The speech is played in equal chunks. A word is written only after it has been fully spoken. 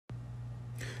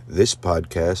This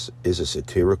podcast is a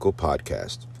satirical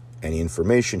podcast. Any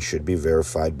information should be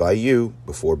verified by you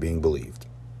before being believed.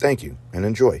 Thank you and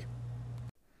enjoy.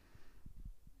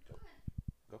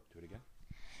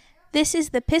 This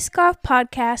is the Piss Goff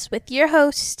Podcast with your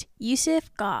host,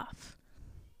 Yusuf Goff.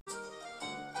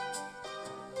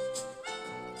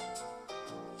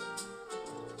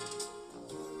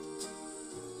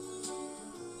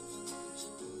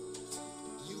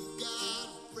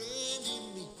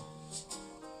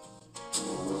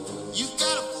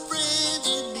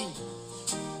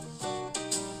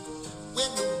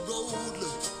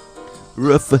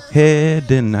 Rough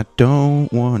ahead and I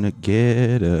don't want to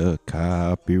get a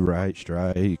copyright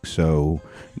strike, so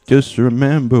just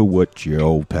remember what your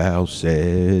old pal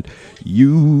said.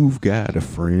 You've got a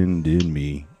friend in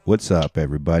me. What's up,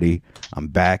 everybody? I'm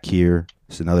back here.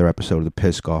 It's another episode of the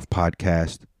Piss Goff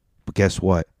Podcast. But guess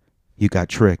what? You got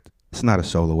tricked. It's not a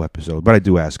solo episode, but I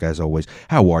do ask, as always,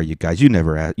 how are you guys? You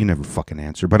never fucking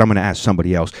answer, but I'm going to ask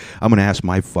somebody else. I'm going to ask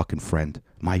my fucking friend,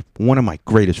 one of my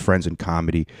greatest friends in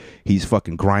comedy. He's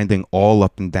fucking grinding all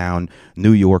up and down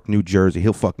New York, New Jersey.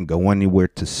 He'll fucking go anywhere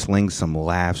to sling some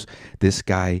laughs. This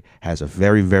guy has a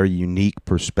very, very unique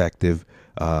perspective,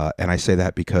 and I say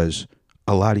that because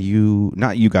a lot of you,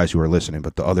 not you guys who are listening,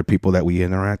 but the other people that we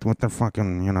interact with, they're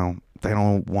fucking, they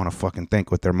don't want to fucking think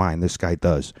with their mind. This guy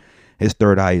does. His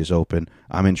third eye is open.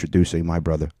 I'm introducing my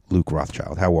brother, Luke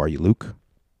Rothschild. How are you, Luke?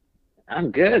 I'm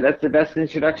good. That's the best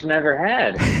introduction I ever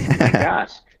had. Oh my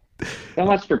gosh. So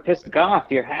much for pissed Goff.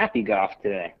 You're happy Goff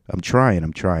today. I'm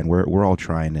trying. We're all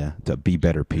trying to be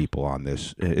better people on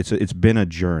this. It's been a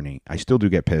journey. I still do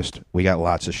get pissed. We got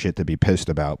lots of shit to be pissed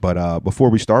about. But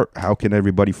before we start, how can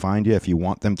everybody find you if you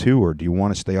want them to, or do you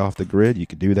want to stay off the grid? You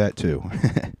could do that too.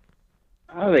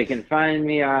 Oh, they can find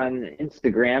me on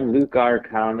Instagram, Luke R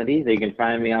Comedy. They can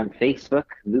find me on Facebook,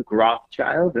 Luke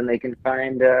Rothschild, and they can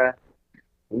find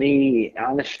me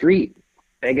on the street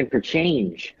begging for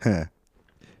change.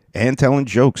 And telling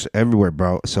jokes everywhere,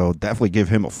 bro. So definitely give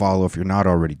him a follow if you're not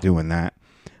already doing that.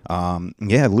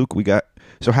 Yeah, Luke,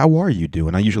 so how are you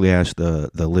doing? I usually ask the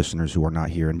listeners who are not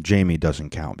here, and Jamie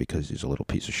doesn't count because he's a little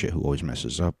piece of shit who always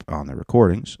messes up on the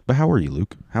recordings. But how are you,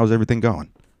 Luke? How's everything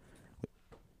going?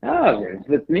 Oh,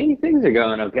 with me, things are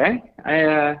going okay.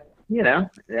 I'm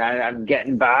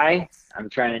getting by. I'm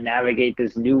trying to navigate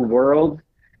this new world.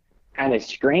 Kind of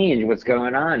strange what's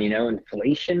going on,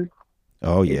 inflation.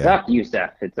 Oh, yeah. It's up,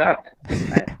 Yusuf. It's up.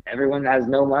 Everyone has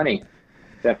no money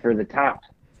except for the top.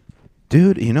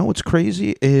 Dude, what's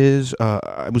crazy is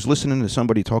I was listening to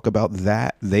somebody talk about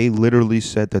that. They literally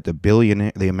said that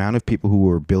the amount of people who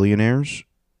were billionaires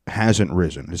hasn't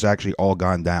risen. It's actually all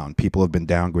gone down. People have been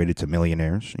downgraded to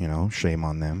millionaires. Shame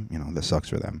on them. That sucks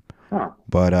for them. Huh.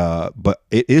 But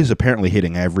it is apparently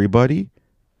hitting everybody,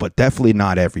 but definitely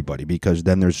not everybody, because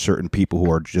then there's certain people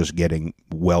who are just getting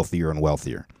wealthier and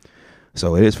wealthier.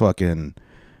 So it is fucking,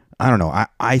 I don't know.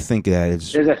 I think that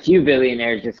it's... There's a few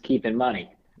billionaires just keeping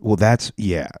money. Well, that's,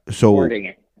 yeah. So hoarding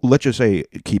it. Let's just say,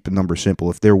 keep the number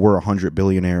simple. If there were 100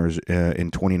 billionaires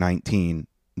in 2019,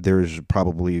 there's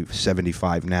probably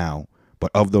 75 now.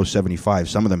 But of those 75,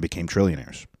 some of them became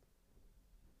trillionaires.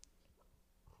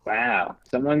 Wow.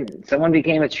 Someone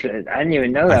became I didn't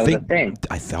even know that was a thing.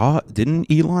 I thought, didn't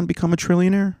Elon become a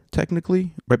trillionaire,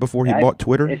 technically, right before he bought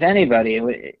Twitter? If anybody,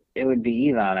 it would be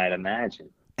Elon, I'd imagine.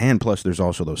 And plus, there's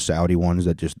also those Saudi ones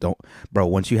that just don't... Bro,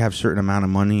 once you have a certain amount of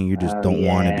money, you just don't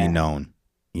want to be known.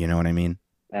 You know what I mean?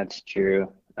 That's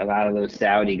true. A lot of those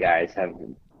Saudi guys have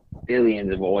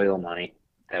billions of oil money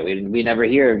that we never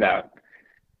hear about.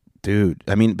 Dude,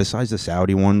 I mean, besides the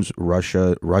Saudi ones,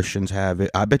 Russians have it.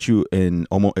 I bet you in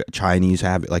almost Chinese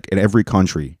have it. Like in every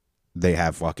country, they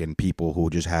have fucking people who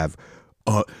just have...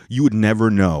 you would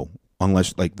never know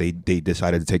unless like they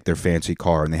decided to take their fancy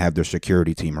car and they have their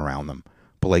security team around them.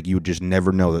 But like you would just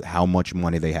never know how much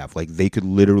money they have. Like they could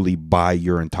literally buy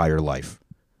your entire life.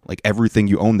 Like everything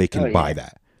you own, they can buy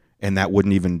that. And that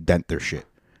wouldn't even dent their shit.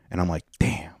 And I'm like,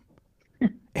 damn.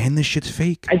 And this shit's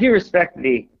fake. I do respect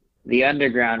the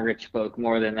underground rich folk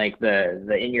more than like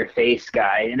the in your face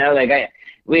guy.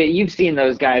 You've seen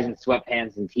those guys in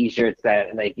sweatpants and t-shirts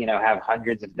that have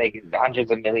hundreds of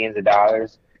millions of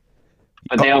dollars,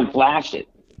 but they don't flash it.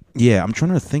 Yeah, I'm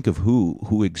trying to think of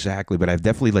who exactly, but I've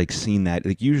definitely seen that.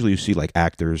 Like usually you see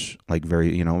actors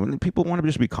very, people want to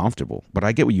just be comfortable. But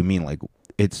I get what you mean. Like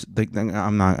it's like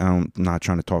I'm not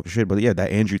trying to talk shit, but yeah,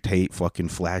 that Andrew Tate fucking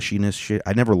flashiness shit.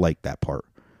 I never liked that part.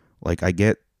 Like I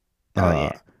get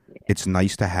it's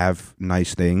nice to have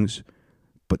nice things,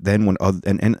 but then when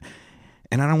and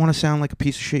I don't want to sound like a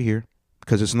piece of shit here,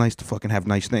 because it's nice to fucking have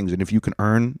nice things, and if you can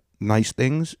earn nice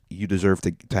things, you deserve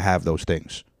to have those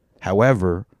things.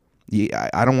 However, Yeah,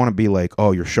 I don't want to be like,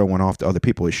 oh, you're showing off to other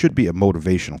people. It should be a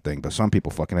motivational thing, but some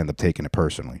people fucking end up taking it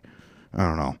personally. I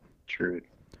don't know. True.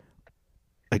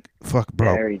 Like, fuck,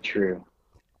 bro. Very true.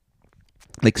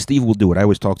 Like, Steve will do it. I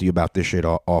always talk to you about this shit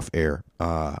off air.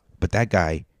 But that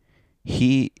guy,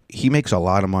 he makes a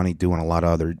lot of money doing a lot of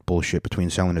other bullshit between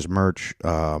selling his merch.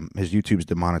 His YouTube's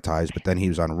demonetized, but then he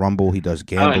was on Rumble. He does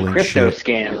gambling and crypto shit.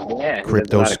 scams. Yeah,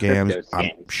 Crypto he does a lot of scams. crypto I'm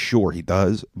scams. sure he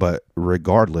does, but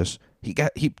regardless, he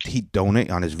donate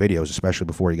on his videos, especially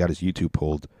before he got his YouTube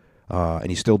pulled, and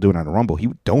he's still doing it on Rumble. He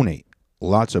would donate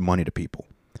lots of money to people.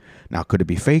 Now, could it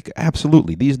be fake?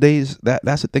 Absolutely. These days,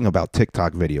 that's the thing about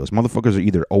TikTok videos. Motherfuckers are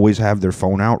either always have their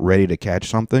phone out ready to catch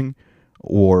something,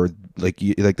 or like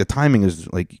the timing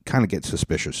is like kind of gets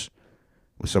suspicious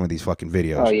with some of these fucking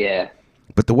videos. Oh yeah.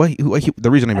 But the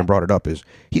reason I even brought it up is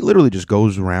he literally just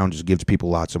goes around, just gives people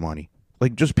lots of money.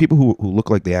 Like just people who look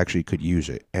like they actually could use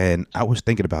it. And I was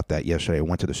thinking about that yesterday. I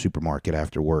went to the supermarket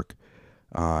after work,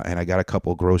 and I got a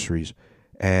couple of groceries.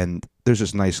 And there's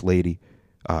this nice lady.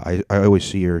 I always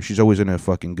see her. She's always in a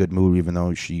fucking good mood, even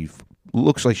though she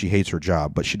looks like she hates her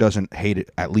job. But she doesn't hate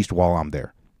it, at least while I'm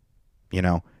there. You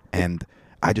know? And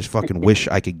I just fucking wish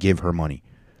I could give her money.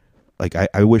 Like,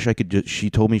 I wish I could just...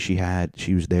 She told me she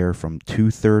was there from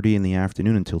 2:30 in the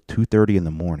afternoon until 2:30 in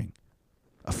the morning.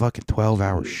 A fucking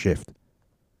 12-hour shift.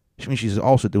 I mean, she's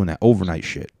also doing that overnight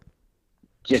shit.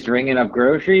 Just ringing up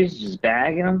groceries, just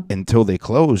bagging them? Until they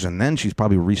close, and then she's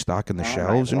probably restocking the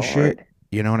shelves and shit.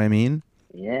 You know what I mean?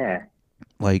 Yeah.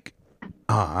 Like,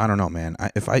 I don't know, man.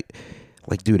 If I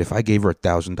gave her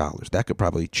 $1,000, that could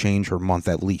probably change her month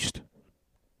at least.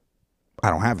 I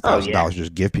don't have $1,000 to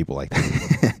just give people like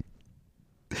that.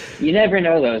 You never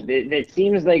know, though. It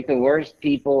seems like the worst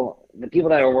people, the people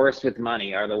that are worse with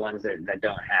money are the ones that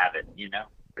don't have it, you know?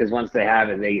 Because once they have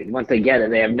it, once they get it,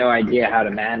 they have no idea how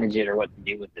to manage it or what to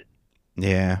do with it.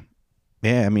 Yeah.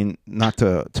 Yeah, I mean, not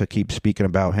to keep speaking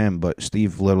about him, but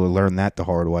Steve literally learned that the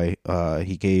hard way.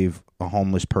 He gave a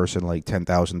homeless person like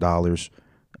 $10,000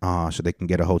 so they can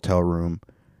get a hotel room.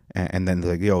 And then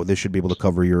they're like, yo, this should be able to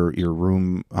cover your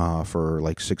room for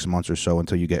like 6 months or so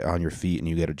until you get on your feet and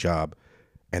you get a job.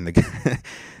 And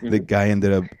the guy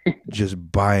ended up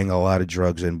just buying a lot of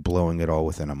drugs and blowing it all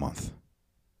within a month.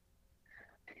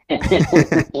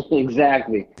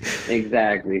 Exactly.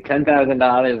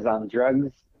 $10,000 on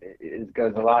drugs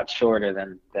goes a lot shorter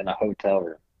than a hotel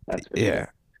room. That's for yeah.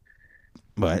 Sure.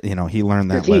 But you know, he learned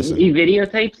that lesson. He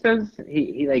videotapes those.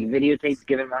 He like videotapes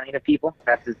giving money to people.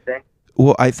 That's his thing.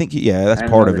 Well, I think that's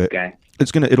part of it. Guy.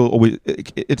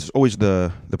 It's always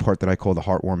the part that I call the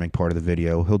heartwarming part of the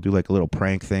video. He'll do like a little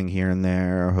prank thing here and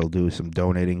there. He'll do some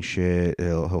donating shit.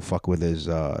 He'll fuck with his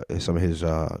some of his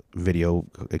video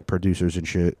producers and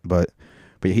shit. But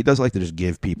he does like to just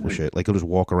give people shit. Like he'll just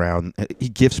walk around. He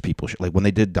gives people shit. Like when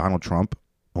they did Donald Trump,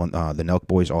 when the Nelk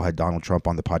Boys all had Donald Trump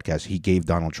on the podcast, he gave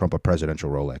Donald Trump a presidential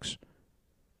Rolex.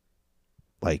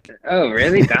 Like, oh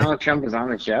really? Donald Trump was on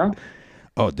the show?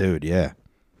 Oh, dude, yeah.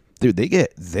 Dude,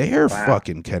 they're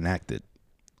fucking connected.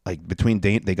 Like between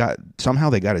they got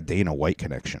a Dana White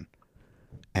connection.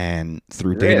 And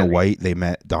through Dana White, they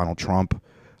met Donald Trump.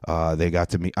 They got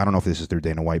to meet, I don't know if this is through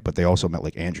Dana White, but they also met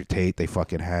like Andrew Tate. They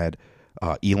fucking had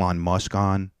Elon Musk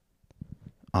on.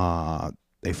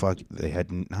 They had,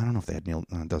 I don't know if they had Neil,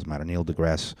 it doesn't matter, Neil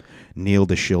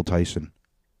deGrasse Tyson.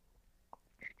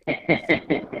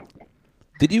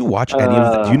 Did you watch any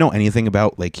of do you know anything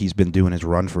about, like, he's been doing his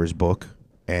run for his book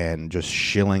and just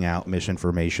shilling out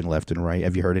misinformation left and right?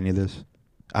 Have you heard any of this?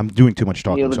 I'm doing too much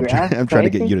talking, so I'm trying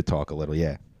to get you to talk a little,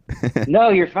 yeah. No,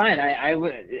 you're fine. I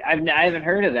haven't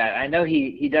heard of that. I know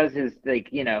he does his, like,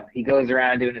 you know, he goes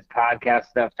around doing his podcast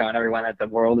stuff, telling everyone that the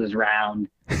world is round,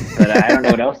 but I don't know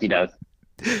what else he does.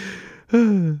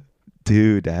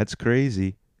 Dude, that's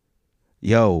crazy.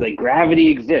 Yo, like gravity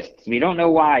exists. We don't know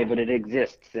why, but it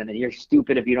exists, and you're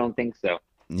stupid if you don't think so.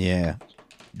 Yeah,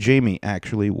 Jamie.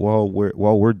 Actually, while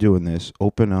we're doing this,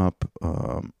 open up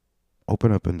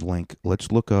and link.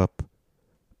 Let's look up.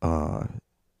 Are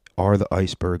the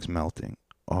icebergs melting?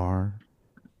 You don't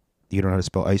know how to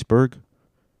spell iceberg?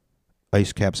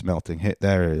 Ice caps melting. Hit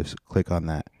there it is. Click on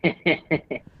that.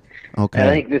 Okay. I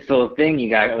like this little thing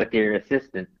you got with your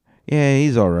assistant. Yeah,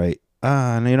 he's all right.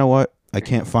 And you know what? I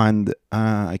can't find it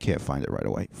right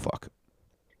away. Fuck.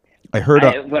 I heard.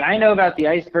 What I know about the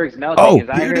icebergs melting is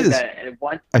I heard that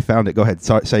I found it. Go ahead.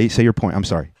 Sorry, say your point. I'm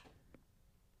sorry.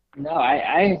 No,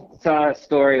 I saw a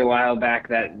story a while back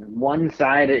that one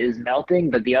side is melting,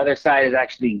 but the other side is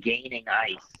actually gaining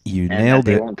ice. You nailed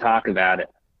it. They won't talk about it.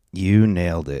 You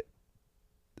nailed it.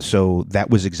 So that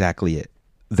was exactly it.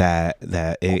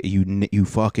 you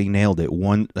fucking nailed it.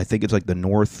 I think it's like the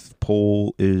North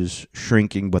Pole is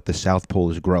shrinking, but the South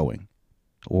Pole is growing,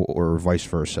 or vice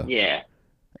versa. Yeah,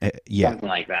 Yeah, something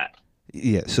like that.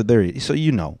 yeah. So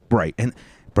right? And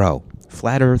bro,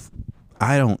 flat Earth.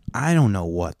 I don't know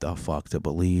what the fuck to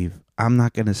believe. I'm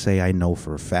not gonna say I know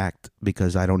for a fact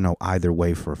because I don't know either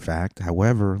way for a fact.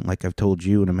 However, like I've told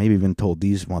you, and I maybe even told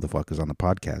these motherfuckers on the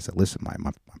podcast that listen, my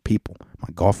people, my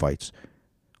golf fights.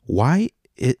 Why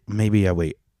it maybe I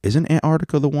wait? Isn't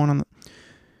Antarctica the one on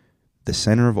the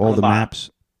center of all the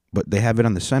maps? But they have it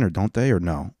on the center, don't they? Or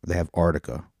no? They have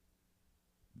Antarctica,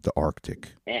 the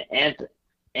Arctic.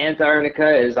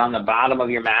 Antarctica is on the bottom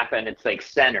of your map, and it's like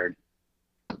centered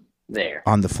there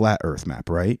On the flat Earth map,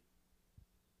 right?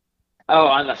 Oh,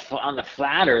 on the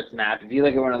flat Earth map, if you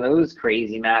look at one of those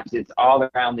crazy maps, it's all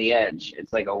around the edge.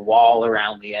 It's like a wall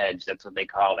around the edge. That's what they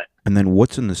call it. And then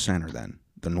what's in the center then?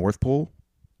 The North Pole?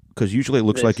 Because usually it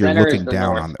looks The like you're center looking is the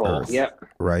down North on the Pole. Earth, Yep.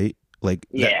 right? Like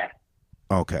Yeah.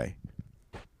 Okay.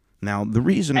 Now the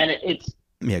reason. And it's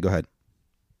Yeah, go ahead.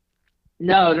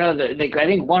 no. I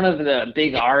think one of the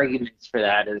big arguments for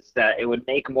that is that it would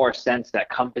make more sense that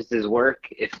compasses work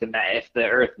if the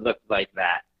Earth looked like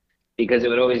that, because it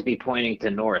would always be pointing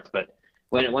to north. But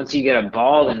once you get a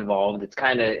ball involved, it's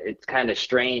kind of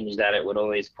strange that it would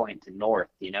always point to north.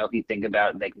 You know, if you think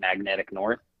about like magnetic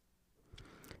north.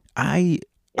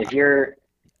 If you're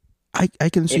I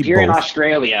can see if you're both. in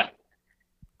Australia,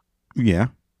 Yeah.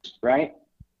 right?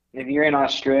 If you're in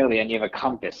Australia and you have a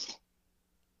compass,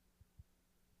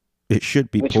 It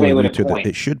should be which pulling way would you it to point?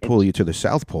 it should pull you to the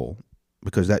South Pole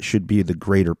because that should be the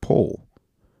greater pole.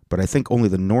 But I think only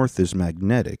the North is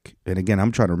magnetic. And again,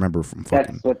 I'm trying to remember from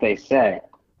fucking That's what they say.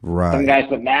 Some right. guys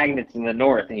put magnets in the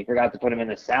north, and you forgot to put them in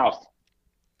the south.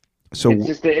 So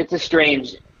It's a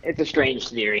strange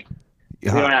theory. We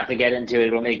don't have to get into it.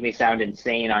 It'll make me sound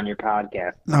insane on your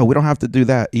podcast. no, we don't have to do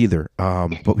that either.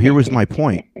 But here was my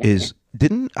point: is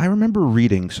didn't I remember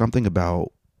reading something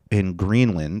about in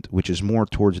Greenland, which is more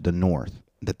towards the north,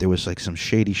 that there was like some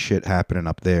shady shit happening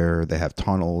up there. They have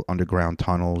underground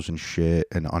tunnels and shit,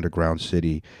 and an underground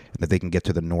city, and that they can get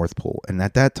to the North Pole. And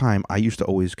at that time, I used to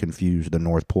always confuse the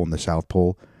North Pole and the South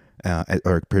Pole,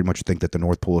 or pretty much think that the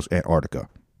North Pole is Antarctica.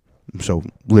 So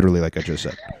literally, like I just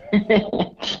said.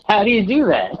 How do you do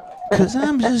that? Because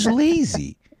I'm just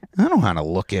lazy. I don't know how to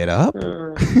look it up.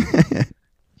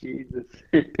 Jesus.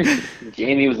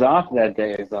 Jamie was off that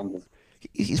day or something.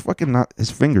 He's fucking not,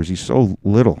 his fingers, he's so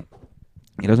little.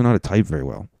 He doesn't know how to type very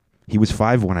well. He was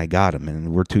 5 when I got him,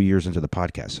 and we're 2 years into the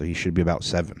podcast, so he should be about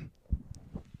 7.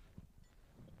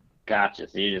 Gotcha.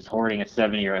 So you're just hoarding a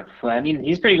 7-year-old. Well, I mean,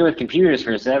 he's pretty good with computers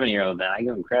for a 7-year-old. Then I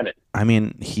give him credit. I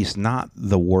mean, he's not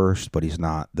the worst, but he's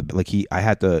not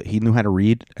he knew how to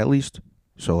read at least.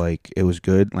 So like it was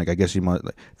good. Like I guess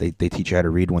they teach you how to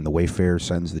read when the Wayfarer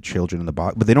sends the children in the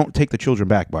box, but they don't take the children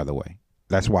back. By the way,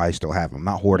 that's why I still have them. I'm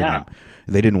not hoarding them.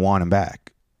 They didn't want him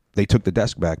back. They took the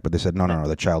desk back, but they said no,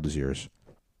 the child is yours.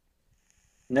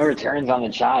 No returns on the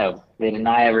child. They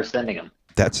deny ever sending him.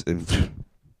 That's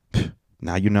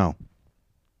now you know.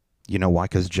 You know why?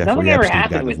 Because Jeffrey Nothing ever Epstein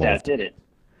got happened with involved. that, did it?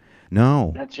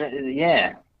 No. That's right.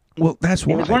 Yeah. Well, that's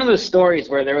why. It was one of those stories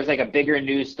where there was like a bigger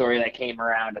news story that came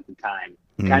around at the time.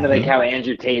 Kind of like how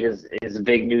Andrew Tate is a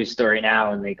big news story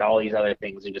now, and like all these other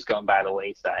things are just going by the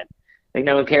wayside. Like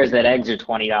no one cares that eggs are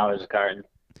 $20 a carton.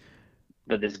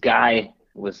 But this guy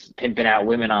was pimping out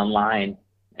women online,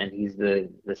 and he's the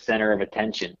center of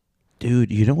attention.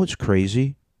 Dude, you know what's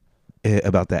crazy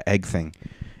about that egg thing?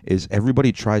 Is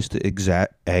everybody tries to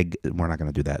we're not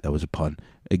going to do that. That was a pun.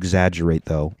 Exaggerate,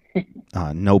 though.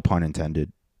 No pun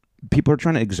intended. People are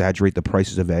trying to exaggerate the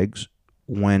prices of eggs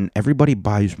when everybody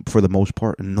buys, for the most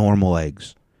part, normal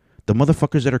eggs. The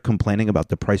motherfuckers that are complaining about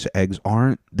the price of eggs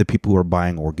aren't the people who are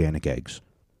buying organic eggs.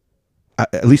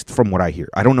 At least from what I hear.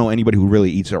 I don't know anybody who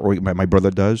really eats it. My brother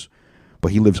does,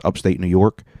 but he lives upstate New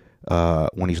York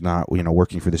when he's not,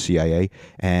 working for the CIA.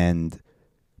 And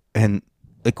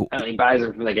like, he buys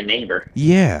them from like a neighbor.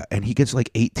 yeah, and he gets like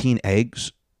 18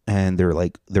 eggs, and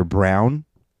they're brown,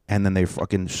 and then they're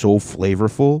fucking so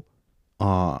flavorful,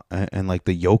 and like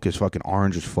the yolk is fucking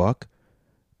orange as fuck,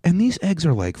 and these eggs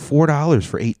are like $4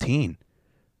 for 18.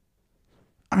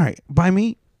 All right, buy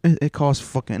me. It costs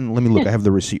fucking. Let me look. I have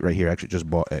the receipt right here. I actually just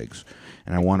bought eggs,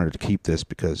 and I wanted to keep this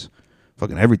because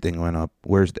fucking everything went up.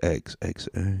 Where's the eggs? Eggs.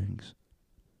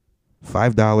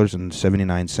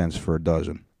 $5.79 for a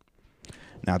dozen.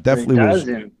 Now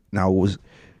definitely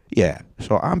yeah.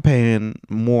 So I'm paying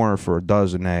more for a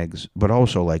dozen eggs, but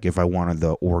also like if I wanted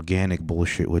the organic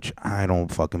bullshit, which I don't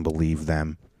fucking believe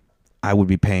them. I would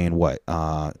be paying what,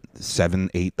 $7,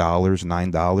 $8,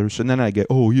 $9, and then I get,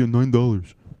 oh yeah,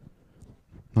 $9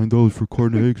 for a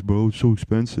carton of eggs, bro. It's so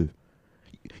expensive.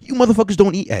 You motherfuckers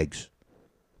don't eat eggs.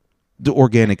 The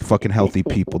organic, fucking healthy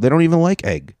people, they don't even like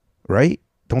egg, right?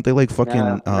 Don't they like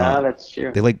fucking? No, that's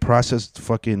true. They like processed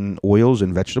fucking oils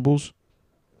and vegetables.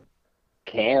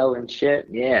 Kale and shit.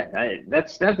 Yeah,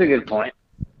 that's a good point.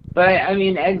 But I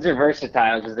mean, eggs are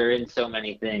versatile because they're in so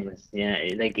many things. Yeah,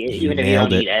 like even if you don't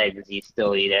nailed it. eat eggs, you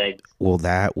still eat eggs. Well,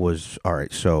 that was all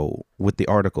right. So with the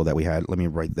article that we had, let me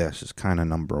write this. It's kind of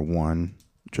number one,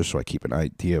 just so I keep an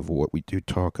idea of what we do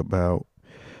talk about.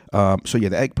 So yeah,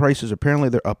 the egg prices apparently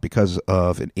they're up because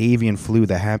of an avian flu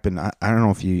that happened. I don't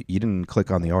know if you didn't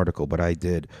click on the article, but I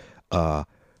did.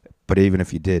 But even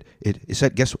if you did, it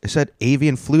said it said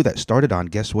avian flu that started on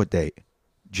guess what date?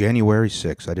 January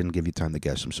 6th. I didn't give you time to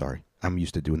guess. I'm sorry. I'm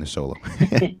used to doing this solo.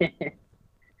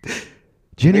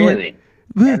 January.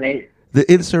 Really? And they,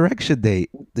 The insurrection date.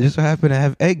 They just happen to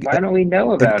have why don't we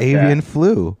know an about avian that?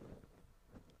 flu.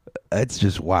 It's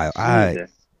just wild.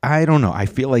 Jesus. I don't know. I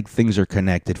feel like things are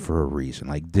connected for a reason.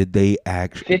 Like, did they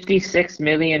actually? 56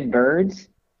 million birds?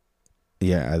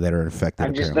 Yeah, that are infected.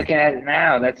 I'm just apparently. looking at it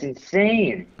now. That's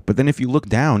insane. But then if you look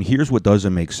down, here's what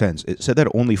doesn't make sense. It said that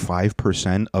only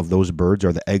 5% of those birds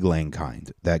are the egg-laying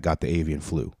kind that got the avian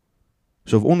flu.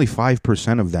 So if only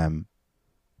 5% of them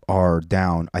are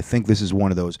down, I think this is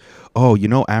one of those, oh,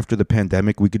 after the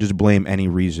pandemic, we could just blame any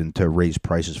reason to raise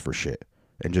prices for shit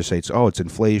and just say it's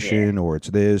inflation or it's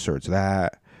this or it's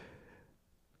that.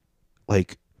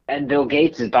 Like, And Bill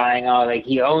Gates is buying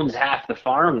he owns half the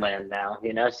farmland now,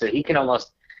 so he can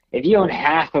almost, if you own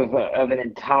half of an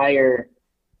entire,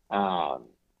 half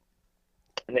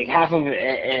of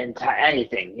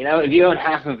anything, if you own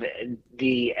half of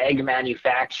the egg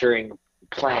manufacturing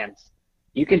plants,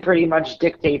 you can pretty much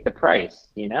dictate the price,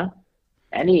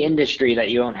 Any industry that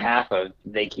you own half of,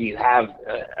 you have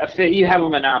a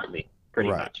monopoly, pretty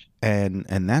much. And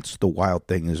that's the wild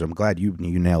thing is I'm glad you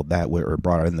nailed that or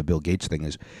brought in the Bill Gates thing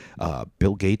is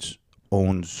Bill Gates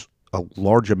owns a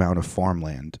large amount of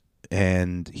farmland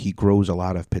and he grows a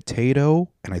lot of potato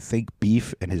and I think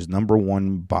beef and his number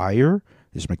one buyer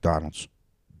is McDonald's.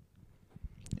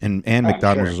 And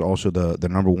McDonald's Sure. is also the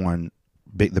number one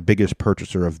the biggest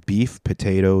purchaser of beef,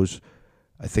 potatoes,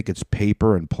 I think it's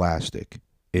paper and plastic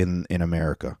in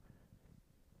America.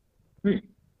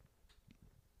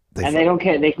 And they don't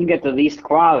care. They can get the least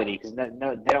quality because they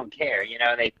don't care.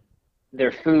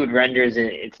 Their food renders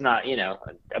it. It's not.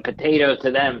 A potato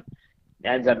to them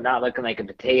ends up not looking like a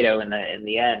potato in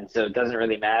the end. So it doesn't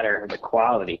really matter the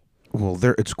quality. Well,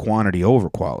 it's quantity over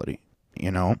quality.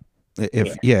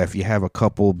 If you have a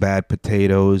couple bad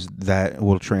potatoes, that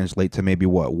will translate to maybe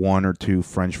one or two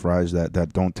French fries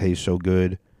that don't taste so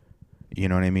good. You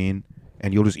know what I mean?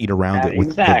 And you'll just eat around it with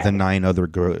Exactly. the 9 other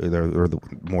or the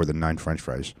more than 9 French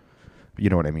fries. You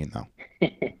know what I mean, though.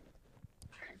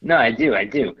 No, I do.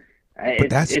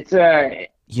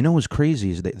 What's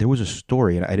crazy is that there was a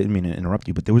story, and I didn't mean to interrupt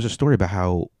you, but there was a story about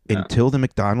how until the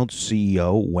McDonald's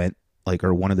CEO went,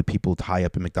 or one of the people high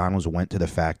up in McDonald's went to the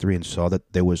factory and saw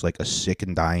that there was a sick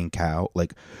and dying cow,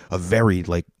 a very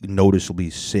noticeably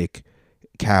sick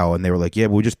cow, and they were like, yeah,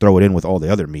 but we just throw it in with all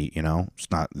the other meat, it's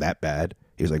not that bad.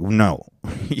 He was like, no,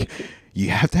 you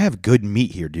have to have good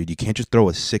meat here, dude. You can't just throw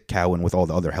a sick cow in with all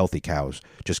the other healthy cows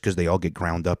just because they all get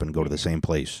ground up and go to the same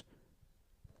place.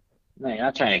 No, you're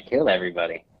not trying to kill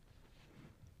everybody.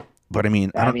 But I mean,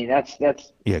 that's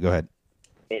yeah, go ahead.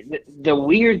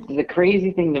 The crazy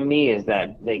thing to me is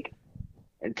that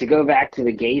to go back to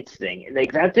the Gates thing,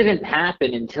 that didn't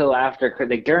happen until after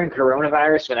during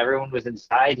coronavirus when everyone was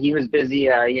inside. He was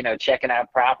busy, checking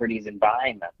out properties and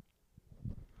buying them.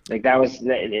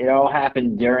 It all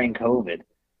happened during COVID.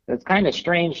 That's kind of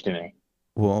strange to me.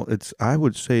 Well, I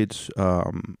would say it's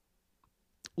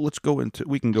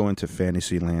we can go into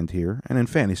fantasy land here. And in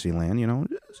fantasy land,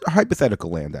 it's a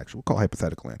hypothetical land actually. We'll call it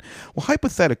hypothetical land. Well,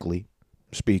 hypothetically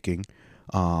speaking,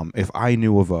 if I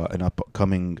knew of an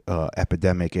upcoming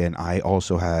epidemic and I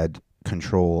also had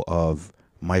control of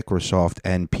Microsoft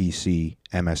NPC,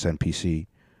 MSNPC,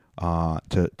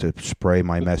 to spray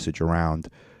my message around,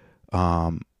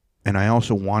 and I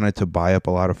also wanted to buy up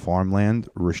a lot of farmland,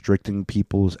 restricting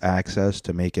people's access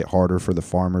to make it harder for the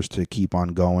farmers to keep on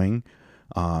going,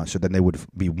 so then they would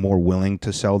be more willing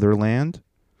to sell their land.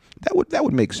 That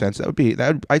would make sense. I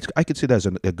could see that as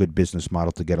a good business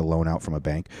model to get a loan out from a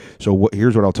bank. So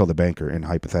here's what I'll tell the banker in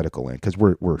hypothetical land, because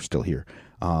we're still here,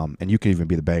 and you can even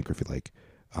be the banker if you like.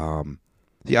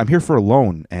 Yeah, I'm here for a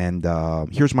loan, and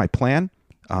here's my plan.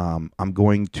 I'm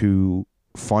going to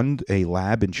fund a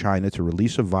lab in China to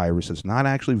release a virus that's not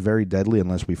actually very deadly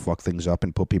unless we fuck things up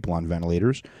and put people on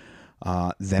ventilators.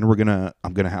 Then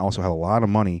I'm gonna also have a lot of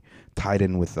money tied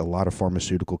in with a lot of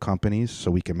pharmaceutical companies,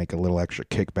 so we can make a little extra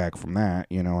kickback from that.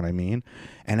 You know what I mean?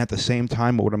 And at the same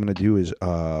time, what I'm gonna do is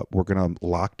we're gonna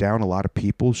lock down a lot of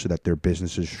people so that their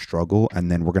businesses struggle, and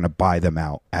then we're gonna buy them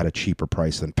out at a cheaper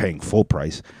price than paying full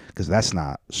price, because that's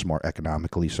not smart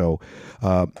economically. So,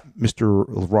 Mr.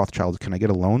 Rothschild, can I get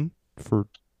a loan for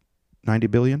 $90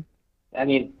 billion? I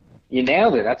mean, you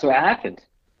nailed it. That's what happened.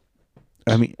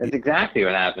 I mean, That's exactly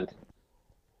what happened.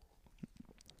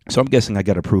 so I'm guessing I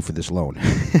got approved for this loan.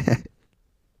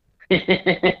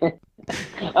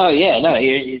 Oh yeah, no,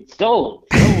 you stole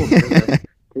the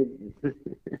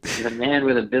man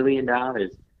with $1 billion.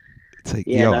 It's like,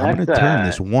 Yeah, yo, no, I'm gonna that's turn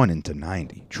this 1 into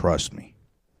 90. Trust me.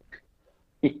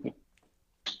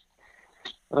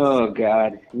 Oh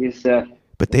God, Yusuf.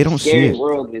 But they don't see Scary it.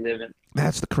 world we live in.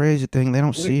 That's the crazy thing. They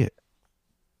don't see it.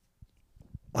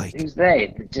 Like, Who's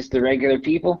they? Just the regular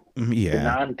people? The yeah,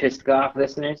 non-pissed off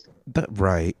listeners?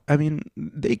 right. I mean,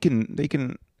 they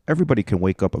can. Everybody can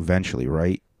wake up eventually,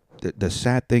 right? The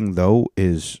sad thing though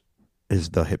is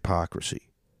the hypocrisy.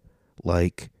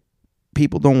 Like,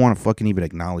 people don't want to fucking even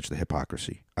acknowledge the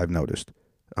hypocrisy. I've noticed,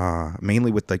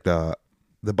 mainly with like the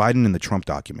Biden and the Trump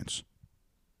documents.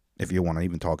 If you want to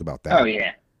even talk about that. Oh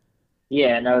yeah,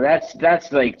 yeah. No,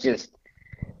 that's like just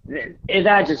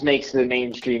that just makes the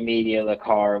mainstream media look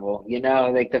horrible. You know,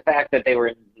 like the fact that they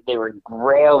were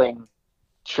grailing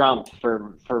Trump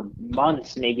for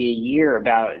months, maybe a year,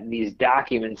 about these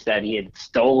documents that he had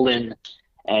stolen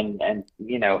and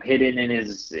hidden in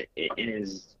his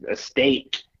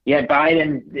estate. Yet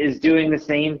Biden is doing the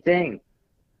same thing.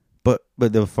 But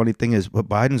the funny thing is, but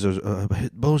Biden's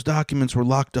those documents were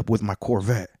locked up with my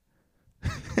Corvette.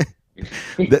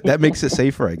 that makes it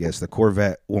safer, I guess. The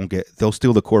Corvette won't get. They'll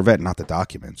steal the Corvette, not the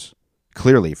documents.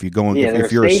 Clearly, if you go,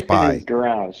 if you're a spy,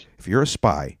 if you're a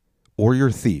spy or you're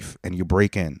a thief and you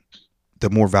break in, the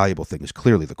more valuable thing is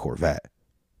clearly the Corvette.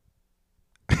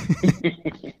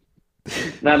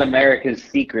 Not America's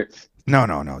secrets.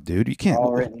 No, dude. You can't.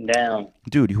 All written down.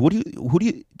 Dude, who do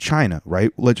you China,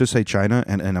 right? Let's just say China,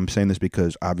 and I'm saying this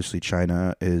because obviously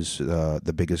China is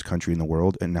the biggest country in the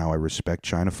world, and now I respect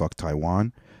China. Fuck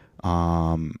Taiwan.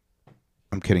 I'm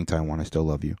kidding, Taiwan. I still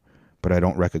love you, but I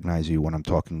don't recognize you when I'm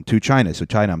talking to China. So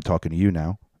China, I'm talking to you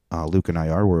now. Luke and I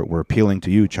are. We're appealing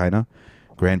to you, China,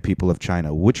 grand people of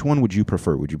China. Which one would you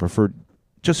prefer? Would you prefer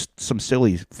just some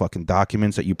silly fucking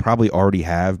documents that you probably already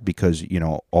have because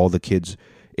all the kids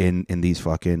in these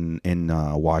fucking in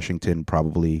Washington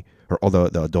probably, or all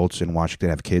the adults in Washington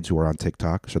have kids who are on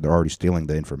TikTok, so they're already stealing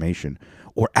the information,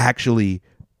 or actually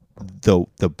the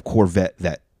Corvette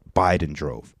that Biden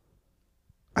drove?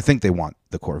 I think they want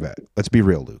the Corvette. Let's be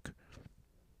real, Luke.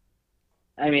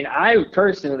 I mean, I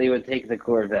personally would take the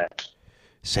Corvette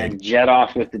and jet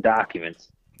off with the documents.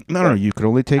 No, you could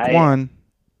only take one.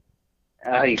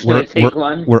 You can only take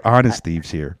one? We're honest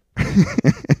thieves here.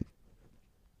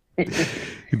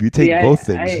 If you take both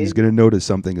things, he's going to notice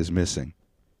something is missing.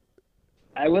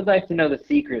 I would like to know the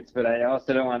secrets, but I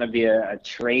also don't want to be a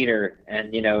traitor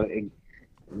and,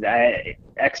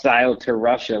 exiled to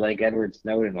Russia like Edward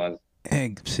Snowden was.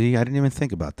 Hey, see, I didn't even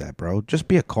think about that, bro. Just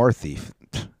be a car thief.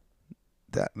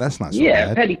 That's not so bad.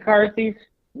 Yeah, petty car thief?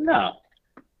 No.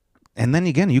 And then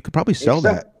again, you could probably sell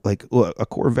that. Like, look, a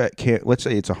Corvette can't, let's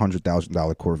say it's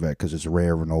 $100,000 Corvette because it's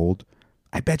rare and old.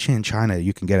 I bet you in China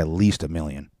you can get at least $1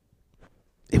 million.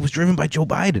 It was driven by Joe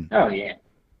Biden. Oh, yeah.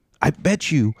 I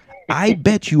bet you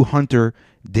Hunter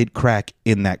did crack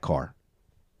in that car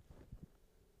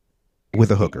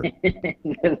with a hooker.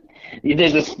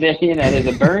 There's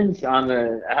a burns on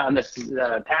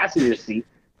the passenger seat.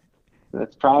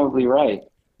 That's probably right.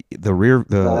 The rear,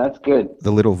 that's good.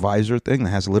 The little visor thing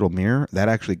that has a little mirror that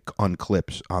actually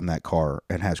unclips on that car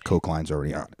and has coke lines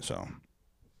already on it. So.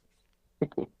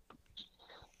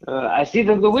 I see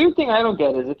the weird thing I don't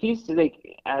get is if he's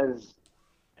like as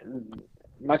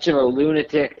much of a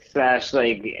lunatic /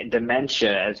 like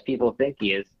dementia as people think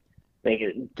he is, like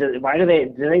why do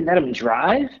they let him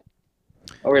drive,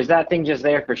 or is that thing just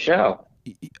there for show?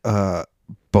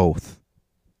 Both.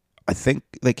 I think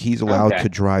like he's allowed to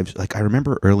drive. Like I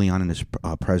remember early on in his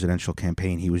presidential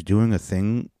campaign, he was doing a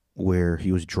thing where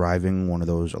he was driving one of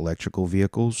those electrical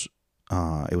vehicles.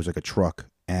 It was like a truck,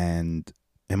 and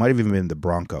it might have even been the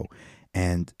Bronco.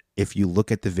 And if you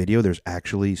look at the video, there's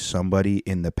actually somebody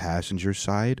in the passenger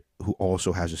side who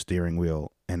also has a steering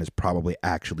wheel and is probably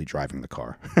actually driving the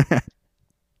car.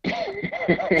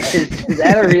 Is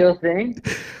that a real thing?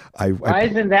 Why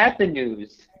isn't that the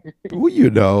news? Well, you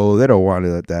know, they don't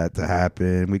want that to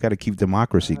happen. We got to keep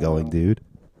democracy going, Oh, dude.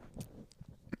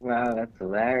 wow, that's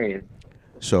hilarious.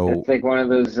 So That's like one of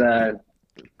those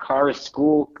car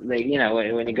school, when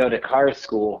you go to car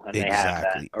school and they have that,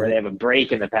 exactly. or they have a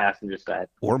break in the passenger side.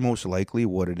 Or most likely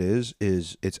what it is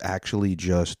it's actually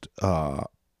just a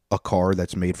car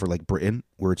that's made for like Britain,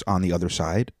 where it's on the other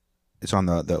side. It's on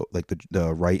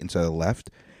the right instead of the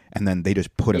left, and then they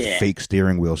just put a Yeah. fake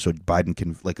steering wheel so Biden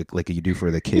can like you do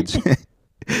for the kids.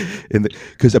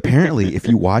 Because apparently, if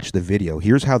you watch the video,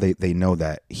 here's how they know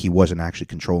that he wasn't actually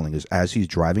controlling. Is as he's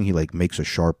driving, he like makes a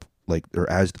sharp like, or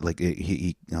as like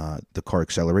the car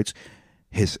accelerates,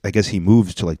 I guess he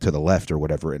moves to like to the left or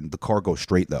whatever, and the car goes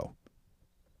straight though.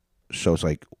 So it's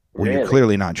like, well, you're Really?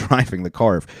 clearly not driving the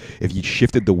car. If you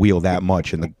shifted the wheel that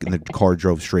much and the car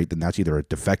drove straight, then that's either a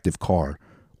defective car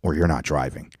or you're not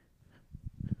driving.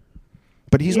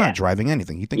 But he's not Yeah. driving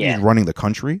anything. You think he's Yeah. running the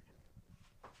country?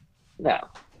 No.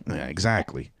 Yeah,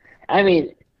 exactly. I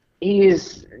mean,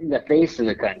 he's the face of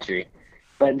the country.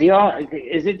 But do y'all,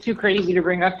 is it too crazy to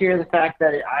bring up here the fact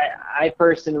that I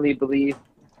personally believe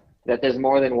that there's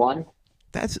more than one?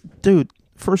 That's, dude,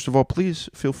 first of all, please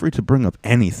feel free to bring up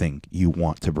anything you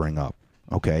want to bring up,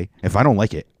 okay? If I don't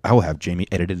like it, I will have Jamie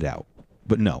edit it out.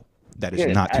 But no, that is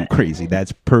Good. not too crazy.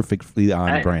 That's perfectly on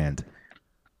I, brand.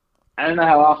 I don't know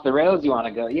how off the rails you want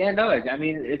to go. Yeah, no, I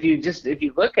mean, if you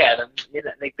look at him,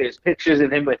 like there's pictures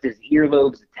of him with his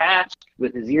earlobes attached,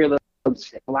 with his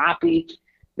earlobes floppy.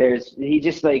 He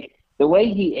just like the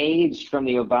way he aged from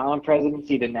the Obama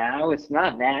presidency to now, it's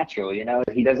not natural.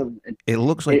 He doesn't. It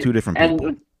looks like two different people.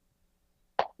 And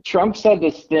Trump said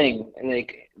this thing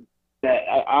like that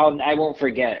I won't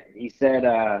forget. He said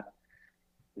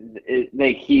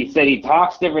he said he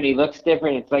talks different, he looks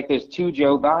different. It's like there's two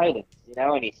Joe Bidens,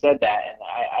 and he said that,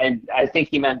 and I think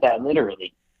he meant that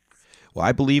literally. Well,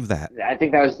 I believe that. I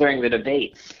think that was during the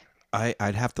debates.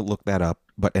 I'd have to look that up,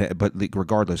 but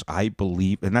regardless, I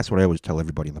believe, and that's what I always tell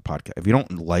everybody in the podcast. If you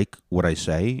don't like what I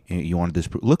say, and you want to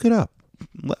disprove, look it up.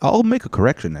 I'll make a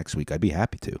correction next week. I'd be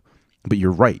happy to. But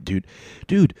you're right, dude.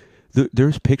 Dude,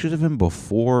 there's pictures of him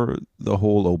before the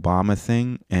whole Obama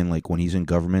thing, and like when he's in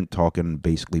government, talking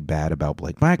basically bad about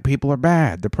like black people are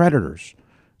bad, they're predators,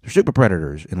 they're super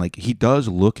predators, and like he does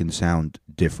look and sound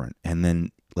different, and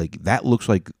then like that looks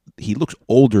like he looks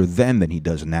older then than he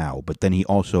does now, but then he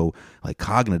also like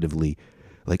cognitively,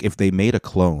 like if they made a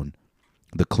clone,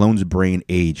 the clone's brain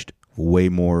aged way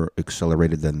more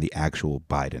accelerated than the actual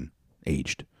Biden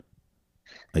aged.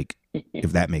 Like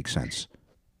if that makes sense.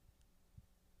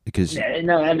 Because Yeah,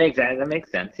 no, that makes sense. That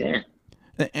makes sense. Yeah.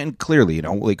 and clearly,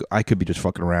 like I could be just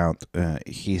fucking around.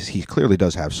 He clearly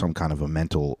does have some kind of a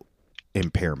mental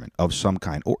impairment of some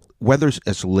kind, or whether it's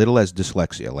as little as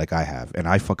dyslexia, like I have, and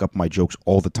I fuck up my jokes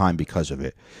all the time because of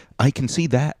it. I can see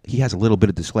that he has a little bit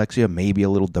of dyslexia, maybe a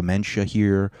little dementia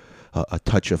here, a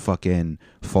touch of fucking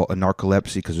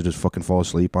narcolepsy because it just fucking fall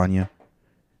asleep on you.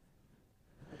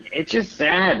 It's just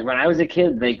sad. When I was a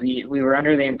kid, like we were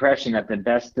under the impression that the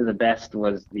best of the best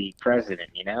was the president.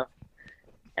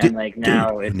 And like now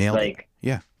Dude, you it's nailed it. like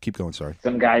Yeah, keep going. Sorry.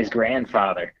 some guy's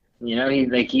grandfather.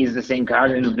 He's the same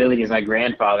cognitive ability as my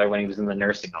grandfather when he was in the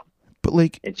nursing home. But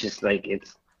like, It's just like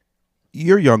it's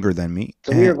you're younger than me.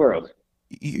 a weird world.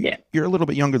 you, Yeah. you're a little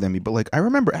bit younger than me, but like I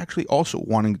remember actually also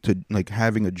wanting to like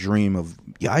having a dream of,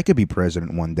 yeah, I could be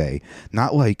president one day.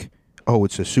 Not like, oh,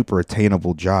 it's a super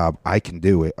attainable job, I can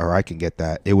do it or I can get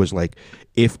that. It was like,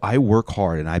 if I work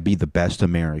hard and I be the best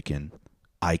American,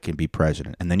 I can be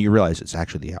president. And then you realize it's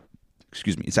actually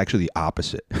it's actually the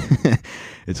opposite.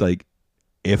 It's like,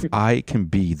 if I can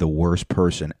be the worst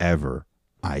person ever,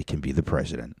 I can be the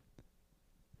president.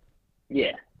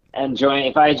 Yeah. And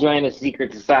if I join a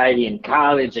secret society in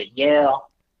college at Yale,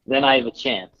 then I have a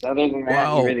chance. Other than that,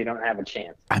 Wow. you really don't have a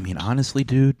chance. I mean, honestly,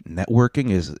 dude, networking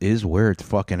is where it's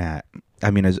fucking at. I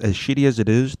mean, as shitty as it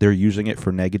is, they're using it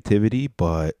for negativity,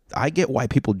 but I get why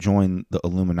people join the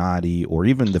Illuminati or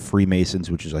even the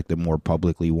Freemasons, which is like the more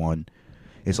publicly one.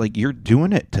 It's like you're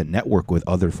doing it to network with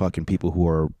other fucking people who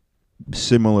are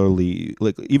similarly,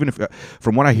 like, even if,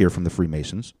 from what I hear from the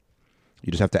Freemasons,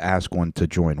 you just have to ask one to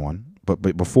join one.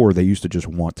 But before, they used to just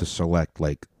want to select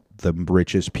like the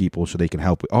richest people so they can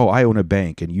help. Oh, I own a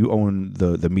bank and you own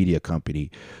the media company.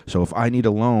 So if I need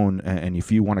a loan and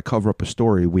if you want to cover up a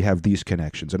story, we have these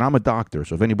connections. And I'm a doctor,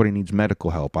 so if anybody needs medical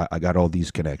help, I got all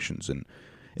these connections. And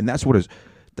that's what is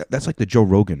that's like the Joe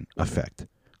Rogan effect.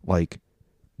 Like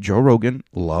Joe Rogan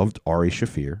loved Ari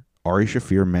Shaffir. Ari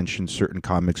Shaffir mentioned certain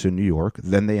comics in New York.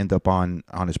 Then they end up on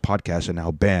his podcast, and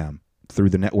now bam, through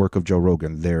the network of Joe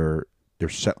Rogan, they're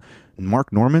set.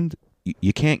 Mark Normand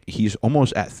you can't. He's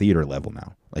almost at theater level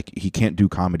now. Like he can't do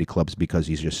comedy clubs because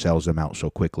he just sells them out so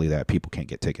quickly that people can't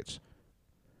get tickets.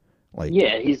 Like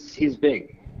Yeah, he's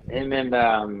big. Him and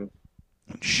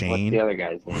what's the Shane, other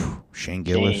guy's name? Shane Shane.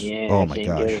 Gillis. Yeah, Oh my Shane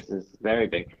gosh. Gillis is very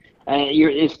big. And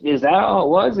is that all it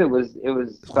was? It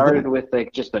was started with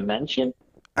like just a mention.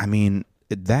 I mean,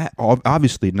 that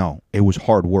obviously no, it was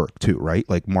hard work too, right?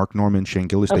 Like Mark Norman, Shane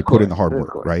Gillis, they Of put in the course, hard of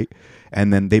work, course. right?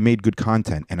 And then they made good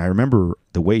content. And I remember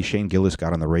the way Shane Gillis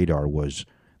got on the radar was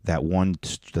that one,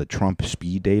 the Trump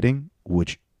speed dating,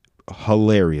 which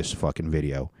hilarious fucking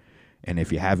video. And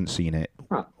if you haven't seen it,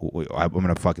 Huh. I'm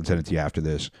gonna fucking send it to you after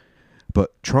this.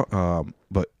 But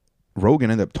but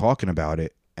Rogan ended up talking about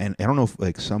it, and I don't know if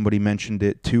like somebody mentioned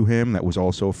it to him that was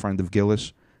also a friend of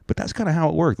Gillis. But that's kind of how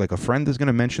it worked. Like a friend is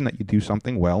gonna mention that you do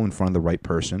something well in front of the right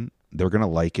person. They're gonna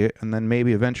like it, and then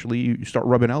maybe eventually you start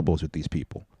rubbing elbows with these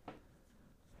people.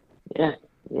 Yeah,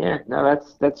 yeah. No,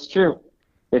 that's true.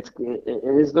 It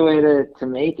is the way to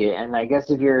make it. And I guess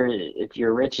if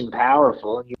you're rich and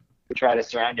powerful, you try to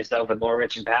surround yourself with more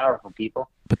rich and powerful people.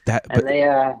 But that, And they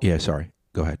yeah, sorry.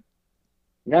 Go ahead.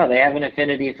 no, they have an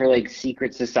affinity for like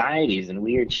secret societies and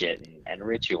weird shit and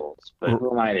rituals. But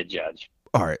who am I to judge?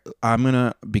 All right, I'm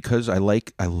gonna because I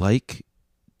like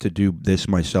to do this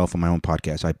myself on my own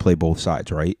podcast. I play both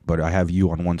sides, right? But I have you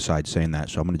on one side saying that,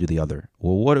 so I'm gonna do the other.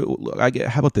 Well, I get?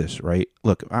 How about this, right?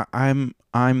 Look, I'm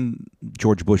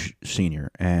George Bush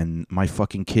Senior, and my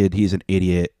fucking kid, he's an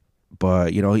idiot,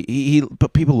 but you know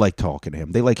but people like talking to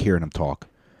him. They like hearing him talk.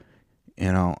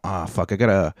 You know, fuck,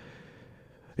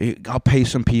 I'll pay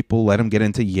some people, let him get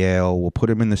into Yale. We'll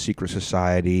put him in the secret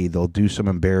society. They'll do some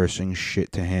embarrassing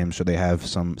shit to him, so they have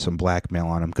some blackmail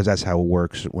on him. Because that's how it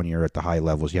works when you're at the high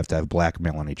levels. You have to have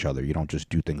blackmail on each other. You don't just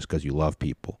do things because you love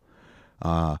people.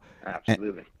 Uh, and,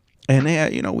 Absolutely. and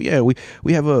yeah,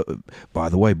 we have a. By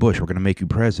the way, Bush, we're gonna make you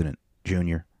president,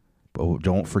 Junior. But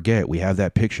don't forget, we have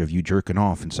that picture of you jerking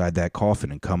off inside that coffin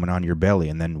and coming on your belly,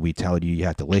 and then we tell you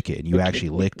have to lick it, and you actually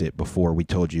licked it before we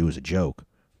told you it was a joke.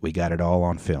 We got it all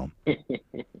on film.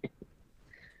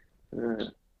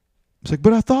 It's like,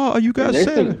 but I thought you guys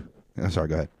said it. Oh, sorry,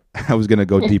 go ahead. I was gonna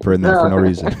go deeper in that for no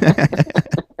reason.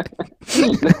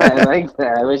 I like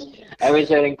that. I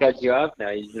wish I didn't cut you off now.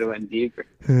 You should have went deeper.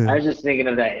 I was just thinking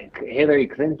of that Hillary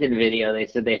Clinton video they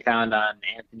said they found on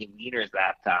Anthony Weiner's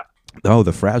laptop. Oh,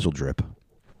 the frazzle drip.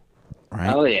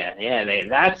 Right? Oh yeah, yeah.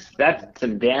 That's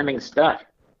some damning stuff.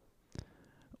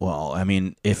 Well, I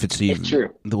mean, if it's even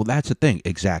true. Well, that's the thing.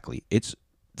 Exactly.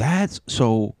 That's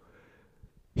so.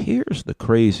 Here's the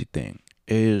crazy thing: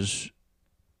 is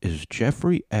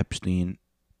Jeffrey Epstein?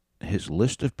 His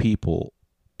list of people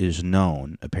is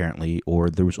known apparently, or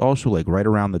there was also like right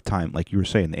around the time, like you were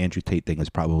saying, the Andrew Tate thing is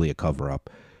probably a cover up.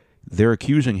 They're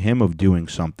accusing him of doing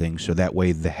something, so that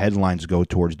way the headlines go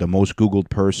towards the most Googled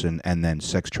person and then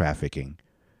sex trafficking,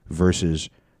 versus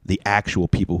the actual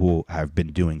people who have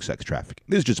been doing sex trafficking.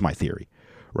 This is just my theory,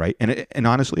 right? And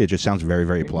honestly, it just sounds very,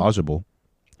 very plausible,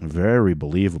 very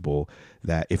believable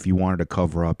that if you wanted to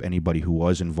cover up anybody who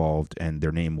was involved and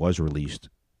their name was released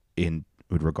in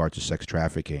with regard to sex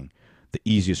trafficking, the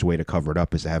easiest way to cover it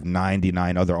up is to have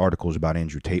 99 other articles about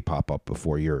Andrew Tate pop up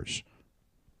before yours.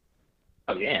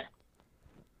 Oh yeah,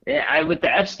 yeah. With the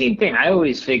Epstein thing, I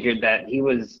always figured that he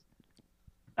was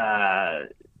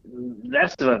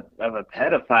less of a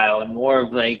pedophile and more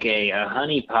of like a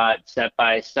honeypot set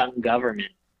by some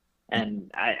government.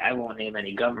 And I won't name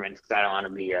any governments because I don't want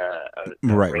to be a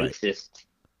Right. racist.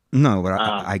 No, but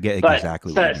I get But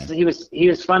exactly what you mean. he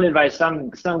was funded by some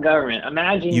government.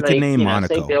 Imagine You like can name say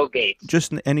Monaco. Bill Gates.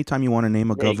 Just anytime you want to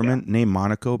name a There you government, name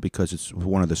Monaco because it's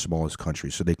one of the smallest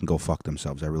countries, so they can go fuck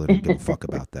themselves. I really don't give a fuck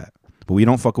about that. But we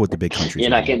don't fuck with the big countries. You're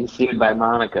not anymore. getting sued by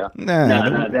Monaco. Nah,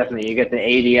 No, definitely. You get the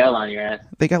ADL on your ass.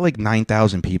 They got like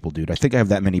 9,000 people, dude. I think I have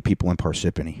that many people in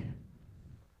Parsippany.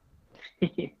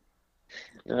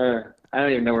 I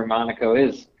don't even know where Monaco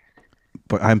is.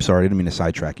 But I'm sorry, I didn't mean to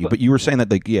sidetrack you. But you were saying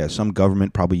that, like, yeah, some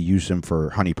government probably used him for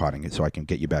honeypotting it, so I can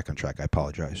get you back on track. I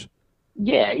apologize.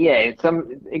 Yeah,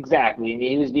 exactly.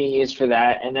 He was being used for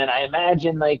that, and then I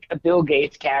imagine like a Bill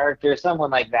Gates character, someone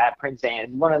like that, Prince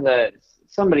Andrew,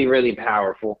 somebody really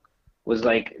powerful, was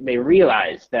like they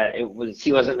realized that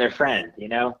he wasn't their friend,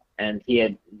 and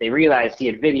they realized he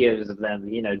had videos of them,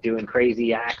 doing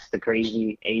crazy acts to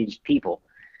crazy aged people,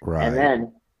 Right. and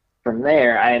then from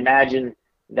there, I imagine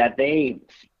that they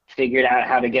figured out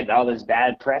how to get all this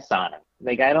bad press on him.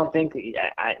 Like I don't think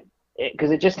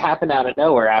because it just happened out of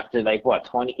nowhere after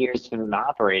 20 years from him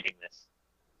operating this.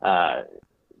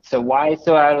 So why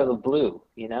so out of the blue?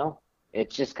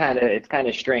 It's just kind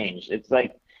of strange. It's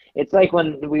like it's like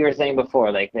when we were saying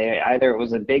before, like they either it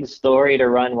was a big story to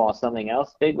run while something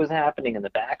else big was happening in the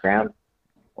background,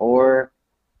 or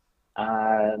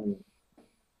um,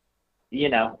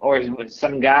 or it was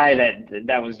some guy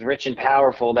that was rich and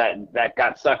powerful that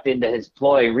got sucked into his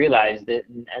ploy, realized it,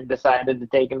 and decided to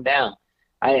take him down.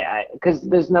 Because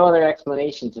there's no other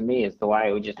explanation to me as to why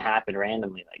it would just happen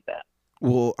randomly like that.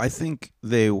 Well, I think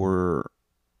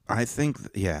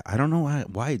yeah, I don't know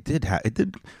why it did. It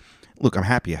did. Look, I'm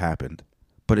happy it happened,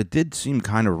 but it did seem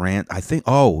kind of I think.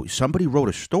 Oh, somebody wrote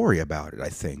a story about it. I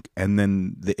think, and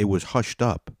then it was hushed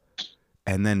up,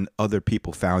 and then other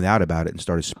people found out about it and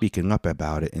started speaking up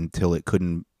about it until it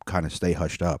couldn't kind of stay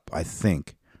hushed up. I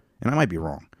think, and I might be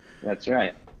wrong. That's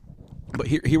right. But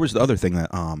here was the other thing that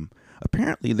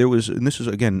apparently there was, and this is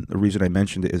again the reason I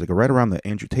mentioned it is like right around the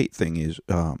Andrew Tate thing is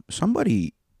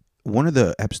one of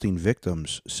the Epstein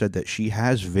victims said that she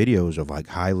has videos of like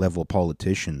high level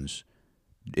politicians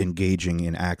engaging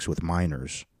in acts with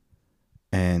minors,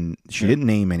 and she didn't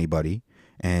name anybody,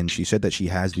 and she said that she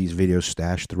has these videos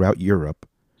stashed throughout Europe.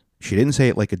 She didn't say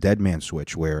it like a dead man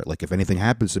switch where like if anything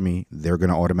happens to me they're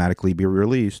going to automatically be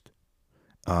released.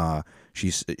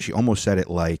 She almost said it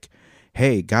like,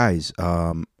 hey guys,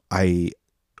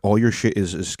 all your shit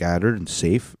is scattered and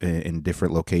safe in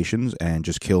different locations, and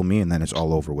just kill me, and then it's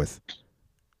all over with.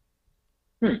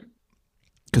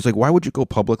 Because, like, why would you go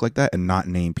public like that and not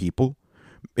name people?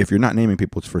 If you're not naming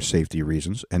people, it's for safety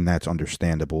reasons, and that's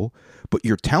understandable. But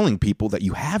you're telling people that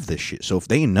you have this shit, so if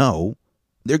they know,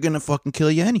 they're gonna fucking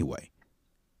kill you anyway.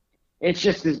 It's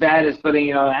just as bad as putting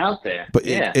it all out there. But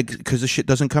because the shit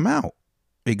doesn't come out.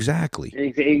 Exactly.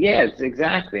 Yes,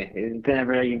 exactly. It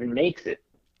never even makes it.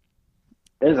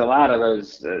 There's a lot of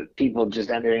those people just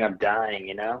ending up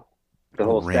dying, The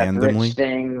whole Steph Rich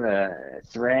thing,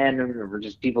 it's random, or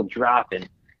just people dropping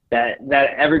that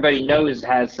everybody knows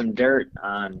has some dirt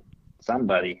on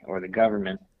somebody or the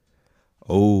government.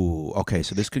 Oh, okay.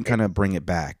 So this can kind of bring it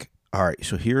back. All right.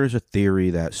 So here is a theory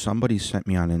that somebody sent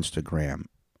me on Instagram.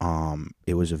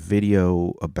 It was a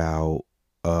video about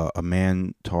a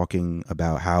man talking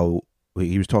about how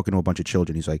he was talking to a bunch of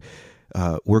children. He's like,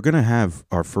 we're going to have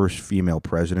our first female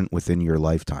president within your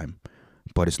lifetime,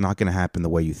 but it's not going to happen the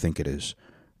way you think it is.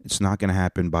 It's not going to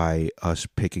happen by us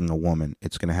picking a woman.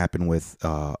 It's going to happen with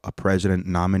a president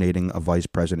nominating a vice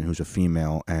president who's a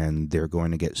female, and they're going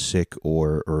to get sick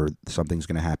or something's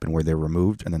going to happen where they're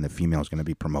removed, and then the female is going to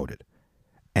be promoted.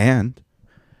 And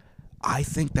I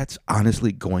think that's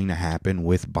honestly going to happen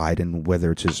with Biden,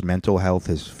 whether it's his mental health,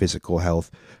 his physical health,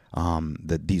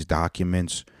 these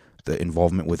documents, the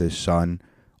involvement with his son,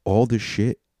 all this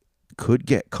shit could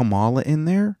get Kamala in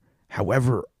there.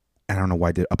 However, I don't know why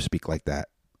I did upspeak like that.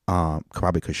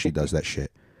 Probably because she does that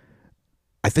shit.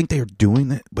 I think they're doing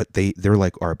that, but they're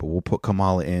like, all right, but we'll put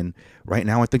Kamala in. Right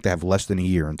now, I think they have less than a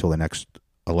year until the next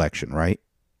election, right?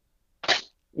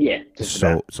 Yeah.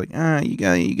 So it's like, you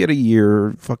get a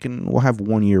year. Fucking, we'll have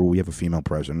 1 year where we have a female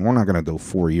president. We're not gonna go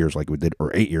 4 years like we did,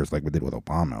 or 8 years like we did with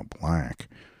Obama.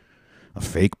 A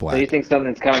fake black. So you think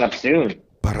something's coming up soon?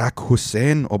 Barack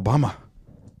Hussein Obama.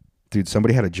 Dude,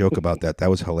 somebody had a joke about that. That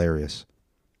was hilarious.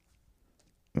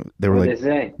 They were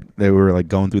they were like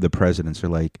going through the presidents. They're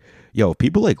like, yo, if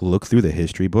people like look through the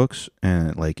history books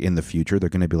and like in the future, they're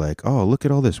gonna be like, oh, look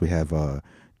at all this. We have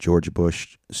George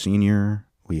Bush Sr.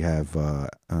 We have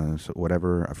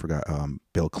whatever, I forgot,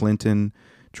 Bill Clinton,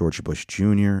 George Bush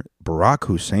Jr., Barack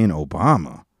Hussein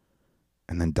Obama.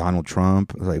 And then Donald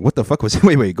Trump. Like, what the fuck was it?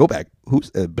 Wait, go back. Who's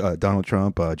Donald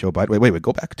Trump, Joe Biden? Wait,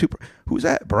 go back to, who's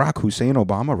that? Barack Hussein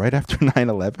Obama right after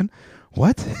 9/11?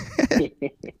 What?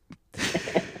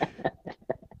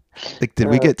 Like, did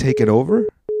we get taken over?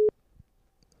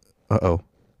 Uh-oh.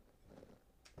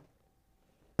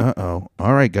 All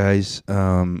right, guys.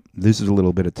 This is a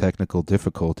little bit of technical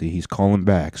difficulty. He's calling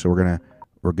back, so we're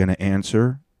gonna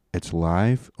answer. It's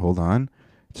live. Hold on.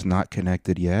 It's not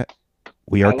connected yet.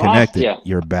 We are connected.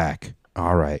 You're back.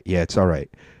 All right. Yeah, it's all right.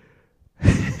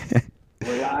 The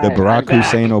Barack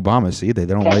Hussein Obama. See, they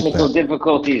don't like that. Technical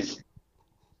difficulties.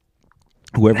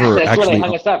 Whoever That's actually where they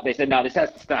hung us up. They said, no, this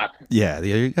has to stop. Yeah,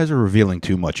 you guys are revealing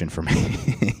too much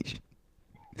information.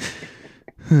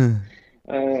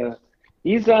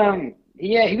 He was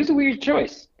a weird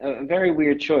choice, a very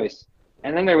weird choice.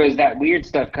 And then there was that weird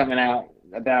stuff coming out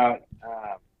about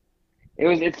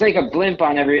it's like a blimp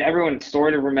on everyone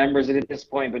sort of remembers it at this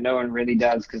point, but no one really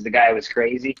does because the guy was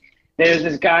crazy. There's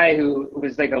this guy who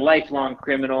was like a lifelong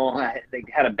criminal, they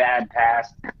had a bad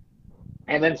past,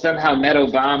 and then somehow met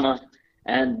Obama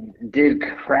and did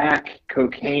crack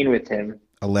cocaine with him.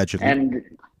 Allegedly.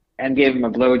 And gave him a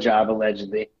blowjob,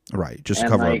 allegedly. Right, just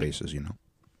cover our bases,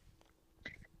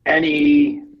 And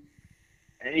he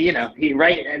he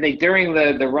like during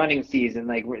the running season,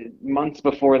 like months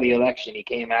before the election, he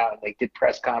came out and like did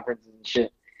press conferences and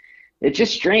shit. It's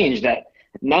just strange that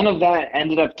none of that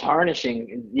ended up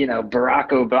tarnishing, Barack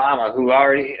Obama, who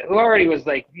already was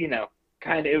like,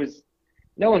 kind of, it was,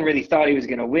 no one really thought he was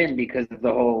going to win because of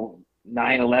the whole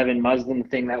 9/11 Muslim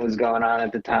thing that was going on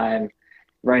at the time,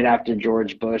 right after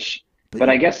George Bush. But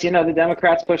I guess, the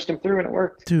Democrats pushed him through and it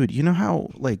worked. Dude, you know how,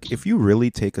 like, if you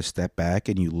really take a step back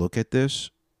and you look at this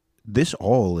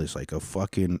all is like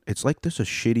it's like this a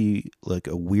shitty, like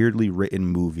a weirdly written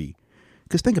movie.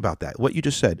 Because think about that. What you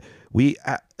just said.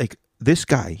 This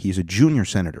guy, he's a junior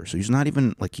senator, so he's not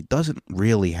even, like, he doesn't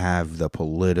really have the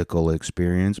political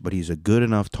experience, but he's a good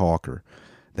enough talker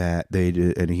that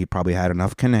and he probably had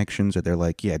enough connections that they're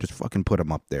like, yeah, just fucking put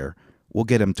him up there. We'll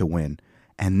get him to win.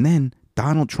 And then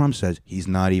Donald Trump says he's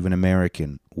not even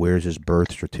American. Where's his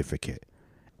birth certificate?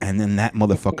 And then that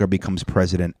motherfucker becomes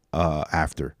president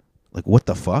after. Like, what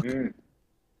the fuck?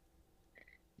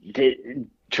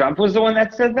 Trump was the one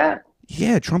that said that?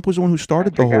 Yeah, Trump was the one who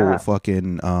started the whole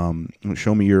fucking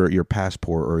show me your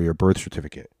passport or your birth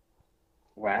certificate.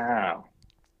 Wow.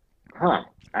 Huh.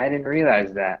 I didn't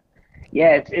realize that.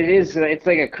 Yeah, it's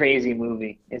like a crazy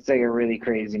movie. It's like a really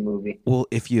crazy movie. Well,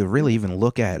 if you really even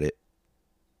look at it,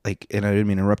 like, and I didn't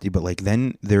mean to interrupt you, but like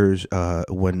then there's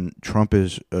when Trump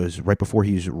is right before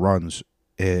he runs,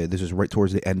 this is right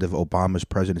towards the end of Obama's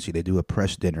presidency. They do a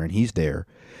press dinner and he's there,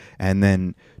 and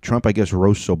then Trump, I guess,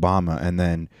 roasts Obama, and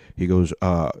then he goes,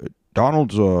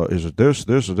 Donald's is this,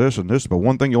 and this, but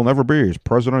one thing you'll never be is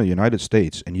president of the United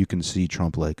States. And you can see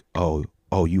Trump like, oh,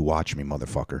 you watch me,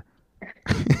 motherfucker.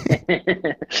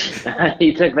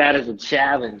 He took that as a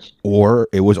challenge. Or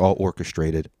it was all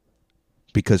orchestrated.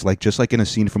 Because, like, just like in a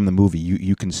scene from the movie,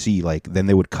 you can see, like, then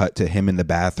they would cut to him in the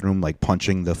bathroom, like,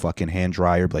 punching the fucking hand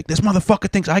dryer. Like, this motherfucker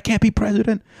thinks I can't be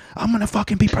president. I'm going to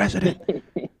fucking be president.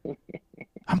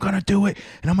 I'm going to do it.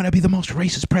 And I'm going to be the most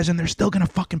racist president. They're still going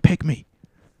to fucking pick me.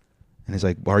 And he's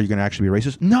like, well, are you going to actually be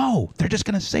racist? No, they're just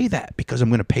going to say that because I'm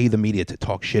going to pay the media to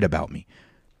talk shit about me.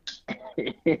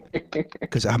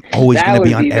 Because I'm always going to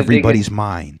be on everybody's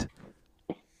mind.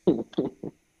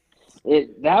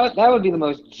 That would be the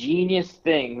most genius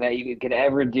thing that you could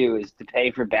ever do, is to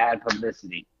pay for bad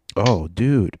publicity. Oh,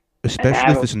 dude.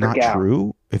 Especially if it's not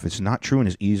true. If it's not true and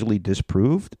is easily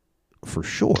disproved, for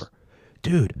sure.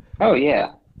 Dude. Oh,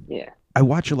 yeah. Yeah. I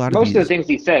watch a lot of most of the things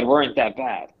he said weren't that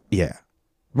bad. Yeah.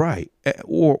 Right.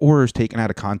 Or is taken out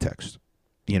of context.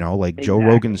 Like exactly. Joe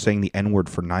Rogan saying the N-word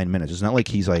for 9 minutes. It's not like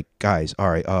he's like, guys, all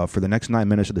right, for the next 9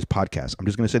 minutes of this podcast, I'm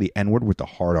just going to say the N-word with the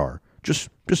hard R. Just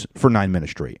for 9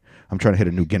 minutes straight. I'm trying to hit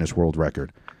a new Guinness World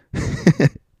Record.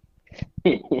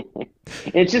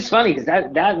 It's just funny because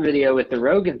that video with the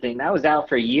Rogan thing, that was out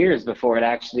for years before it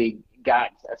actually got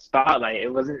a spotlight.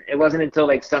 It wasn't until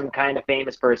like some kind of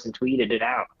famous person tweeted it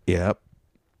out. Yep.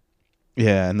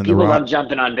 Yeah, and then people love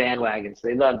jumping on bandwagons.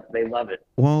 They love it.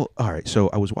 Well, all right. So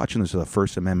I was watching this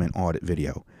First Amendment audit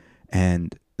video,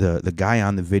 and the guy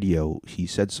on the video, he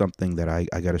said something that I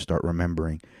got to start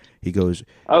remembering. He goes,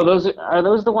 "Oh, are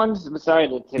those the ones? Sorry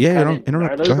to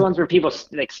interrupt. Are those the ones where people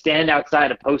like stand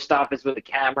outside a post office with a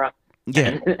camera?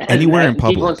 Yeah, anywhere in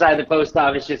public. People inside the post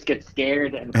office just get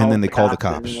scared and then they call the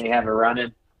cops. And they have a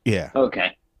run-in. Yeah.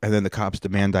 Okay. And then the cops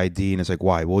demand ID, and it's like,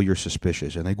 why? Well, you're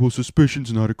suspicious. And they go, well,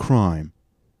 suspicion's not a crime.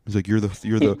 It's like, you're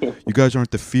the you guys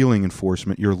aren't the feeling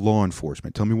enforcement. You're law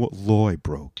enforcement. Tell me what law I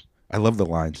broke. I love the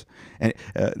lines. And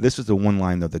this is the one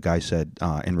line that the guy said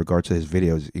in regards to his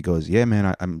videos. He goes, yeah,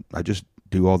 man, I just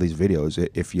do all these videos.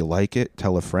 If you like it,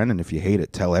 tell a friend. And if you hate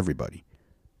it, tell everybody.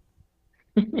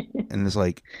 And it's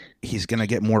like, he's going to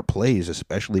get more plays,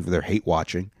 especially if they're hate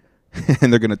watching.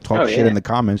 And they're going to talk shit in the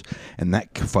comments. And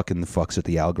that fucking fucks with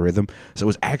the algorithm. So it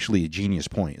was actually a genius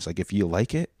point. It's like, if you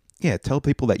like it, yeah, tell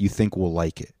people that you think will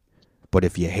like it. But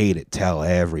if you hate it, tell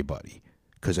everybody.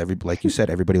 Because like you said,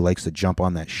 everybody likes to jump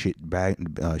on that shit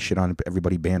on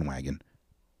everybody bandwagon.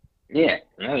 Yeah.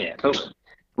 Oh yeah. Totally.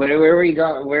 Where were you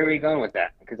going? Where were you going with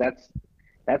that? Because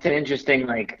that's an interesting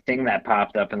like thing that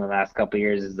popped up in the last couple of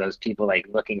years, is those people like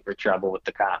looking for trouble with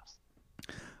the cops.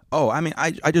 Oh, I mean,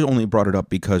 I just only brought it up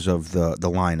because of the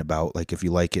line about like, if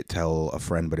you like it, tell a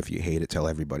friend, but if you hate it, tell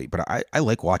everybody. But I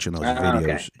like watching those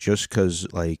videos just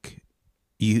because like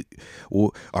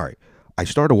all right. I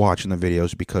started watching the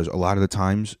videos because a lot of the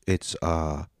times it's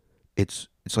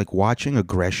like watching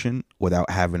aggression without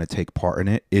having to take part in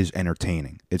it is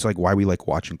entertaining. It's like why we like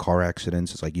watching car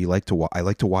accidents. It's like I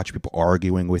like to watch people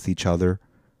arguing with each other,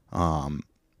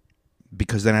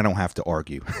 because then I don't have to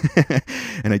argue,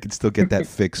 and I can still get that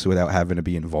fix without having to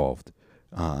be involved.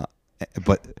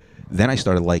 But then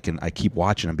I keep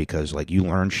watching them because like you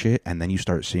learn shit, and then you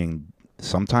start seeing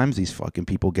sometimes these fucking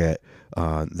people get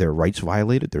their rights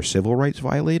violated, their civil rights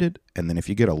violated, and then if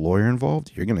you get a lawyer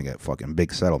involved, you're gonna get fucking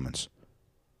big settlements.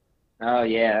 Oh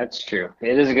yeah, that's true.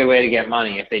 It is a good way to get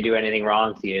money. If they do anything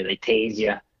wrong to you, they tase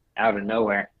you out of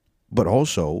nowhere. But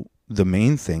also, the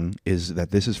main thing is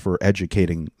that this is for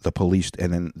educating the police,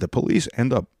 and then the police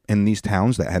end up in these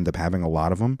towns that end up having a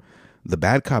lot of them. The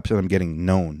bad cops end up getting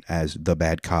known as the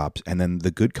bad cops, and then the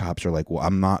good cops are like, well,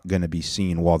 I'm not going to be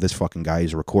seen while this fucking guy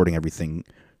is recording everything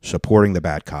supporting the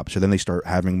bad cop. So then they start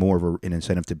having more of an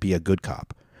incentive to be a good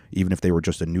cop, even if they were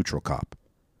just a neutral cop,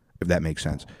 if that makes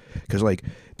sense. Because, like,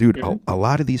 dude, a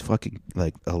lot of these fucking,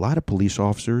 like, a lot of police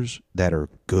officers that are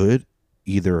good,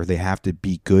 either they have to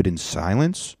be good in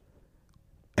silence,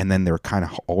 and then they're kind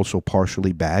of also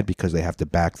partially bad because they have to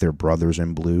back their brothers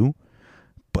in blue.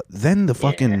 But then the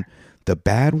fucking Yeah. the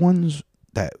bad ones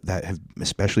that have,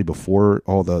 especially before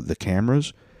all the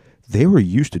cameras, they were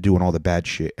used to doing all the bad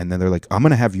shit, and then they're like, I'm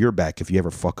gonna have your back if you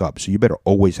ever fuck up, so you better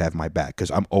always have my back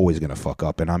because I'm always gonna fuck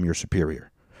up and I'm your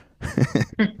superior.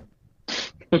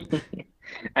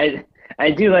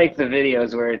 I do like the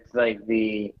videos where it's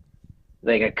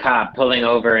like a cop pulling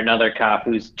over another cop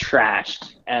who's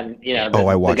trashed, and Oh,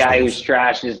 I the watched guy those. who's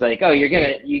trashed is like, oh, you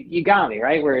got me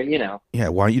right, where Yeah,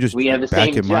 why don't you just we have the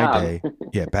back same in my job. day?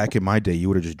 Yeah, back in my day, you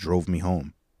would have just drove me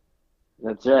home.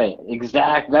 That's right.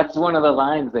 Exact. That's one of the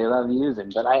lines they love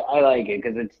using, but I like it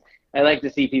because I like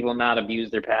to see people not abuse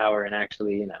their power and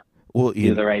actually Well,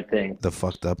 do the right thing. the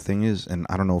fucked up thing is, and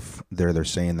I don't know if they're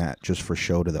saying that just for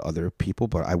show to the other people,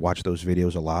 but I watch those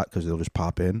videos a lot because they'll just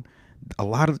pop in. A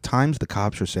lot of the times, the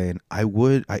cops are saying, I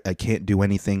can't do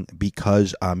anything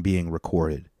because I'm being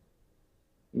recorded."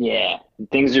 Yeah,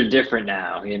 things are different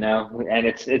now, and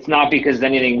it's not because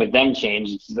anything with them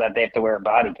changed. It's that they have to wear a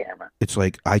body camera. It's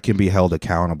like I can be held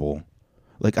accountable.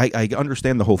 Like I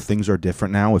understand the whole things are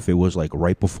different now. If it was like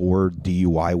right before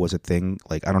DUI was a thing,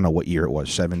 like I don't know what year it was,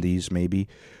 70s maybe,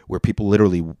 where people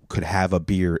literally could have a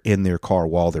beer in their car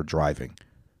while they're driving.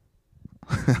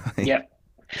 Yep.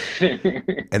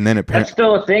 And then That's apparently,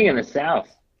 still a thing in the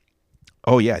South.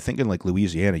 oh yeah, I think in like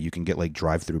Louisiana you can get like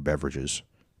drive-through beverages.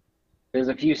 There's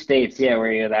a few states, yeah,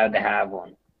 where you're allowed to have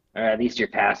one, or at least your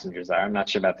passengers are. I'm not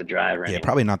sure about the driver Yeah, anymore.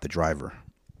 probably not the driver.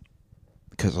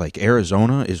 Because like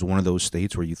Arizona is one of those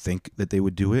states where you think that they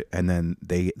would do it, and then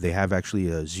they have actually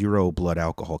a zero blood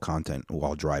alcohol content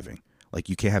while driving. Like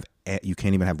you can't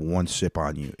even have one sip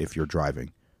on you if you're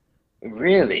driving.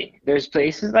 Really? There's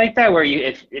places like that where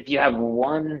if you have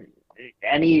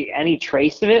any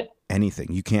trace of it.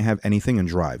 Anything, you can't have anything and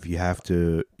drive. You have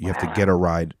to get a Wow.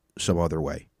 ride some other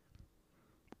way,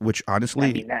 which I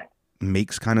honestly mean that.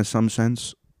 makes kind of some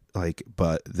sense. Like,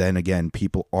 but then again,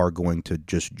 people are going to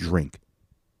just drink.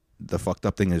 The fucked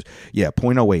up thing is, yeah,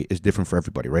 point oh 0.08 is different for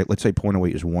everybody, right? Let's say point oh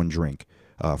 0.08 is one drink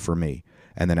for me.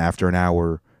 And then after an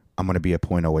hour, I'm going to be at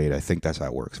point oh 0.08. I think that's how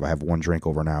it works. If I have one drink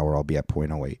over an hour, I'll be at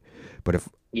point oh 0.08. But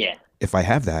Yeah. if I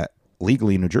have that,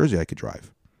 legally in New Jersey, I could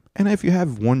drive. And if you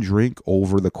have one drink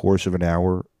over the course of an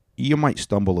hour, you might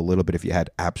stumble a little bit if you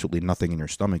had absolutely nothing in your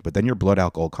stomach, but then your blood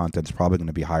alcohol content is probably going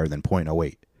to be higher than point oh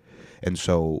 0.08. And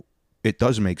so it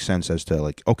does make sense as to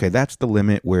like, okay, that's the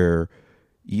limit where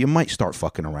you might start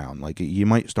fucking around. Like you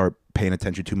might start paying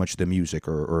attention too much to the music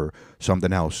or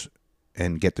something else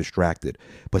and get distracted.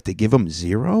 But to give them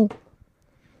zero,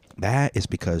 that is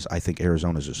because I think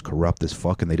Arizona's just corrupt as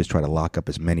fuck and they just try to lock up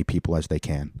as many people as they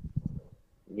can.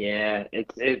 Yeah,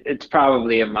 it's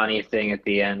probably a money thing at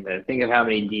the end. Think of how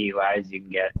many DUIs you can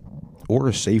get. Or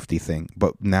a safety thing.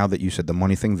 But now that you said the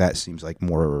money thing, that seems like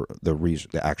more the reason,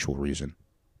 the actual reason.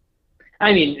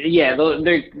 I mean, yeah,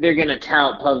 they're gonna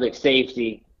tout public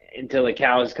safety until the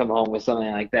cows come home with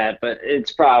something like that, but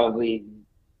it's probably,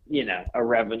 a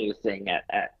revenue thing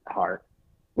at heart,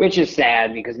 which is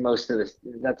sad because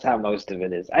that's how most of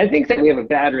it is. I think that we have a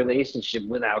bad relationship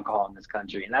with alcohol in this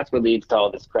country, and that's what leads to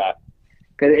all this crap.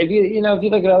 Because if you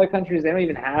look at other countries, they don't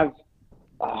even have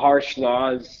harsh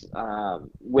laws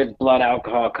with blood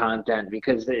alcohol content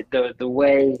because the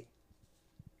way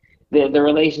the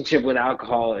relationship with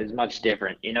alcohol is much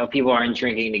different. People aren't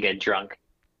drinking to get drunk.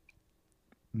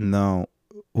 No.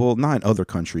 Well, not in other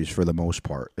countries for the most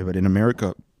part. But in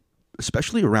America,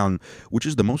 especially around, which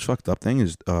is the most fucked up thing,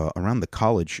 is around the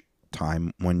college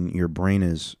time when your brain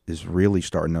is really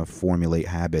starting to formulate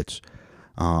habits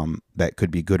that could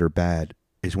be good or bad,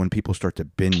 is when people start to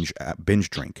binge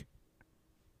drink.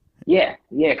 Yeah,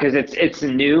 because it's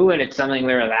new and it's something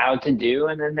they're allowed to do,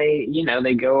 and then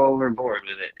they go overboard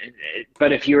with it.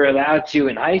 But if you're allowed to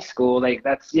in high school, like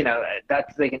that's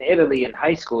like in Italy in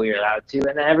high school you're allowed to,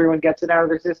 and then everyone gets it out of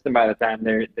their system by the time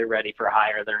they're ready for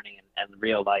higher learning and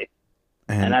real life,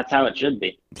 and And that's how it should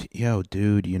be. yo,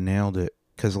 dude, you nailed it.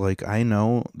 Cause like I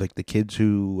know like the kids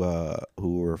who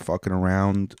were fucking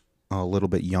around a little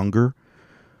bit younger.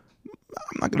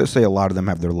 I'm not gonna say a lot of them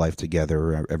have their life together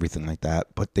or everything like that,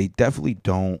 but they definitely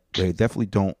don't. They definitely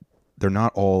don't. They're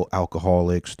not all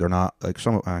alcoholics. They're not like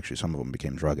some of them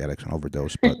became drug addicts and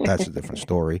overdose, but that's a different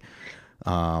story.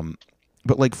 Um,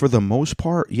 but like for the most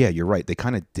part, yeah, you're right. They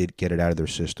kind of did get it out of their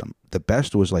system. The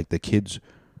best was like the kids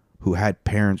who had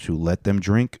parents who let them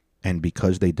drink, and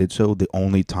because they did so, the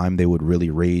only time they would really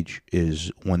rage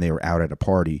is when they were out at a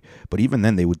party. But even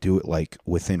then, they would do it like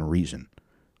within reason.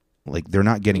 Like they're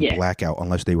not getting Yeah, blackout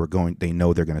unless they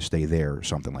know they're going to stay there or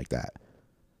something like that.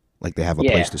 Like they have a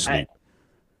place yeah. to sleep.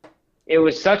 It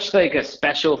was such like a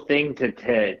special thing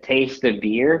to taste a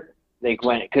beer, like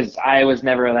when because I was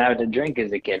never allowed to drink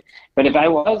as a kid. But if I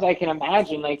was, I can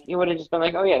imagine like you would have just been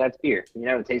like, oh yeah, that's beer.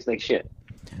 It tastes like shit.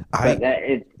 But I that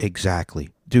it exactly,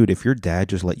 dude. If your dad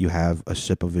just let you have a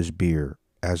sip of his beer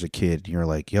as a kid, you're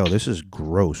like, yo, this is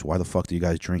gross. Why the fuck do you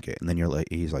guys drink it? And then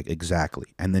he's like, exactly.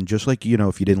 And then just like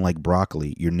if you didn't like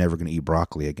broccoli, you're never gonna eat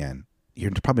broccoli again.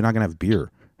 You're probably not gonna have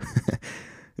beer.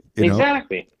 you know,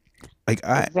 exactly, like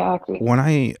exactly. when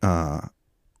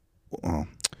well,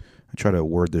 I try to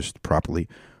word this properly.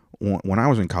 When I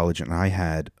was in college and I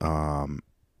had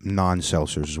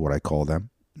non-seltzers is what I call them,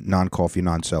 non-coffee,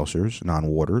 non-seltzers,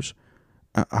 non-waters.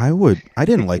 I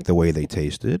didn't like the way they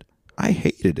tasted. I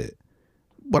hated it,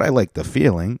 but I liked the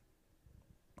feeling.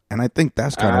 And I think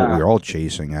that's kind of what we Ah, are all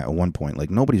chasing at one point. Like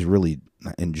nobody's really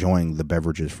enjoying the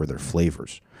beverages for their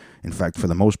flavors. In fact, for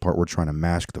the most part, we're trying to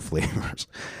mask the flavors.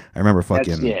 I remember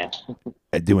that's fucking yeah.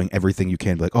 doing everything you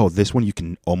can. Like, oh, this one you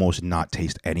can almost not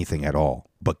taste anything at all,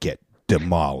 but get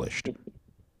demolished.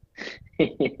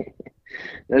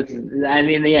 That's I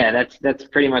mean yeah, that's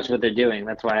pretty much what they're doing.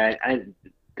 That's why I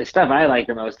the stuff I like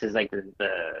the most is like the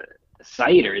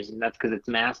ciders, and that's because it's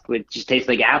masked with just tastes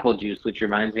like apple juice, which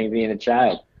reminds me of being a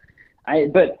child.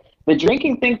 But the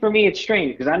drinking thing for me, it's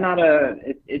strange because I'm not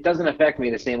it doesn't affect me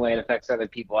the same way it affects other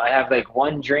people. I have like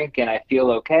one drink and I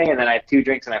feel okay, and then I have two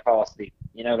drinks and I fall asleep.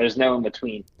 There's no in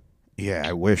between. Yeah,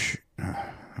 I wish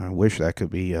that could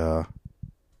be.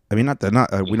 I mean, not.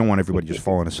 We don't want everybody just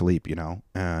falling asleep,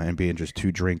 and being just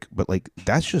too drink. But like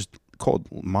that's just called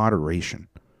moderation,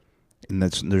 and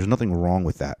there's nothing wrong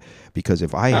with that. Because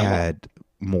if I Uh-huh. had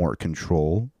more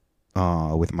control,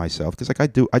 with myself, because like I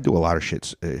do a lot of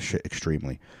shit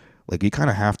extremely. Like you kind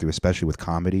of have to, especially with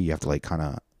comedy. You have to like kind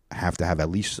of have to have at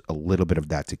least a little bit of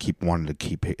that to keep wanting to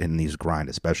keep hitting these grind,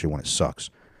 especially when it sucks.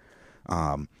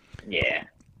 Um, Yeah.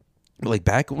 like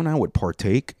back when I would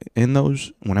partake in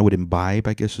those, when I would imbibe,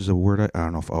 I guess is a word. I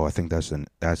don't know if I think that's an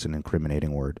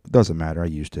incriminating word. It doesn't matter. I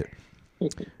used it.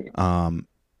 Um,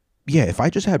 yeah, if I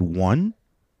just had one,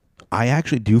 I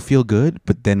actually do feel good,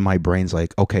 but then my brain's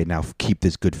like, okay, now keep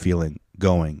this good feeling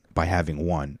going by having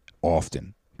one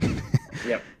often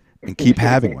Yep. and keep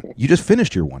having one. You just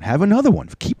finished your one. Have another one.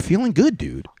 Keep feeling good,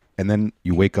 dude. And then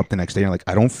you wake up the next day and you're like,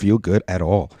 I don't feel good at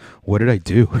all. What did I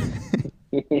do?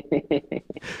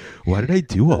 Why did I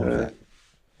do all of Uh, that?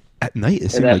 At night,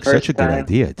 it and seemed that like such a first good time,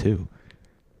 idea, too.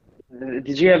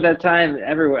 did you have that time?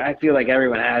 Everyone, I feel like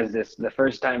everyone has this. The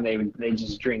first time they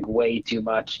just drink way too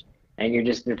much, and you're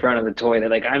just in front of the toilet,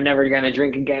 like I'm never gonna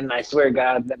drink again. I swear,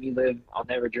 God, let me live. I'll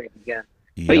never drink again.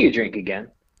 But Yep. you drink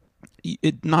again.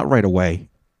 Not right away,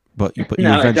 but you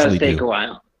No, it does eventually take do. a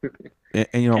while. And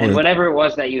And like, whatever it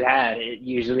was that you had, it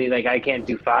usually like I can't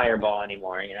do Fireball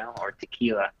anymore, or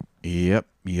tequila. yep,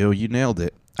 you nailed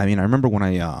it. I mean, I remember when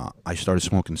I started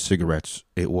smoking cigarettes.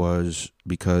 It was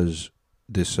because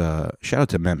this shout out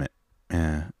to Mehmet.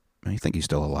 I think he's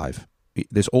still alive.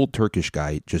 This old Turkish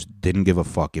guy just didn't give a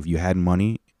fuck. If you had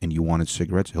money and you wanted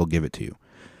cigarettes, he'll give it to you.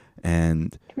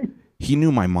 And he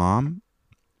knew my mom,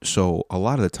 so a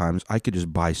lot of the times I could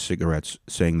just buy cigarettes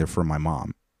saying they're for my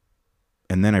mom.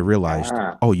 And then I realized,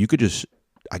 Ah, oh, I could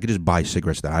just buy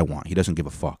cigarettes that I want. He doesn't give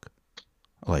a fuck.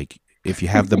 Like if you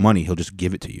have the money, he'll just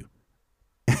give it to you.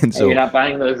 And and you're so not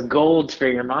buying those golds for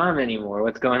your mom anymore.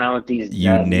 What's going on with these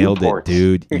you nailed it, Newports?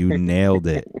 dude. You nailed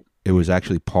it. It was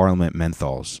actually Parliament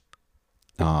menthols.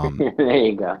 Um, There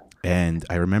you go. and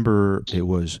I remember it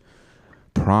was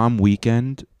prom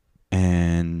weekend,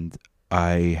 and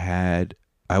I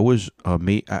was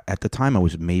at the time I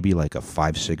was maybe like a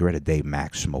 5 cigarette a day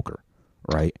max smoker,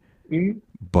 right? Mhm.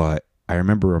 But I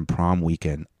remember on prom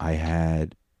weekend,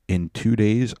 in 2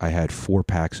 days, I had 4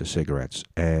 packs of cigarettes,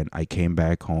 and I came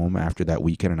back home after that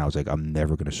weekend, and I was like, I'm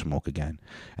never going to smoke again.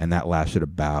 And that lasted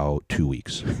about 2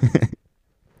 weeks.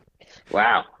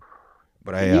 Wow.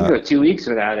 But You can go 2 weeks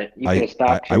without it. You could have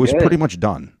stopped for I was good. pretty much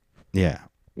done. Yeah.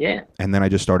 Yeah. And then I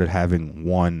just started having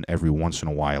one every once in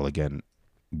a while again,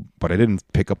 but I didn't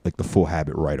pick up like the full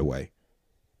habit right away.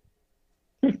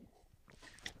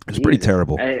 It's pretty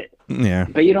terrible. Yeah.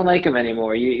 But you don't like them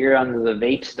anymore. You're on the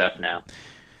vape stuff now.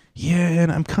 Yeah,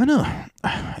 and I'm kind of,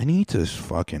 I need to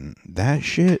fucking, that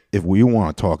shit, if we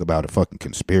want to talk about a fucking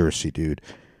conspiracy, dude,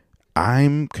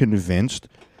 I'm convinced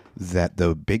that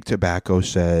the big tobacco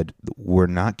said we're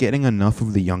not getting enough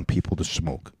of the young people to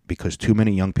smoke because too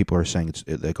many young people are saying it's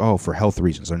like, oh, for health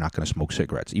reasons, they're not going to smoke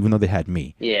cigarettes, even though they had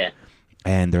me. Yeah.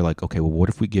 And they're like, okay, well, what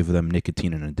if we give them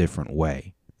nicotine in a different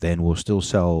way? Then we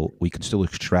can still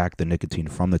extract the nicotine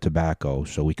from the tobacco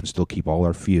so we can still keep all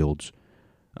our fields.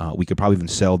 We could probably even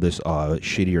sell this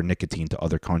shittier nicotine to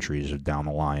other countries down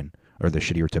the line, or the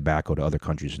shittier tobacco to other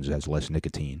countries since it has less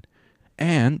nicotine.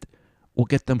 And we'll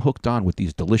get them hooked on with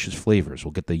these delicious flavors.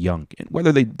 We'll get the young,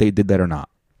 whether they did that or not.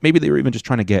 Maybe they were even just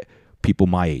trying to get people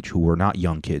my age who were not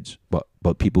young kids, but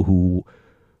people who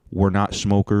were not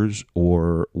smokers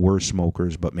or were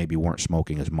smokers but maybe weren't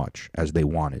smoking as much as they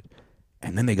wanted.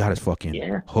 And then they got us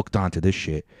fucking hooked onto this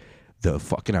shit. The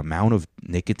fucking amount of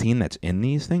nicotine that's in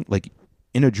these things, like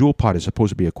in a Juul pod is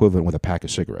supposed to be equivalent with a pack of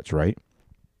cigarettes, right?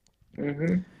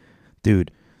 Mm-hmm.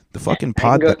 Dude, the fucking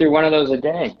pod. I can go through one of those a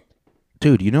day.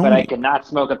 Dude, you know. But I could not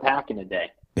smoke a pack in a day.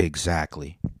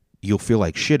 Exactly. You'll feel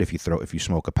like shit if you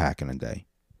smoke a pack in a day.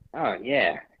 Oh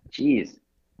yeah, jeez.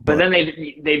 But then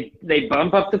they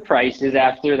bump up the prices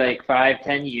after like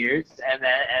 5-10 years,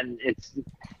 and it's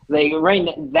like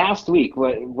last week.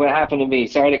 What happened to me?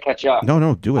 Sorry to cut you off.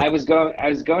 No, do it. I was going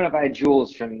to buy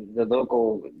Juuls from the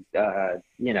local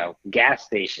gas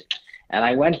station, and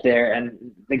I went there, and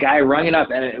the guy rung it up,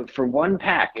 and for one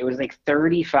pack, it was like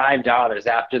 $35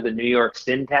 after the New York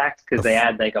sin tax because they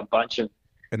had like a bunch of.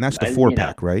 And that's the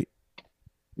 4-pack, right?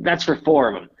 That's for 4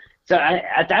 of them. So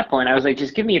at that point, I was like,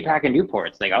 just give me a pack of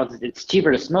Newports. Like, it's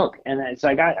cheaper to smoke. And so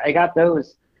I got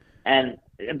those, but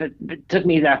it took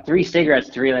me about 3 cigarettes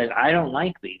to realize I don't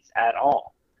like these at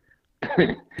all.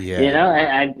 Yeah. You know,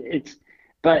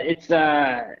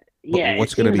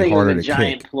 What's going to be harder to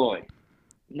giant kick? ploy.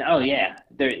 No, yeah.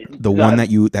 The one that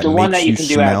makes you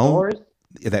smell,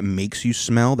 that makes you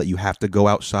smell, that you have to go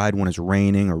outside when it's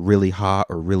raining or really hot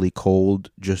or really cold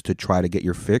just to try to get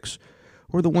your fix.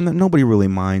 Or the one that nobody really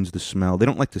minds the smell. They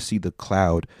don't like to see the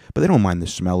cloud, but they don't mind the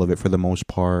smell of it for the most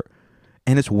part.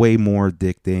 And it's way more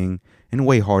addicting and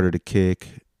way harder to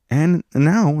kick. And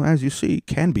now, as you see,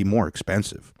 can be more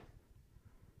expensive.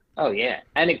 Oh, yeah.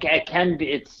 And it can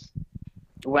be.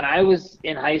 When I was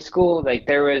in high school, like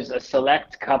there was a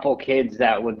select couple kids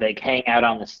that would like hang out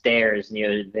on the stairs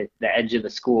near the edge of the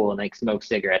school and like smoke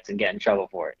cigarettes and get in trouble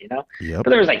for it, you know? Yep. But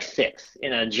there was like 6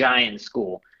 in a giant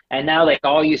school. And now, like,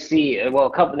 all you see, a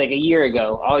year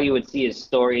ago, all you would see is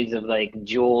stories of, like,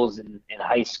 Juuls in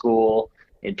high school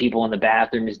and people in the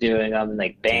bathrooms doing them, and,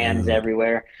 like, bands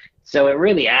everywhere. So it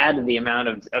really added the amount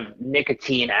of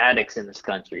nicotine addicts in this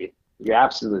country. You're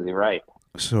absolutely right.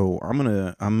 So I'm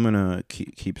gonna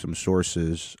keep some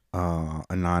sources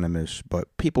anonymous,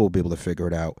 but people will be able to figure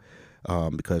it out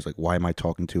because, like, why am I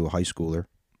talking to a high schooler?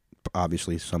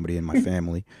 Obviously, somebody in my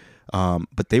family.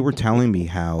 But they were telling me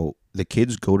how the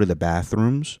kids go to the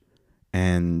bathrooms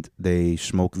and they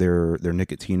smoke their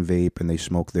nicotine vape and they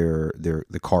smoke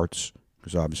the carts,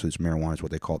 because obviously it's marijuana is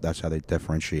what they call it. That's how they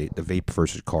differentiate the vape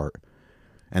versus cart.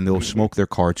 And they'll smoke their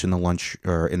carts in the lunch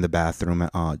or in the bathroom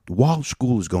while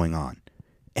school is going on.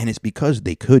 And it's because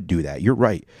they could do that. You're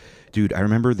right. Dude, I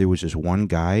remember there was this one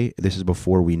guy, this is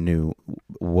before we knew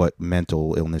what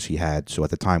mental illness he had. So at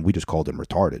the time we just called him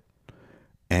retarded.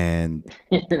 And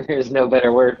there's no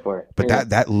better word for it. But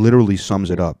that literally sums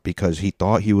it up, because he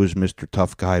thought he was Mr.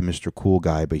 Tough Guy, Mr. Cool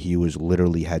Guy, but he was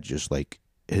literally had just like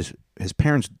his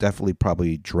parents definitely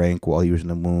probably drank while he was in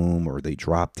the womb, or they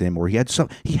dropped him, or he had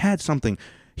something.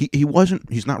 He's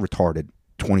not retarded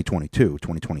 2022,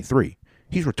 2023.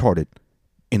 He's retarded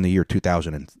in the year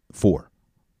 2004.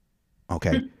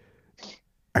 Okay.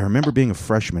 I remember being a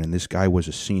freshman and this guy was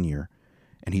a senior.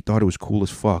 And he thought it was cool as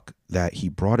fuck that he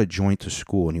brought a joint to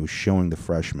school and he was showing the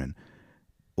freshmen.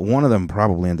 One of them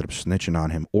probably ended up snitching on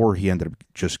him, or he ended up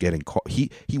just getting caught. He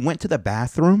went to the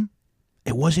bathroom.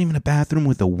 It wasn't even a bathroom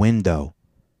with a window.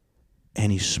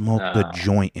 And he smoked the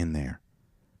joint in there.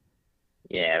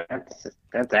 Yeah,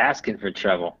 that's asking for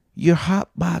trouble. You're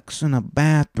hotboxing a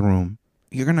bathroom.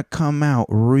 You're going to come out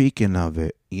reeking of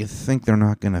it. You think they're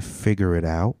not going to figure it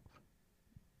out?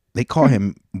 They caught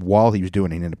him while he was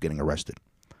doing it. He ended up getting arrested.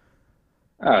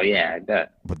 Oh yeah, I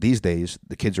bet. But these days,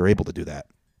 the kids are able to do that.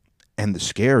 And the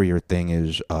scarier thing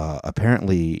is,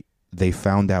 apparently, they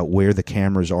found out where the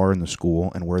cameras are in the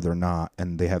school and where they're not.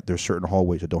 And there's certain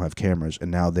hallways that don't have cameras.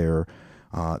 And now they're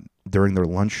during their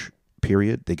lunch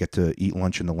period, they get to eat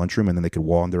lunch in the lunchroom, and then they could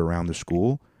wander around the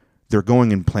school. They're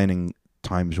going and planning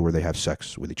times where they have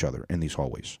sex with each other in these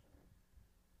hallways.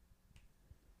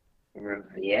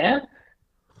 Yeah,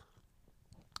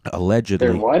 Allegedly,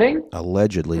 they're wedding.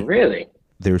 allegedly, Really?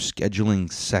 they're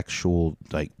scheduling sexual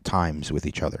times with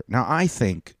each other. Now, I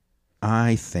think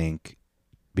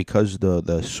because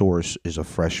the source is a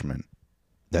freshman,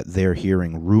 that they're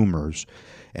hearing rumors,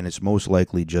 and it's most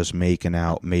likely just making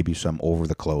out, maybe some over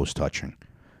the clothes touching.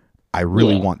 I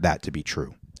really Yeah. want that to be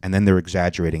true, and then they're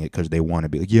exaggerating it because they want to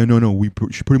be like, yeah, no,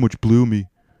 she pretty much blew me.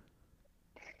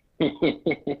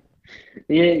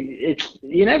 Yeah, it's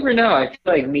you never know. I feel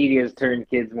like media's turned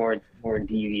kids more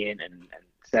deviant and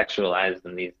sexualized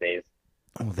them these days.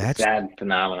 Oh, It's a sad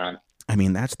phenomenon. I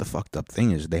mean, that's the fucked up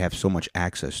thing is they have so much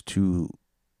access to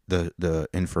the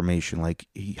information. Like,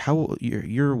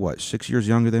 you're what, 6 years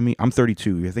younger than me? I'm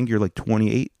 32. I think you're like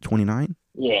 28, 29?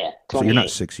 Yeah, So you're not 28.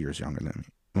 6 years younger than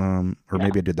me. Or No,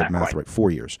 maybe I did the not math quite. right. 4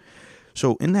 years.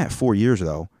 So in that 4 years,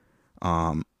 though,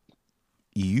 um,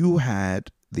 you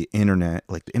had the internet.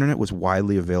 Like, the internet was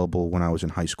widely available when I was in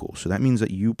high school. So that means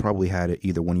that you probably had it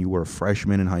either when you were a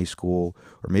freshman in high school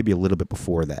or maybe a little bit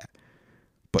before that.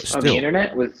 But Oh, the still,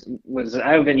 internet was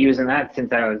I've been using that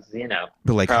since I was,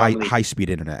 but like probably. high speed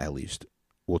internet at least.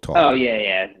 We'll talk. Oh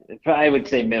yeah, yeah. I would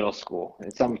say middle school.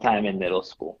 Sometime in middle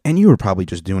school. And you were probably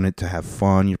just doing it to have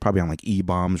fun. You're probably on like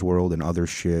E-Bombs World and other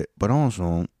shit. But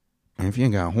also, if you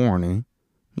got horny,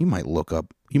 you might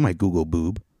Google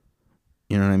boob.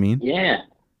 You know what I mean? Yeah.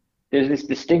 There's this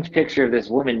distinct picture of this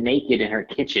woman naked in her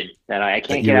kitchen that I That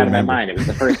can't you get out of my remember. mind. It was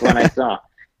the first one I saw.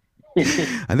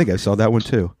 I think I saw that one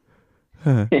too.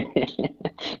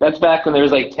 That's back when there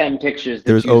was like 10 pictures to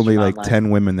There's choose only from like online. 10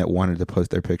 women that wanted to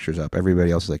post their pictures up. Everybody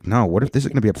else is like, no, what if this is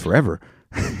going to be up forever?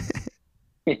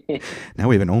 Now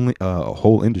we have a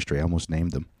whole industry. I almost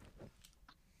named them.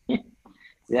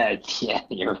 Yeah,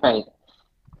 you're right.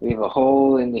 We have a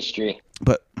whole industry.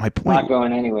 But my Not point,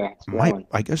 going anywhere. It's growing.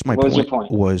 I guess my What was your point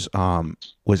point?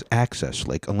 was access.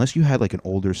 Like, unless you had like an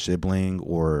older sibling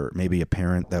or maybe a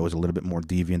parent that was a little bit more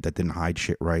deviant that didn't hide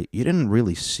shit right, you didn't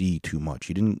really see too much.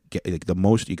 You didn't get like the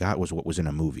most you got was what was in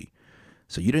a movie.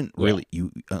 So you didn't Yeah. really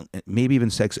maybe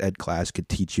even sex ed class could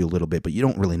teach you a little bit, but you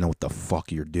don't really know what the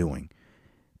fuck you're doing.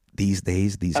 These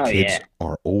days, these Oh, kids yeah.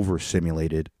 are over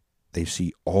simulated. They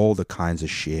see all the kinds of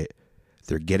shit.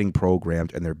 They're getting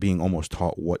programmed and they're being almost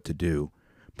taught what to do,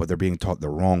 but they're being taught the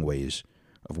wrong ways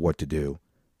of what to do.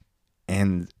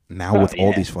 And now Oh, with all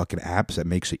yeah. these fucking apps that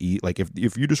makes it like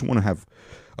if you just want to have,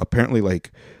 apparently,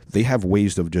 like, they have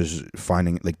ways of just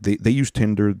finding, like, they use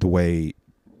Tinder the way,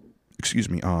 excuse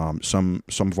me, some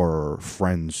of our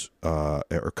friends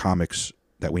or comics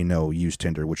that we know use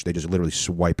Tinder, which they just literally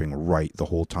swiping right the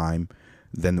whole time.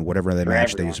 Then whatever they For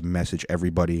match, they everyone. just message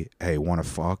everybody, hey, want to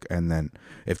fuck? And then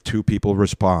if two people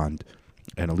respond,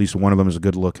 and at least one of them is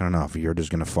good looking enough, you're just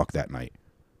gonna fuck that night.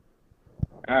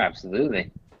 Oh,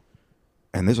 absolutely.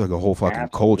 And there's like a whole fucking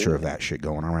culture of Absolutely. that shit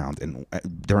going around. And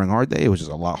during our day, it was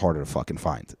just a lot harder to fucking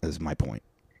find. Is my point.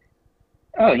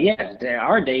 Oh yeah. In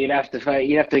our day, you'd have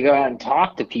to go out and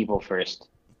talk to people first.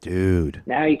 Dude.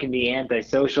 Now you can be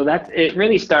antisocial. It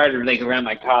really started like around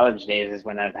my college days is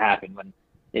when that happened. When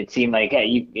it seemed like,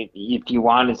 hey, if you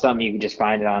wanted something, you could just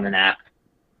find it on an app,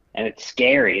 and it's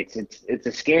scary. It's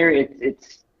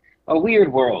a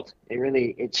weird world.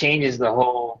 It changes the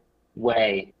whole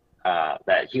way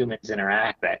that humans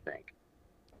interact, I think.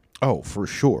 Oh, for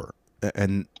sure.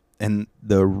 And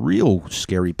the real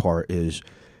scary part is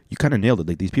you kind of nailed it.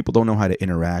 Like, these people don't know how to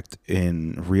interact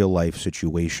in real life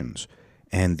situations.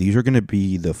 And these are going to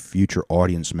be the future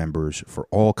audience members for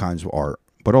all kinds of art,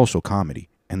 but also comedy.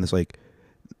 And it's like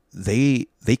they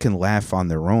can laugh on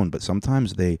their own, but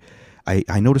sometimes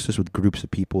I notice this with groups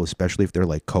of people, especially if they're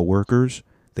like coworkers.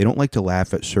 They don't like to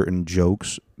laugh at certain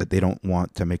jokes that they don't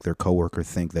want to make their coworker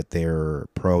think that they're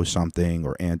pro something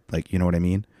or like, you know what I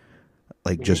mean?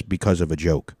 Like, just because of a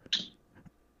joke.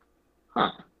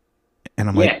 Huh. And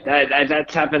I'm like, Yeah,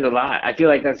 that's happened a lot. I feel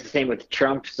like that's the same with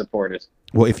Trump supporters.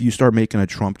 well, if you start making a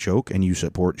Trump joke and you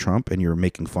support Trump and you're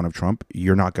making fun of Trump,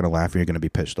 you're not going to laugh and you're going to be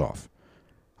pissed off.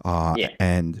 Yeah.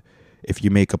 And if you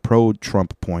make a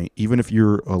pro-Trump point, even if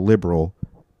you're a liberal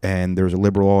and there's a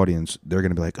liberal audience, they're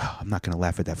going to be like, oh, I'm not going to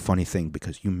laugh at that funny thing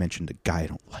because you mentioned a guy I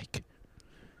don't like.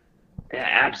 Yeah,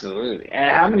 absolutely.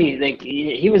 And how many, like,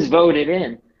 he was voted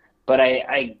in But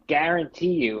I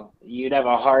guarantee you'd have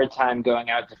a hard time going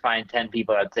out to find 10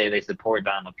 people that say they support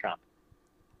Donald Trump.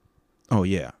 Oh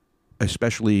yeah,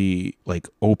 especially like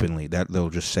openly that they'll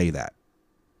just say that.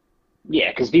 Yeah,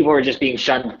 because people are just being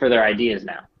shunned for their ideas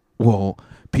now. Well,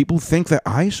 people think that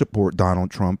I support Donald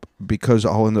Trump because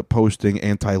I'll end up posting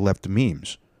anti-left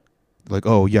memes. Like,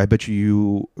 oh yeah, I bet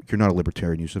you're not a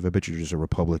libertarian, Yusuf. I bet you're just a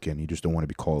Republican. You just don't want to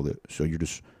be called it. So you're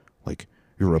just like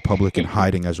you're a Republican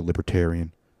hiding as a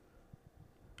libertarian.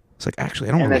 It's like actually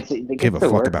I don't And really they give get a so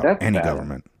fuck worked about up any about it.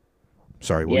 government.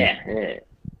 Sorry, what Yeah.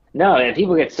 No,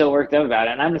 people get so worked up about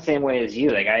it, and I'm the same way as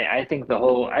you. Like, I think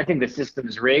I think the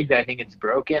system's rigged. I think it's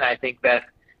broken. I think that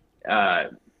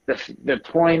the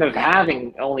point of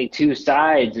having only two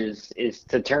sides is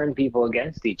to turn people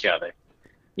against each other.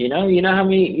 You know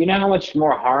how much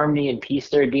more harmony and peace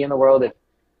there'd be in the world if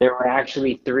there were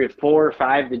actually three, four, or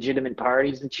five legitimate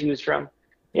parties to choose from.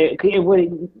 It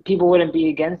would People wouldn't be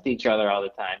against each other all the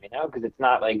time, because it's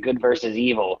not like good versus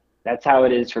evil. That's how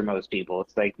it is for most people.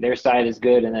 It's like their side is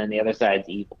good and then the other side's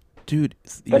evil. dude,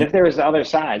 But if there was other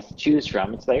sides to choose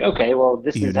from, it's like, okay, well,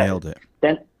 this you is nailed it.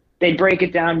 then they break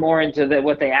it down more into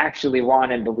what they actually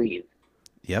want and believe.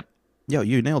 Yep. Yo,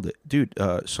 you nailed it, dude.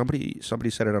 Somebody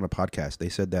said it on a podcast. They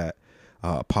said that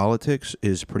politics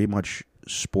is pretty much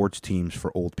sports teams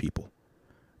for old people,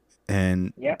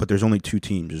 and Yeah. but there's only two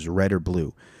teams: is red or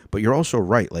blue. But you're also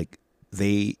right. Like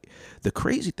the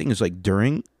crazy thing is like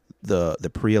during the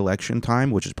pre-election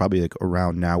time, which is probably like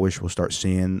around nowish, we'll start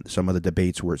seeing some of the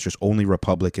debates where it's just only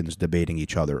Republicans debating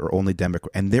each other or only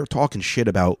Democrat, and they're talking shit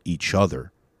about each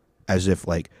other, as if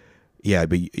like, yeah,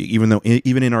 but even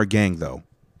in our gang though.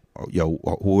 Yo,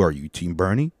 who are you? Team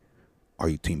Bernie? Are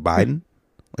you Team Biden?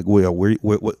 Like,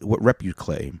 what rep you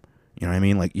claim? You know what I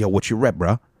mean? Like, yo, what's your rep,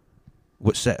 bro?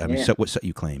 What set? I mean, Yeah. what set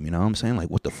you claim? You know what I'm saying? Like,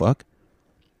 what the fuck,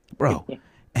 bro?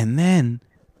 And then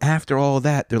after all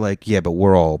that, they're like, yeah, but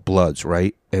we're all Bloods,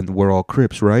 right? And we're all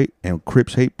Crips, right? And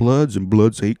Crips hate Bloods, and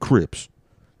Bloods hate Crips.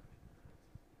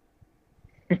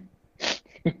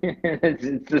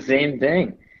 It's the same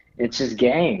thing. It's just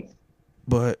gangs.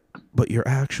 But you're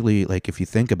actually like, if you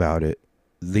think about it,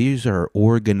 these are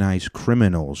organized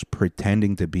criminals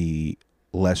pretending to be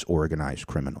less organized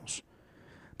criminals.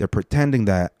 They're pretending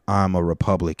that I'm a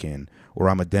Republican or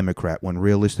I'm a Democrat when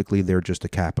realistically they're just a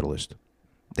capitalist.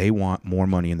 They want more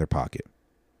money in their pocket.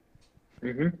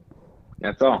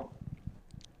 That's all.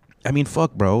 I mean,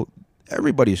 fuck, bro.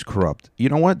 Everybody's corrupt. You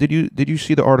know what? Did you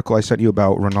see the article I sent you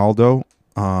about Ronaldo,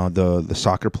 the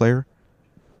soccer player?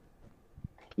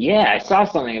 Yeah, I saw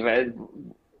something about it.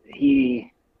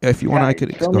 If you want, I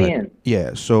could Fill go me ahead. in.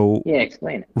 Yeah. So Yeah,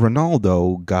 explain it.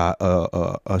 Ronaldo got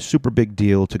a super big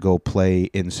deal to go play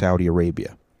in Saudi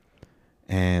Arabia,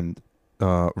 and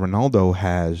Ronaldo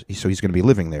he's going to be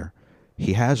living there.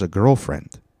 He has a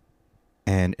girlfriend,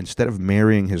 and instead of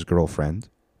marrying his girlfriend,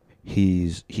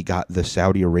 he got the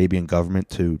Saudi Arabian government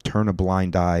to turn a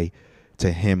blind eye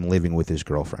to him living with his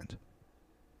girlfriend,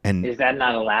 and Is that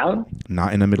not allowed?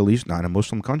 not in the Middle East, not in a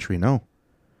Muslim country. No,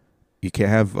 you can't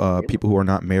have people who are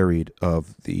not married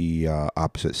of the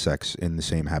opposite sex in the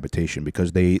same habitation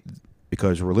because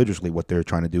religiously what they're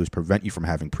trying to do is prevent you from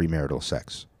having premarital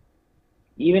sex.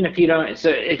 Even if you don't, so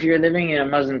if you're living in a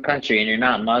Muslim country and you're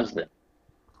not Muslim,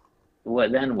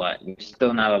 what? You're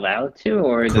still not allowed to,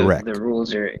 or Correct. the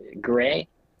rules are gray?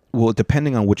 Well,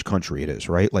 depending on which country it is,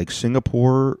 right? Like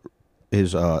Singapore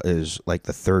is like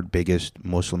the third biggest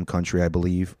Muslim country, I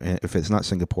believe. And if it's not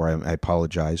Singapore, I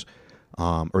apologize.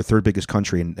 Or third biggest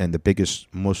country and the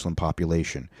biggest Muslim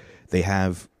population.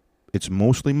 It's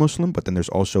mostly Muslim, but then there's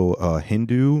also a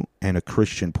Hindu and a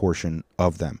Christian portion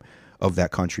of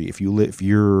that country. If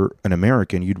you're an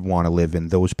American, you'd want to live in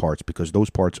those parts because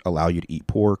those parts allow you to eat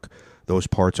pork. Those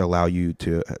parts allow you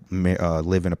to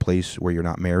live in a place where you're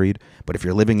not married. But if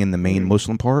you're living in the main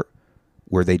Muslim part,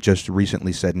 where they just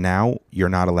recently said now you're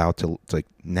not allowed to, like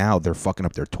now they're fucking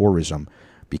up their tourism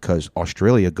because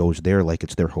Australia goes there like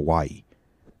it's their Hawaii.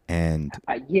 And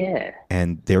Yeah.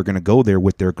 and they're going to go there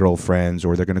with their girlfriends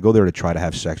or they're going to go there to try to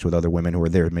have sex with other women who are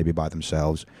there maybe by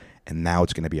themselves. And now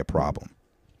it's going to be a problem.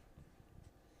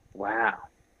 Wow,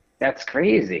 that's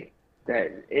crazy.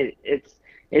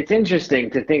 It's interesting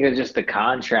to think of just the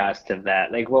contrast of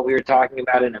that, like what we were talking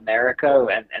about in America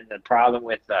and the problem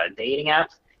with dating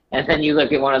apps, and then you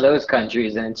look at one of those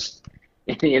countries and it's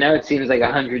it seems like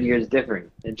 100 years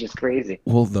different. It's just crazy.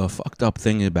 Well, the fucked up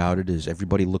thing about it is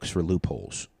everybody looks for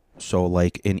loopholes. So,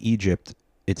 like in Egypt,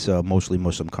 it's a mostly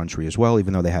Muslim country as well,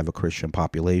 even though they have a Christian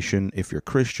population. If you're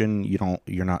Christian,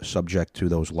 you're not subject to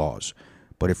those laws.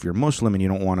 But if you're Muslim and you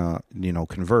don't want to,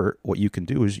 convert, what you can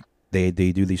do is they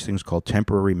do these things called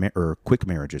temporary or quick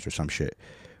marriages or some shit,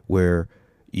 where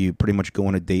you pretty much go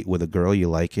on a date with a girl, you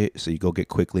like it, so you go get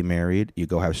quickly married, you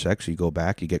go have sex, you go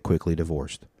back, you get quickly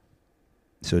divorced.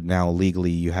 So now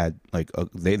legally you had like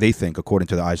they think according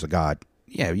to the eyes of God,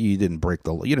 yeah, you didn't break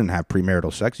the you didn't have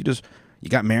premarital sex, you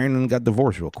got married and got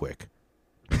divorced real quick.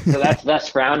 So that's less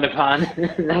frowned upon.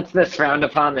 That's less frowned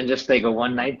upon than just like a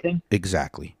one night thing.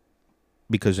 Exactly.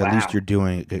 Because at Wow. least you're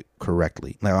doing it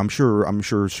correctly. Now I'm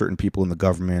sure certain people in the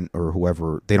government or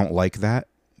whoever, they don't like that,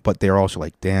 but they're also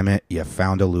like, damn it, you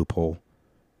found a loophole.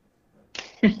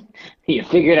 You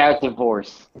figured out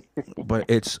divorce. But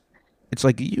it's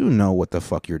like, you know what the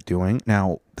fuck you're doing.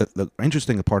 Now the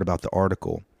interesting part about the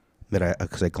article that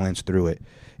because I glanced through it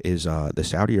is the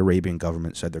Saudi Arabian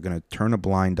government said they're going to turn a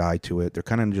blind eye to it. They're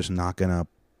kind of just not going to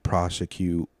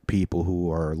prosecute people who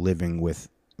are living with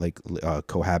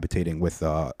cohabitating with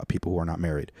people who are not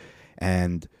married,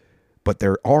 but they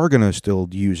are gonna still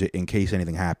use it in case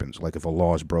anything happens, like if a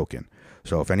law is broken.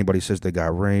 So if anybody says they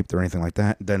got raped or anything like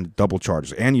that, then double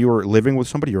charges. And you're living with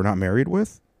somebody you're not married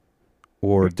with,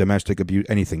 or domestic abuse,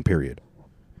 anything. Period.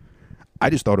 I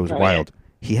just thought it was wild.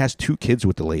 He has 2 kids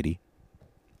with the lady.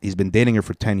 He's been dating her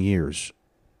for 10 years.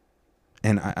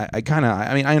 And I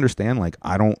understand. Like,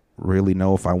 I don't really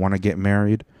know if I want to get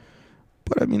married.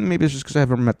 But I mean, maybe it's just because I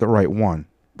haven't met the right one.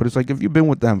 But it's like, if you've been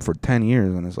with them for 10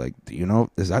 years, and it's like, do you know,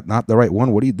 is that not the right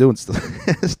one? What are you doing still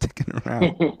sticking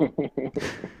around?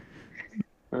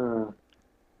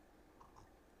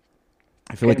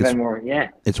 I feel like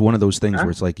it's one of those things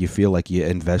where it's like, you feel like you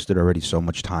invested already so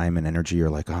much time and energy. You're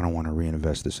like, I don't want to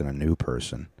reinvest this in a new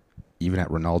person, even at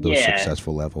Ronaldo's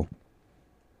successful level.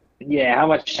 Yeah,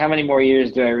 how many more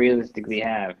years do I realistically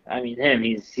have? I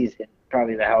mean, he's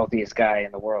probably the healthiest guy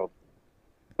in the world.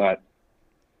 But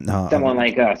someone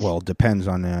like us. Well, it depends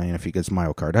on if he gets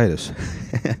myocarditis.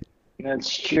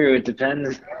 That's true. It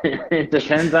depends. It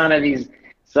depends on if he's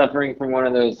suffering from one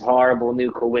of those horrible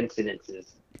new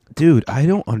coincidences. Dude, I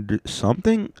don't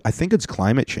I think it's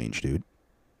climate change, dude.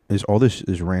 Is all this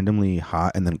is randomly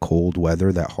hot and then cold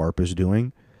weather that HAARP is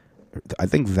doing. I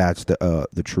think that's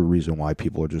the true reason why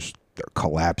people are just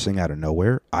collapsing out of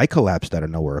nowhere. I collapsed out of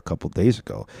nowhere a couple of days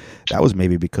ago. That was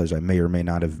maybe because I may or may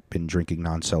not have been drinking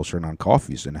non-seltzer,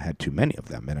 non-coffees, and I had too many of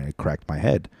them, and I cracked my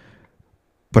head.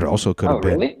 But it also could have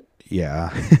been. Really? Yeah.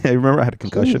 I remember I had a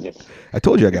concussion. Jesus. I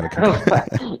told you I got a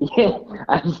concussion. Yeah,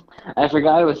 I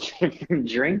forgot it was from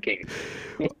drinking.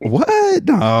 What?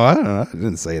 No, I don't know. I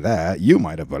didn't say that. You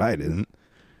might have, but I didn't.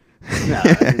 No,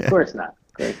 of course not.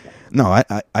 No,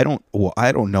 I don't. Well,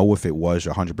 I don't know if it was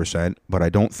 100%, but I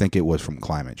don't think it was from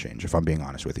climate change, if I'm being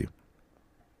honest with you.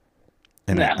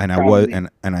 And Yeah,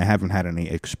 I haven't had any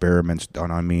experiments done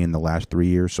on me in the last 3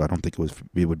 years, so I don't think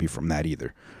it would be from that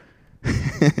either.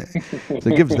 So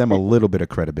it gives them a little bit of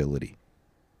credibility.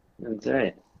 That's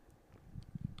right.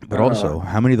 But also,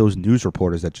 how many of those news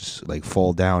reporters that just like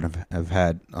fall down have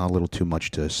had a little too much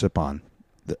to sip on?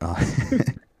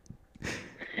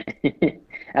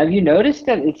 Have you noticed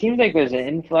that it seems like there's an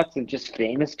influx of just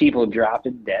famous people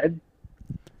dropping dead?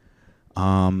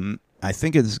 I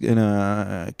think it's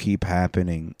gonna keep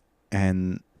happening,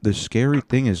 and the scary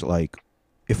thing is, like,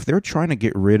 if they're trying to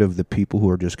get rid of the people who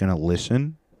are just gonna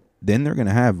listen, then they're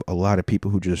gonna have a lot of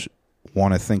people who just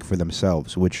want to think for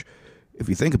themselves. Which, if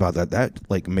you think about that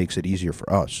like makes it easier for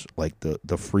us, like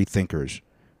the free thinkers,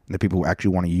 the people who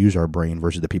actually want to use our brain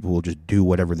versus the people who will just do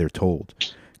whatever they're told.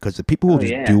 Because the people who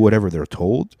just do whatever they're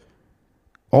told,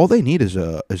 all they need is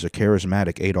a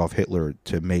charismatic Adolf Hitler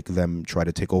to make them try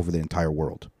to take over the entire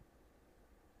world.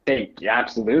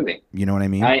 Absolutely. You know what I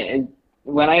mean?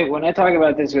 When I talk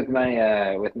about this with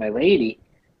my lady,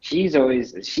 she's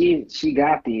always she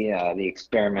got the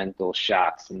experimental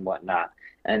shots and whatnot,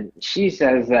 and she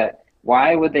says that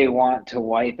why would they want to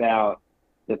wipe out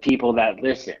the people that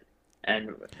listen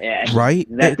and right?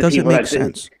 It doesn't make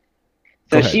sense.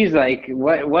 So she's like,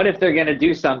 what if they're going to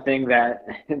do something that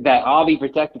I'll be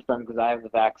protected from because I have the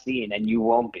vaccine and you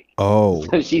won't be? Oh.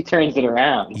 So she turns it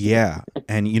around. Yeah.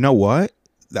 And you know what?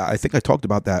 I think I talked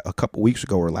about that a couple weeks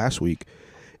ago or last week,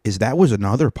 is that was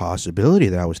another possibility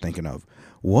that I was thinking of.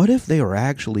 What if they were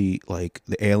actually, like,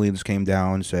 the aliens came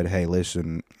down and said, hey,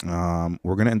 listen,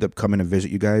 we're going to end up coming to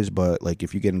visit you guys, but, like,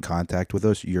 if you get in contact with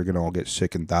us, you're going to all get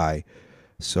sick and die.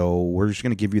 So we're just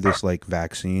going to give you this, like,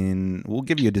 vaccine. We'll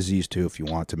give you a disease, too, if you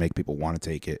want, to make people want to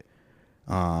take it.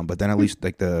 But then at least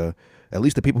the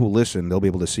people who listen, they'll be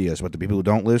able to see us. But the people who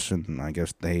don't listen, I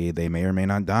guess they may or may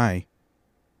not die.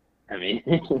 I mean,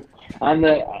 on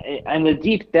the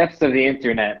deep depths of the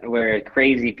internet where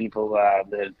crazy people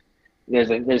live,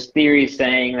 there's theories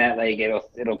saying that, like,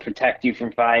 it'll protect you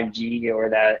from 5G, or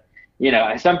that, you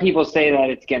know, some people say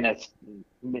that it's gonna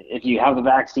if you have the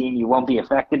vaccine, you won't be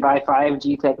affected by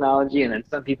 5G technology, and then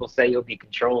some people say you'll be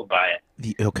controlled by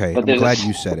it. Okay, But I'm glad there's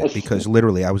you said it because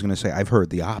literally I was going to say I've heard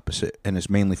the opposite, and it's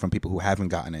mainly from people who haven't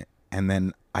gotten it. And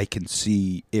then I can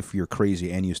see if you're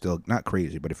crazy and you still, not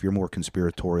crazy, but if you're more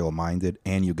conspiratorial minded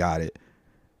and you got it,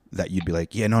 that you'd be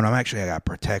like, yeah, no, I got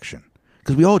protection.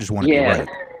 Because we all just want to be right.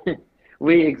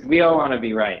 We all want to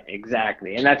be right,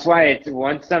 exactly, and that's why it's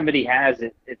once somebody has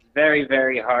it, it's very,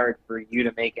 very hard for you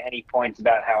to make any points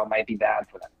about how it might be bad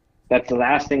for them. That's the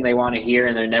last thing they want to hear,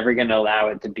 and they're never going to allow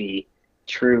it to be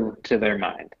true to their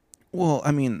mind. Well,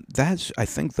 I mean, I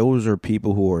think those are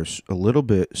people who are a little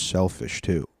bit selfish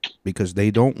too, because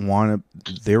they don't want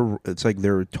to. It's like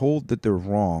they're told that they're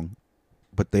wrong,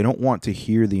 but they don't want to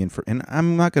hear the info. And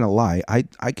I'm not gonna lie, I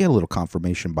get a little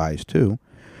confirmation bias too.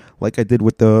 Like I did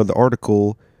with the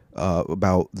article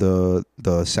about the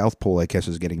South Pole, I guess,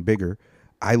 is getting bigger.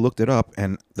 I looked it up,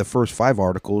 and the first 5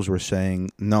 articles were saying,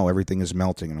 no, everything is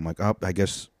melting. And I'm like, oh, I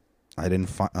guess I didn't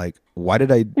find, like, why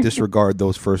did I disregard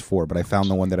those first 4? But I found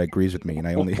the one that agrees with me, and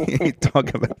I only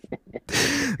talk about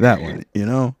that one, you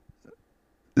know?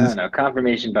 No,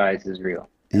 confirmation bias is real.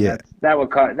 And yeah.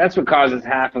 That's what causes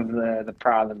half of the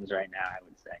problems right now, I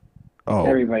would say. Oh.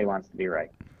 Everybody wants to be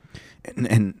right.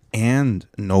 And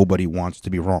nobody wants to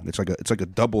be wrong. It's like a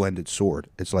double-ended sword.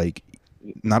 It's like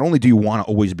not only do you want to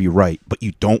always be right, but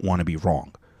you don't want to be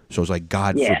wrong. So it's like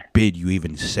God forbid you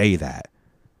even say that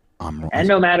I'm wrong. And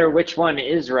no matter which one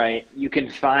is right, you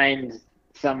can find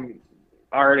some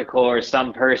article or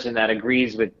some person that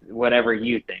agrees with whatever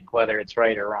you think, whether it's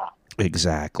right or wrong.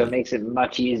 Exactly. So it makes it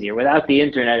much easier. Without the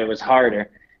internet, it was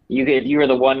harder. If you were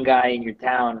the one guy in your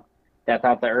town that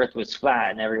thought the earth was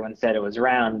flat and everyone said it was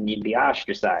round, and you'd be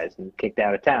ostracized and kicked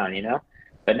out of town, you know?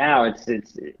 But now it's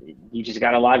you just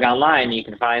got to log online and you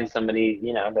can find somebody,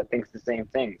 you know, that thinks the same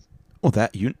things. Well,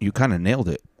 that you kind of nailed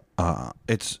it.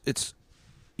 It's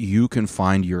you can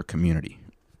find your community.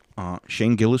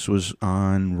 Shane Gillis was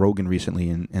on Rogan recently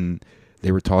and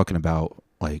they were talking about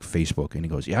like Facebook, and he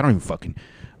goes, "Yeah, I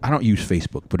don't use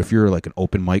Facebook, but if you're like an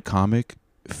open mic comic,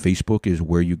 Facebook is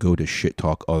where you go to shit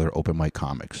talk other open mic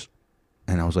comics."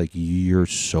 And I was like, you're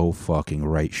so fucking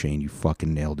right, Shane. You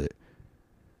fucking nailed it.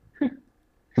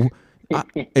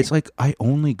 It's like I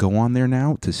only go on there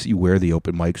now to see where the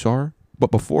open mics are.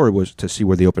 But before it was to see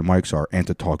where the open mics are and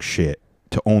to talk shit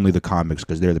to only the comics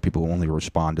because they're the people who only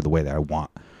respond to the way that I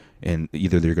want. And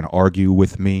either they're going to argue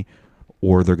with me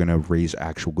or they're going to raise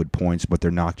actual good points, but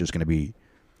they're not just going to be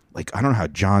like, I don't know how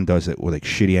John does it with like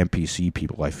shitty NPC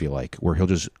people, I feel like, where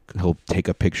he'll take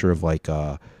a picture of like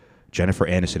Jennifer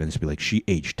Aniston and just be like, she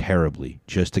aged terribly,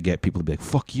 just to get people to be like,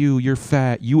 fuck you, you're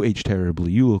fat, you age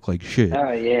terribly, you look like shit.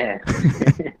 Oh yeah.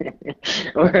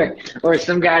 or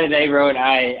some guy today wrote,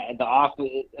 The Office.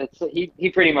 He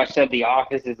pretty much said The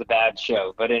Office is a bad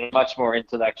show, but in a much more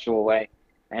intellectual way,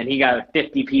 and he got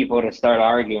 50 people to start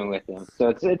arguing with him.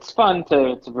 So it's fun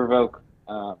to provoke,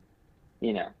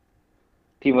 you know,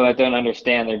 people that don't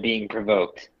understand they're being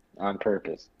provoked on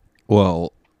purpose.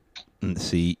 Well,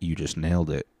 see, you just nailed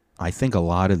it. I think a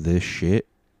lot of this shit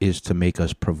is to make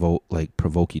us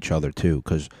provoke each other too.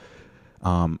 Because,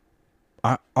 I'll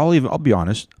be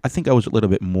honest. I think I was a little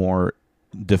bit more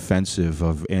defensive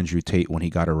of Andrew Tate when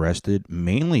he got arrested,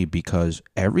 mainly because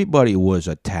everybody was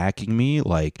attacking me.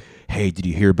 Like, hey, did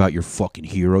you hear about your fucking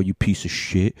hero? You piece of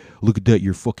shit. Look at that.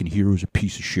 Your fucking hero's a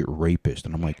piece of shit rapist.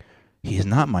 And I'm like, he's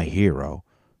not my hero.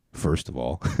 First of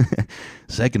all.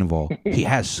 Second of all, he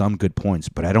has some good points,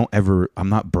 but I'm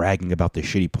not bragging about the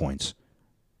shitty points.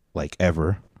 Like,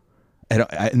 ever.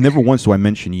 I never once do I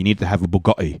mention you need to have a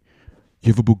Bugatti.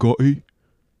 You have a Bugatti?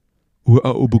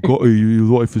 Without a Bugatti,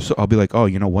 your life is... I'll be like, oh,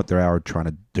 you know what? They're out trying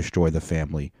to destroy the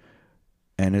family.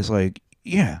 And it's like,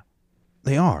 yeah,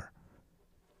 they are.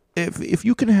 If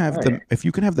you can have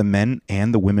the men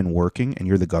and the women working and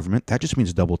you're the government, that just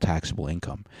means double taxable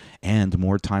income and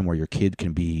more time where your kid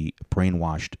can be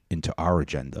brainwashed into our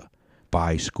agenda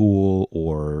by school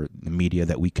or the media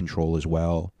that we control as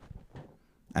well,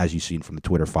 as you've seen from the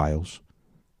Twitter files.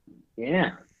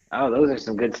 Yeah. Oh, those are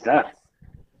some good stuff.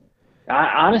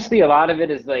 Honestly, a lot of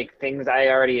it is like things I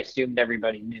already assumed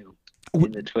everybody knew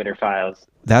in the Twitter files.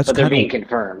 But they're being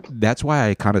confirmed. That's why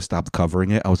I kind of stopped covering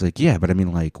it. I was like, yeah, but I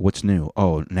mean, like, what's new?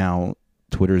 Oh, now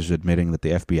Twitter's admitting that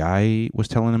the FBI was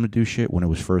telling them to do shit when it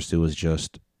was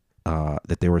just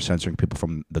that they were censoring people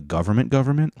from the government,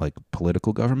 like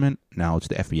political government. Now it's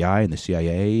the FBI and the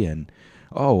CIA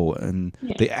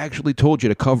they actually told you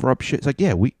to cover up shit. It's like,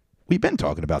 yeah, we've been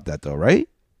talking about that though, right?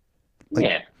 Like,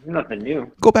 yeah, nothing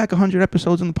new. Go back 100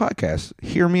 episodes in the podcast.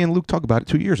 Hear me and Luke talk about it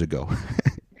 2 years ago.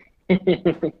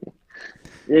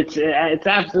 It's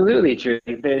absolutely true.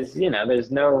 There's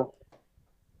no,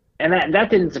 and that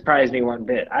didn't surprise me one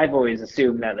bit. I've always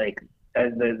assumed that like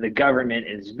the government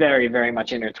is very very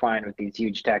much intertwined with these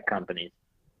huge tech companies.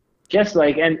 Just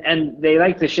like and they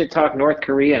like to shit talk North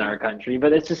Korea in our country,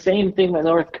 but it's the same thing that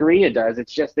North Korea does.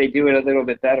 It's just they do it a little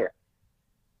bit better.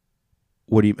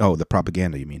 What do you? Oh, the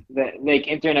propaganda. You mean? Like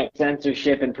internet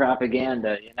censorship and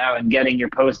propaganda, and getting your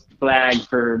post flagged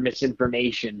for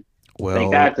misinformation. Well,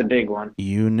 like that's a big one.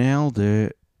 You nailed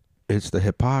it. It's the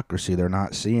hypocrisy they're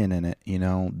not seeing in it.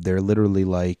 They're literally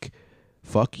like,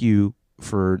 "Fuck you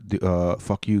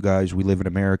fuck you guys. We live in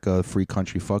America, free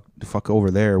country. Fuck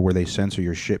over there where they censor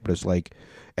your shit." But it's like,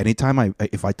 anytime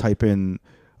if I type in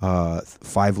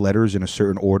 5 letters in a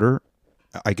certain order,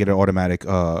 I get an automatic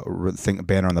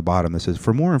banner on the bottom that says,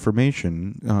 "For more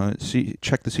information,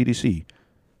 check the CDC."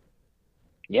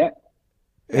 Yeah,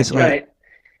 it's right.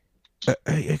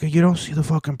 You don't see the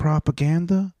fucking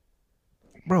propaganda,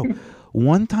 bro.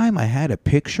 One time I had a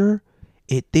picture,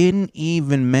 it didn't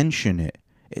even mention it.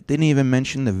 It didn't even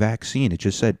mention the vaccine. It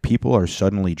just said people are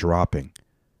suddenly dropping,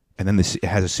 and then it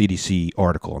has a CDC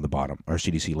article on the bottom or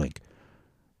CDC link.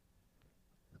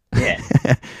 Yeah.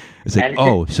 It's like,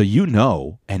 so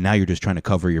and now you're just trying to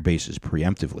cover your bases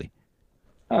preemptively.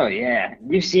 Oh yeah.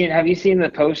 Have you seen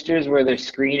the posters where they're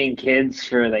screening kids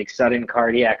for like sudden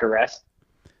cardiac arrest?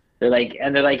 They're like,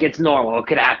 it's normal. It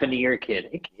could happen to your kid.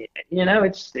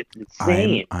 It's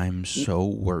insane. I'm so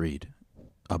worried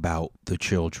about the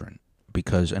children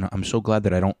and I'm so glad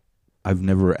that I've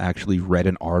never actually read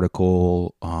an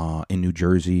article in New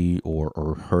Jersey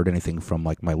or heard anything from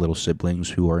like my little siblings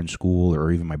who are in school,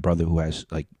 or even my brother who has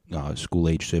like school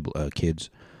age kids.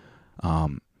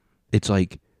 It's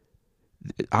like,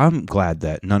 I'm glad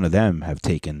that none of them have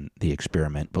taken the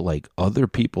experiment, but like other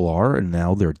people are, and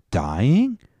now they're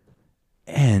dying,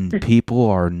 and people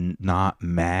are not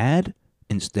mad.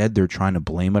 Instead, they're trying to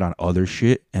blame it on other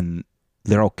shit, and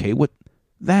they're okay with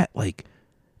that. Like,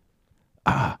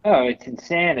 it's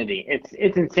insanity.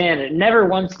 It's insanity. Never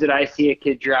once did I see a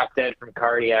kid drop dead from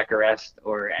cardiac arrest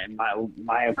or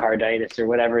myocarditis or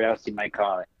whatever else you might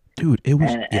call it. Dude, it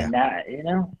was and that,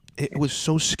 it was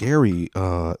so scary.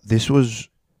 This was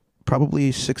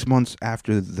probably 6 months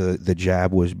after the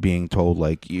jab was being told,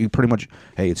 like, you pretty much,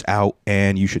 hey, it's out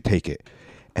and you should take it.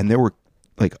 And there were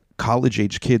like college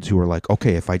age kids who were like,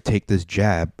 okay, if I take this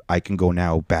jab, I can go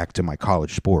now back to my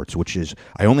college sports, which is,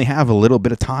 I only have a little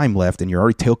bit of time left, and you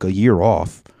already took a year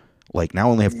off. Like, now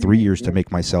I only have 3 years to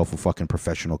make myself a fucking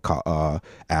professional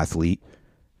athlete.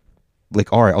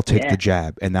 Like, all right, I'll take the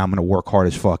jab, and now I'm going to work hard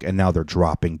as fuck, and now they're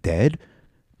dropping dead.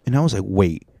 And I was like,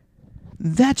 wait,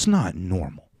 that's not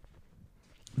normal.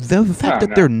 The fact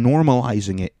that they're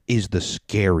normalizing it is the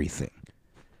scary thing.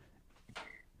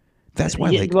 That's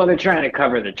why, well, they're trying to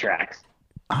cover the tracks.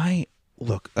 I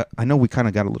know we kind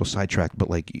of got a little sidetracked, but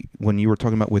like when you were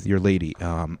talking about with your lady,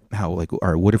 how like, all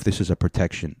right, what if this is a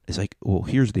protection? It's like, well,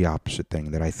 here's the opposite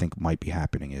thing that I think might be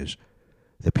happening is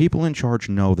the people in charge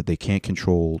know that they can't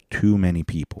control too many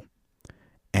people,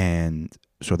 and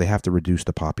so they have to reduce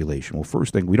the population. Well,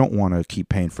 first thing, we don't want to keep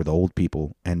paying for the old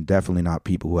people, and definitely not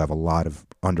people who have a lot of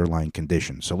underlying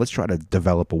conditions. So let's try to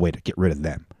develop a way to get rid of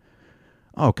them.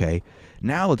 Okay,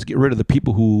 now let's get rid of the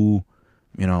people who,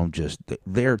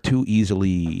 they're too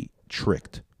easily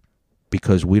tricked,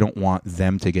 because we don't want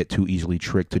them to get too easily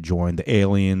tricked to join the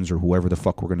aliens or whoever the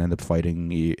fuck we're going to end up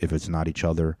fighting if it's not each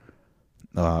other,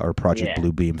 or Project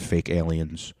Bluebeam fake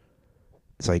aliens.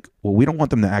 It's like, well, we don't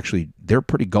want them to actually, they're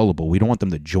pretty gullible. We don't want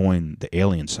them to join the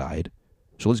alien side.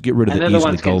 So let's get rid of the easily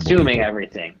gullible people. And they're the ones consuming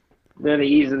everything. They're the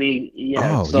easily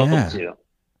sold to.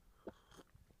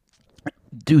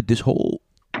 Dude, this whole,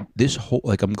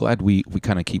 like, I'm glad we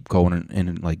kind of keep going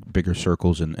in like bigger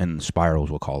circles and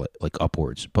spirals, we'll call it, like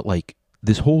upwards. But like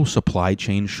this whole supply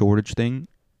chain shortage thing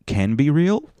can be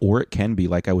real, or it can be,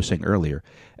 like I was saying earlier,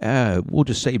 we'll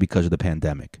just say because of the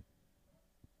pandemic.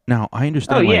 Now, I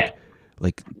understand,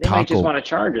 like they might just want to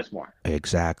charge us more.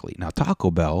 Exactly. Now,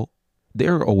 Taco Bell,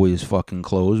 they're always fucking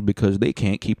closed because they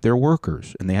can't keep their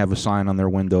workers. And they have a sign on their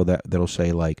window that'll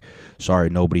say, like, sorry,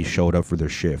 nobody showed up for their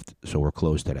shift, so we're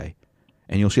closed today.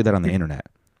 And you'll see that on the internet.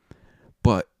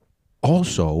 But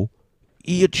also,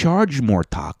 you charge more,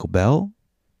 Taco Bell.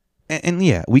 And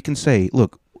yeah, we can say,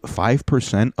 look,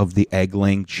 5% of the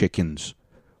egg-laying chickens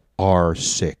are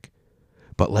sick.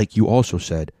 But like you also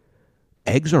said,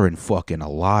 eggs are in fucking a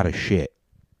lot of shit.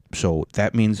 So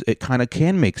that means it kind of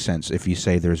can make sense if you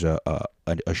say there's a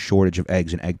shortage of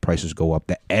eggs and egg prices go up,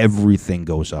 that everything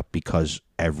goes up because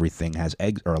everything has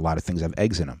eggs, or a lot of things have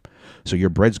eggs in them. So your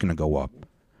bread's going to go up,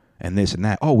 and this and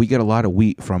that. Oh, we get a lot of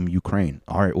wheat from Ukraine.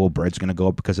 All right, well, bread's going to go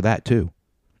up because of that too.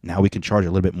 Now we can charge a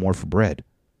little bit more for bread.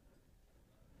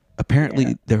 Yeah.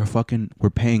 Apparently, we're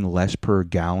paying less per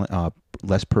gallon,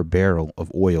 less per barrel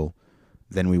of oil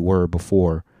than we were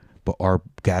before, but our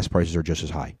gas prices are just as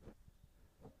high.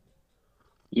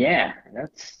 Yeah,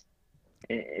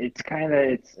 it's kind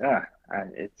of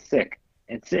it's sick.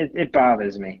 It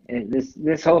bothers me.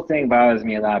 This whole thing bothers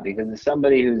me a lot because as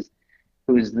somebody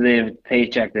who's lived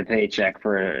paycheck to paycheck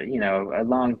for a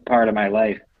long part of my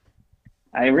life,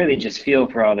 I really just feel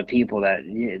for all the people that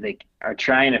they are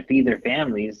trying to feed their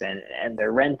families and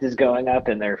their rent is going up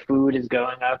and their food is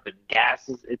going up and gas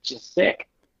is it's just sick.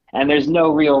 And there's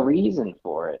no real reason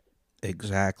for it,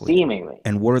 Exactly. seemingly.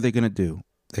 And what are they going to do?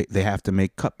 They have to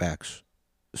make cutbacks.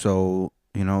 So,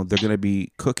 they're going to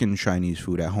be cooking Chinese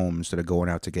food at home instead of going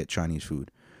out to get Chinese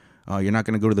food. You're not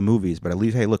going to go to the movies, but at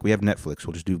least, hey, look, we have Netflix.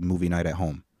 We'll just do movie night at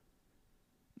home.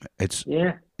 It's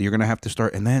Yeah. You're going to have to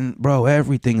start. And then, bro,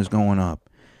 everything is going up.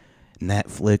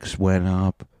 Netflix went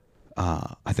up.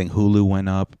 I think Hulu went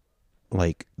up.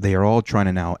 Like, they are all trying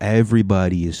to now,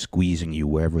 everybody is squeezing you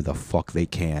wherever the fuck they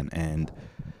can. And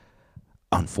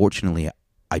unfortunately,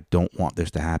 I don't want this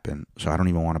to happen, so I don't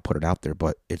even want to put it out there.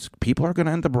 But it's people are going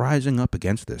to end up rising up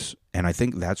against this, and I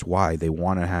think that's why they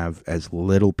want to have as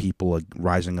little people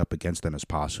rising up against them as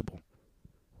possible.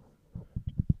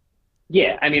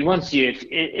 Yeah, I mean, once you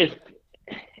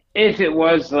if it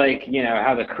was like,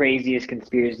 how the craziest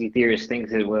conspiracy theorist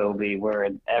thinks it will be, where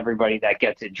everybody that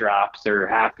gets it drops or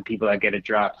half the people that get it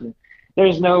drops,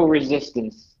 there's no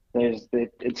resistance.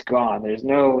 It's gone. There's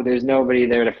nobody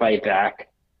there to fight back.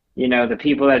 The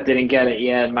people that didn't get it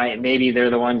yet maybe they're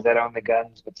the ones that own the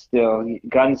guns, but still,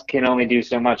 guns can only do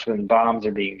so much when bombs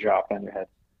are being dropped on your head.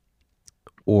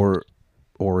 Or,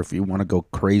 or if you want to go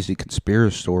crazy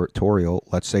conspiratorial,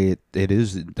 let's say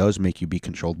it does make you be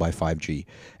controlled by 5G,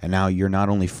 and now you're not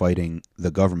only fighting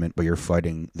the government, but you're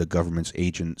fighting the government's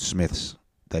agent Smiths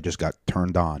that just got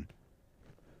turned on.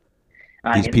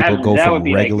 I These mean, people go that would from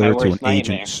be like my regular to an worst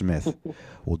Agent nightmare. Smith.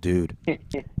 Well, dude,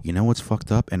 you know what's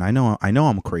fucked up? And I know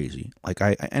I'm crazy. Like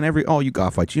and all you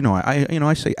goth fights,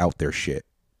 I say out there shit,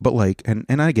 but like, and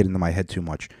I get into my head too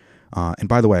much. And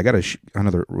by the way, I got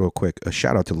another real quick a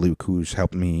shout out to Luke, who's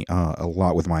helped me a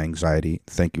lot with my anxiety.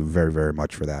 Thank you very very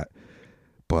much for that.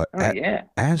 But Oh yeah.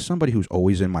 as somebody who's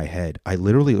always in my head, I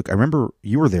literally I remember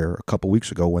you were there a couple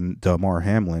weeks ago when Damar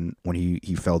Hamlin when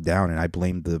he fell down, and I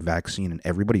blamed the vaccine, and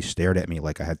everybody stared at me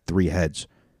like I had three heads.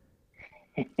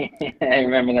 I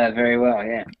remember that very well.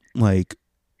 Yeah. Like,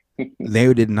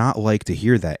 they did not like to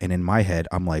hear that, and in my head,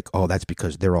 I'm like, oh, that's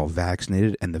because they're all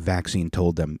vaccinated, and the vaccine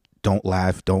told them don't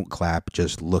laugh, don't clap,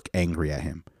 just look angry at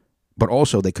him. But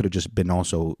also, they could have just been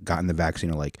also gotten the vaccine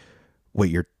and like,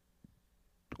 wait,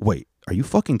 wait, are you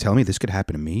fucking telling me this could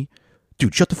happen to me?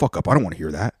 Dude, shut the fuck up. I don't want to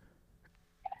hear that.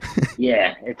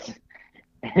 Yeah, it's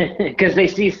because they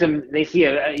see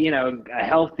a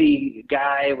healthy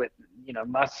guy with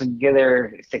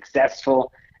muscular,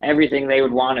 successful, everything they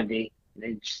would want to be.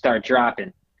 They just start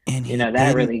dropping. And he That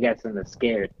didn't. really gets them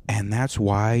scared. And that's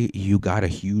why you got a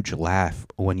huge laugh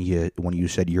when you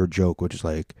said your joke, which is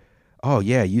like, oh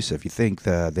yeah, Yusuf, you think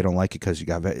they don't like it because you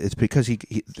got it's because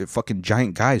the fucking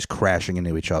giant guys crashing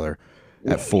into each other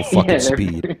at full fucking Yeah,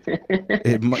 speed.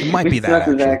 It might be it's that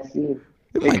not the actually. vaccine.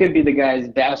 It It might. could be the guys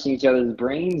bashing each other's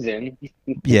brains in.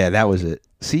 Yeah, that was it.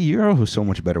 See, you're so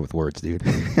much better with words, dude.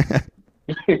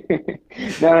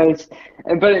 No,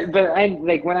 but I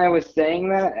like when I was saying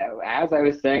that, as I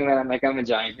was saying that, I'm like, I'm a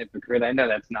giant hypocrite. I know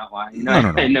that's not why. No, no,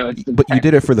 I no. know it's the But you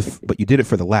did it for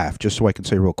vaccine. the laugh, just so I can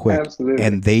say real quick. Absolutely.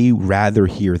 And they rather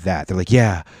hear that. They're like,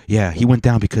 yeah, yeah, he went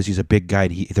down because he's a big guy.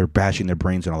 And they're bashing their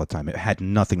brains in all the time. It had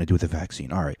nothing to do with the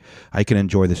vaccine. All right, I can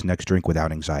enjoy this next drink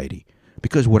without anxiety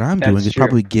because what I'm doing That's is true.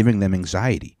 probably giving them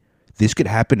anxiety. This could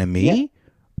happen to Yeah. me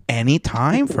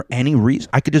anytime for any reason.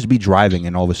 I could just be driving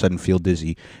and all of a sudden feel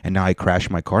dizzy, and now I crash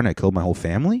my car and I killed my whole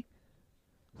family.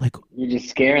 Like, You're just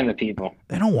scaring the people.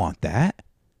 they don't want that.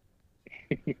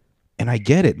 And I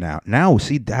get it now. Now,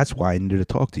 see, that's why I needed to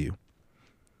talk to you.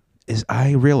 Is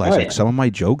I realize Oh like yeah. some of my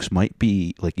jokes might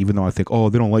be like, even though I think, oh,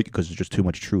 they don't like it because it's just too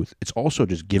much truth. It's also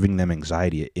just giving them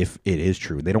anxiety if it is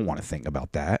true. They don't want to think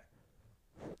about that.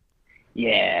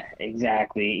 Yeah,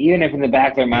 exactly. Even if in the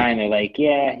back of their mind they're like,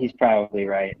 yeah, he's probably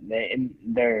right.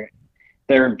 Their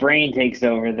brain takes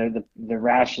over. The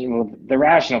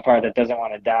rational part that doesn't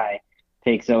want to die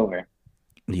takes over.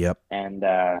 Yep. And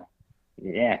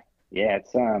yeah, yeah,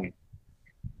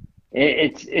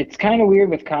 it's kind of weird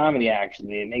with comedy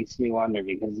actually. It makes me wonder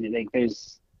because like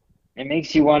it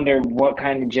makes you wonder what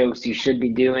kind of jokes you should be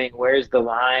doing. Where's the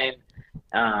line?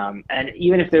 And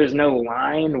even if there's no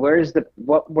line, where's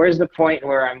the point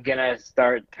where I'm gonna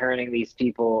start turning these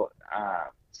people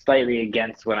slightly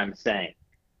against what I'm saying.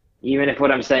 Even if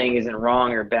what I'm saying isn't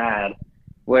wrong or bad,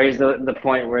 where's the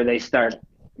point where they start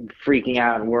freaking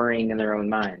out and worrying in their own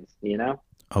minds, you know?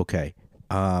 Okay.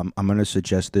 I'm going to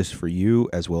suggest this for you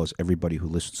as well as everybody who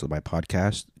listens to my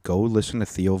podcast. Go listen to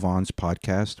Theo Vaughn's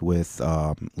podcast with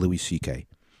Louis C.K.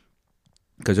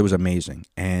 because it was amazing.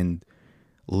 And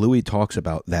Louis talks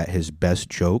about that his best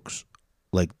jokes,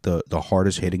 like the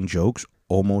hardest hitting jokes,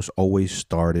 almost always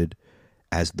started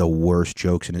as the worst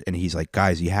jokes. And he's like,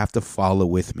 guys, you have to follow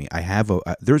with me.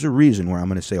 There's a reason where I'm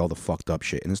going to say all the fucked up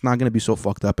shit. And it's not going to be so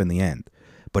fucked up in the end.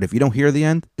 But if you don't hear the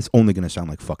end, it's only going to sound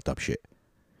like fucked up shit.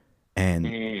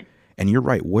 And you're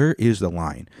right. Where is the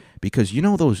line? Because you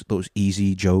know those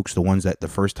easy jokes, the ones that the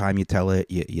first time you tell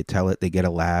it, you tell it, they get a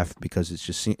laugh because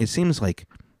it seems like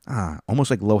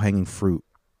almost like low hanging fruit.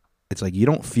 It's like you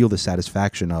don't feel the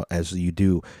satisfaction as you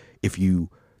do if you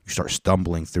start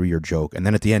stumbling through your joke, and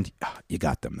then at the end, you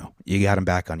got them though. You got them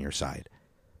back on your side.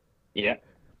 Yeah.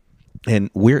 And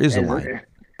where is the line?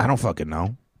 I don't fucking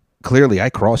know. Clearly, I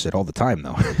cross it all the time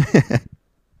though.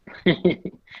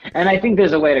 And I think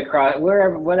there's a way to cross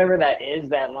whatever that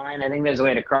is, that line. I think there's a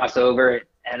way to cross over it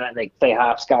and like play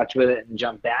hopscotch with it and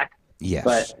jump back. Yes.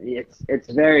 But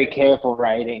it's very careful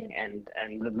writing and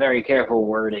very careful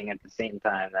wording at the same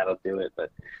time that'll do it. But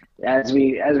as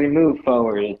we move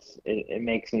forward, it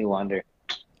makes me wonder.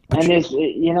 And is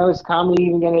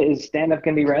comedy is stand up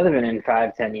gonna be relevant in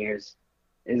 5-10 years?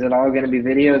 Is it all gonna be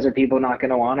videos? Are people not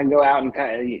gonna want to go out and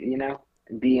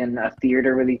be in a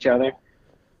theater with each other?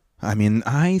 I mean,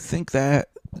 I think that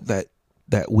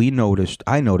I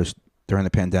noticed during the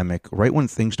pandemic, right when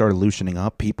things started loosening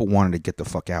up, people wanted to get the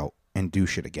fuck out and do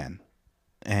shit again.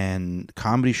 And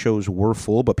comedy shows were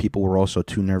full, but people were also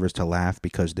too nervous to laugh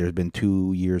because there's been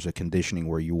 2 years of conditioning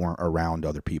where you weren't around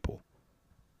other people,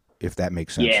 if that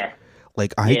makes sense. Yeah.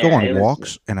 Like I go on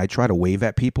walks and I try to wave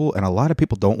at people, and a lot of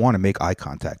people don't want to make eye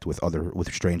contact with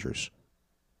strangers.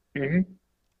 Mm-hmm.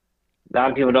 A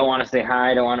lot of people don't want to say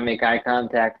hi, don't want to make eye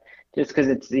contact. Just because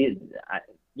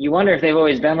you wonder if they've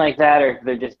always been like that, or if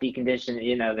they're just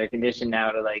deconditioned. They're conditioned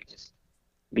now to like just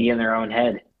be in their own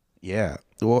head. Yeah,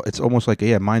 well, it's almost like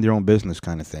mind your own business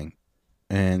kind of thing,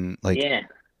 and like,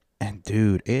 and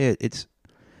dude, it's.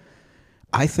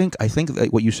 I think that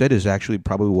what you said is actually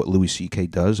probably what Louis C.K.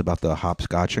 does about the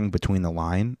hopscotching between the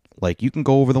line. Like you can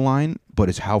go over the line, but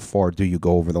it's how far do you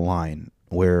go over the line?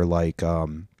 Where like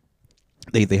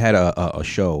They had a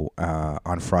show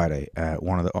on Friday at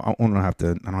one of the. I don't have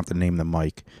to name the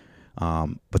mic,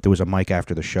 but there was a mic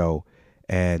after the show,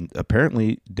 and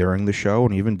apparently during the show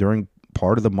and even during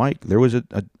part of the mic, there was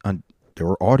there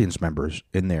were audience members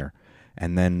in there,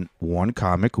 and then one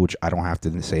comic, which I don't have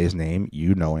to say his name,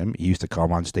 you know him. He used to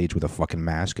come on stage with a fucking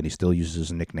mask, and he still uses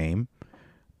his nickname,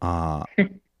 and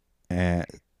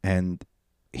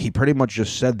he pretty much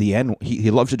just said the N. He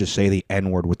loves to just say the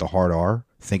N word with the hard R,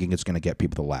 thinking it's going to get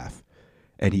people to laugh,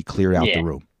 and he cleared out the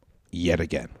room yet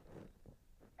again.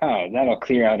 Oh, that'll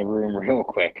clear out a room real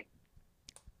quick.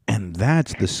 And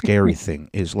that's the scary thing,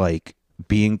 is like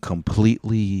being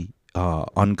completely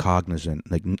uncognizant,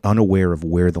 like unaware of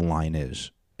where the line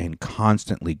is, and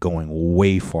constantly going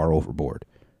way far overboard.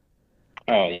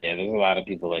 Oh yeah, there's a lot of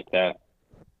people like that.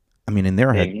 I mean, in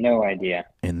their head, they have no idea.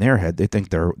 In their head, they think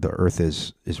the Earth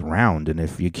is round, and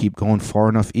if you keep going far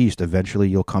enough east, eventually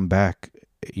you'll come back.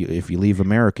 If you leave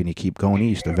America and you keep going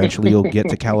east, eventually you'll get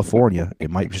to California.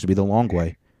 It might just be the long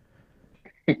way.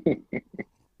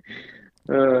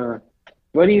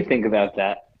 What do you think about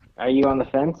that? Are you on the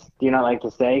fence? Do you not like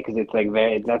to say? Because it's like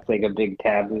that's like a big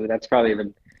taboo. That's probably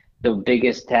the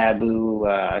biggest taboo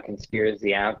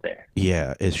conspiracy out there.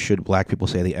 Yeah, should black people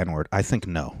say the N-word? I think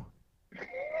no.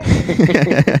 I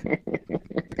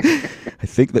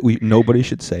think that nobody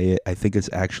should say it. I think it's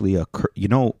actually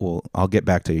well, I'll get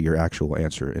back to your actual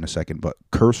answer in a second, but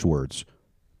curse words.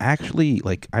 Actually,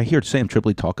 like I hear Sam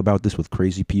Tripoli talk about this with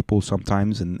crazy people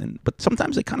sometimes, but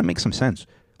sometimes it kind of makes some sense.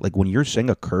 Like when you're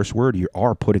saying a curse word, you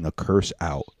are putting a curse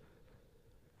out,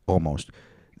 almost,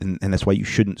 and that's why you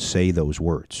shouldn't say those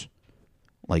words.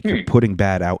 Like you're putting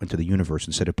bad out into the universe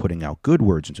instead of putting out good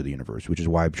words into the universe, which is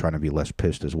why I'm trying to be less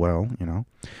pissed as well,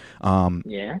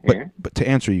 But to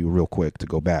answer you real quick, to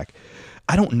go back,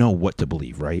 I don't know what to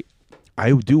believe, right?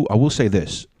 I will say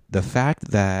this. The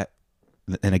fact that,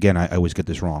 and again, I always get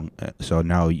this wrong, so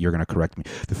now you're going to correct me.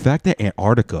 The fact that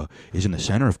Antarctica is in the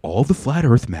center of all the flat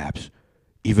Earth maps,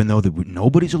 even though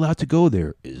nobody's allowed to go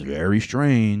there, is very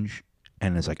strange.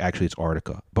 And it's like, actually, it's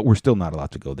Antarctica. But we're still not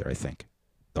allowed to go there, I think.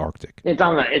 The Arctic. It's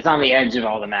on the edge of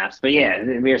all the maps, but yeah,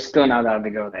 we're still not allowed to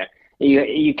go there.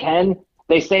 You can.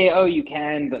 They say, oh, you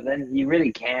can, but then you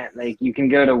really can't. Like you can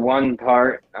go to one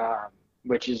part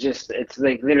which is it's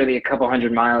like literally a couple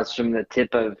hundred miles from the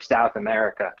tip of South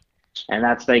America, and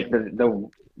that's like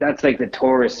that's like the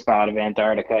tourist spot of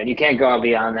Antarctica, and you can't go out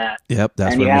beyond that. Yep,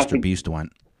 that's And where Mr. Beast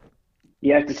went.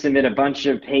 you have to submit a bunch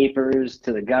of papers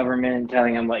to the government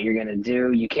telling them what you're going to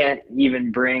do. You can't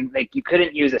even bring, like, you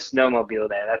couldn't use a snowmobile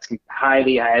there. That's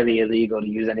highly, highly illegal to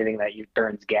use anything that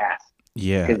burns gas.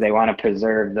 Yeah. Because they want to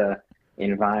preserve the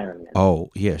environment. Oh,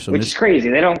 yeah. So which is crazy.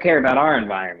 They don't care about our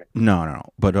environment. No.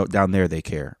 But down there they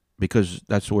care because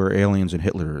that's where aliens and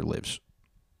Hitler lives.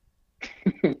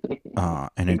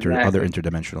 And Exactly. other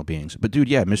interdimensional beings. But dude,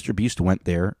 yeah, Mr. Beast went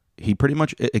there. He pretty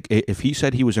much, if he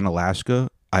said he was in Alaska,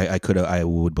 I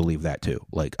would believe that too.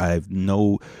 Like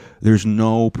there's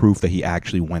no proof that he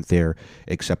actually went there,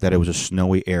 except that it was a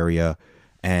snowy area,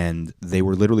 and they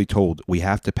were literally told, we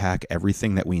have to pack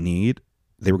everything that we need.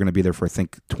 They were going to be there for, I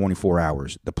think, 24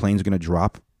 hours. The plane's going to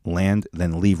drop, land,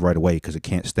 then leave right away because it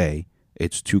can't stay.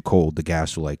 It's too cold. The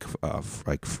gas will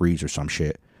like freeze or some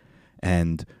shit.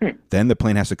 And then the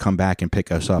plane has to come back and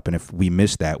pick us up. And if we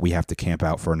miss that, we have to camp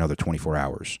out for another 24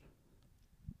 hours.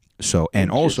 So, and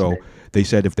also, they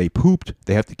said if they pooped,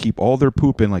 they have to keep all their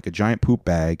poop in like a giant poop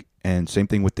bag, and same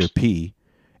thing with their pee,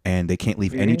 and they can't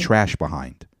leave any trash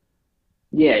behind.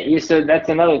 Yeah, so that's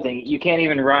another thing. You can't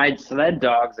even ride sled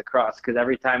dogs across because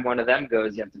every time one of them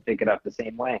goes, you have to pick it up the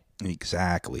same way.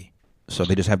 Exactly. So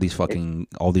they just have these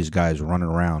all these guys running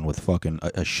around with fucking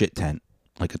a shit tent,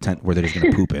 like a tent where they're just going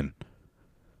to poop in.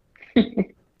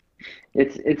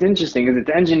 It's interesting because it's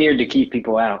engineered to keep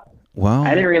people out. Well, I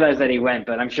didn't realize that he went,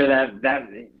 but I'm sure that.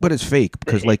 But it's fake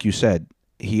because, like you said,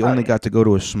 he only got to go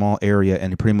to a small area,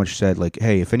 and he pretty much said, like,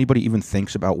 hey, if anybody even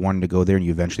thinks about wanting to go there and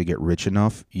you eventually get rich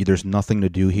enough, there's nothing to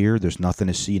do here, there's nothing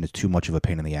to see, and it's too much of a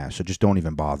pain in the ass. So just don't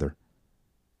even bother.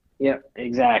 Yep,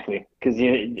 exactly. Because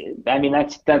I mean,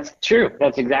 that's true.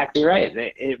 That's exactly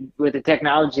right. With the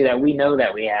technology that we know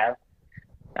that we have,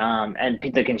 and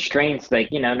the constraints,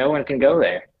 like, no one can go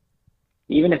there.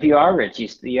 Even if you are rich,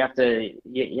 you have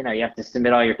to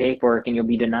submit all your paperwork and you'll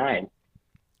be denied.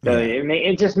 So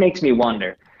it just makes me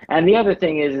wonder. And the other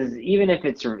thing is even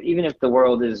if the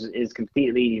world is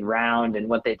completely round and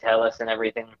what they tell us and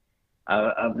everything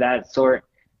of that sort,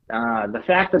 the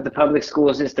fact that the public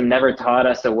school system never taught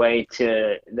us a way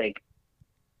to the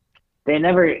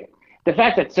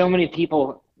fact that so many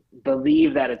people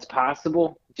believe that it's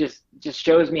possible just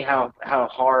shows me how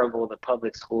horrible the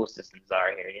public school systems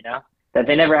are here, that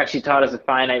they never actually taught us a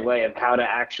finite way of how to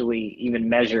actually even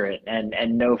measure it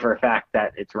and know for a fact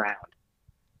that it's round.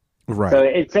 Right. So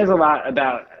it says a lot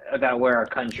about where our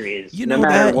country is. No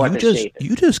matter what the shape is.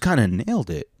 You just kind of nailed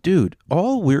it, dude.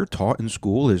 All we're taught in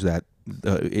school is that,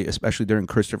 especially during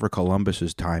Christopher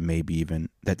Columbus's time, maybe even,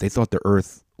 that they thought the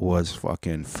Earth was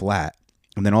fucking flat.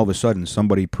 And then all of a sudden,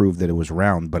 somebody proved that it was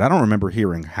round. But I don't remember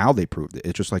hearing how they proved it.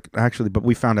 It's just like, actually, but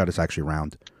we found out it's actually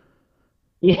round.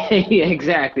 Yeah,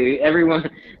 exactly. Everyone,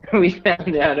 we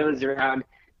found out it was round.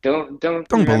 Don't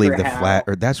believe the flat,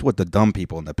 or that's what the dumb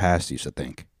people in the past used to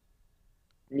think.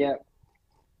 Yeah.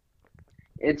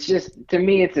 It's just, to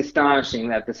me, it's astonishing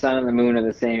that the sun and the moon are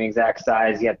the same exact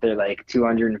size, yet they're like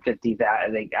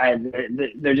 250,000.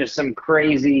 They're just some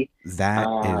crazy. That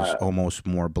is almost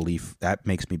more belief. That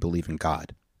makes me believe in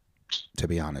God, to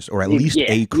be honest, or at least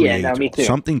a creator. Yeah, no, me too.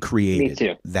 Something created me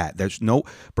too. that. There's no,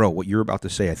 bro. What you're about to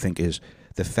say, I think, is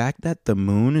the fact that the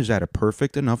moon is at a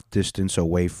perfect enough distance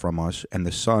away from us, and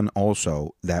the sun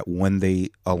also, that when they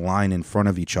align in front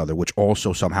of each other, which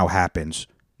also somehow happens.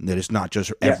 That it's not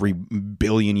just every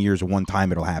billion years one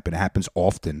time it'll happen. It happens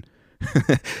often.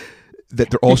 That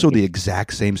they're also the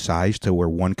exact same size to where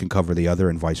one can cover the other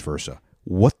and vice versa.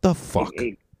 What the fuck?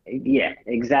 Yeah,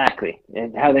 exactly.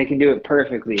 And how they can do it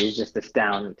perfectly is just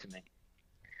astounding to me.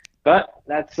 But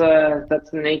that's the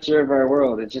nature of our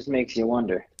world. It just makes you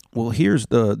wonder. Well, here's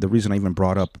the reason I even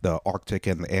brought up the Arctic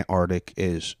and the Antarctic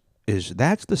is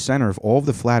that's the center of all of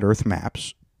the flat Earth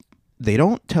maps. They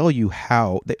don't tell you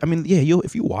how.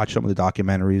 If you watch some of the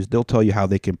documentaries, they'll tell you how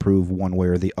they can prove one way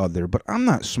or the other. But I'm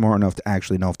not smart enough to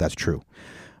actually know if that's true,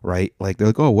 right? Like, they're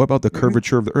like, oh, what about the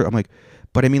curvature of the Earth? I'm like,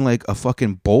 but I mean, like, a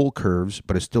fucking bowl curves,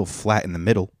 but it's still flat in the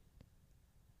middle.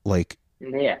 Like,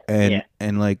 and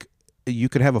like, you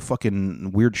could have a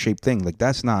fucking weird shaped thing. Like,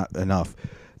 that's not enough.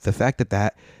 The fact that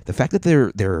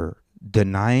they're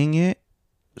denying it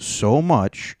so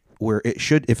much. Where it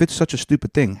should, if it's such a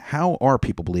stupid thing, how are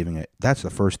people believing it? That's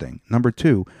the first thing. Number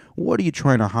two, what are you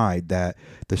trying to hide? That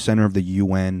the center of the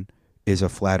UN is a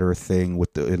flat Earth thing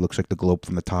with it looks like the globe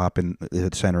from the top, and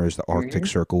the center is the Arctic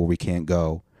Circle where we can't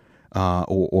go,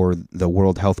 or the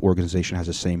World Health Organization has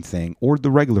the same thing, or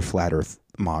the regular flat Earth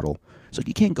model. So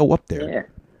you can't go up there,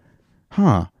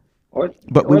 huh?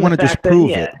 But we or the want to fact that,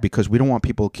 disprove yeah. it because we don't want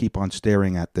people to keep on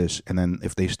staring at this, and then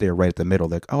if they stare right at the middle,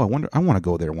 they're like, oh, I want to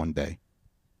go there one day.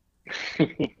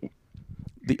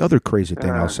 The other crazy thing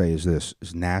I'll say is this: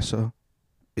 is NASA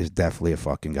is definitely a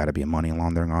fucking got to be a money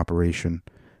laundering operation.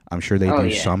 I'm sure they Oh, do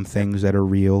yeah. some things that are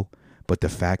real, but the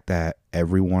fact that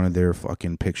every one of their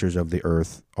fucking pictures of the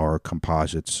Earth are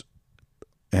composites,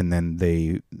 and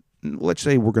then let's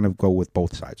say we're gonna go with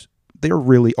both sides. There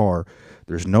really are.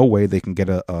 There's no way they can get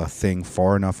a thing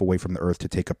far enough away from the Earth to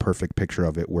take a perfect picture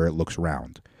of it where it looks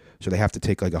round. So they have to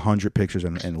take like 100 pictures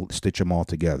and stitch them all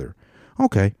together.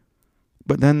 Okay.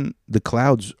 But then the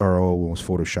clouds are almost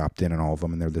photoshopped in and all of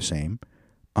them, and they're the same.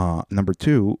 Number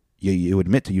two, you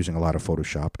admit to using a lot of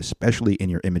Photoshop, especially in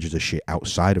your images of shit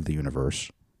outside of the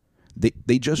universe.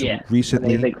 They just Yeah.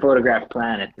 recently... When they photograph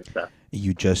planets and stuff.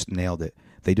 You just nailed it.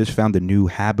 They just found a new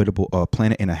habitable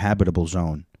planet in a habitable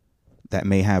zone that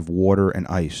may have water and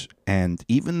ice, and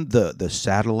even the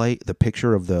satellite, the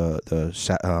picture of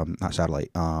not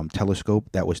satellite, telescope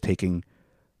that was taking,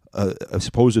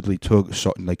 supposedly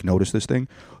noticed this thing.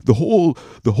 The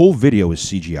whole video is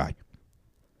CGI.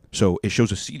 So it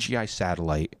shows a CGI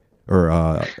satellite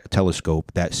or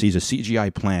telescope that sees a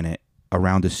CGI planet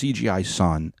around a CGI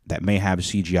sun that may have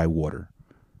CGI water.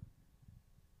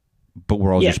 But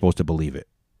we're all just supposed to believe it.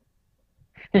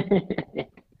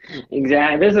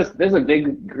 Exactly. There's a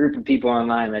big group of people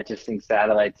online that just think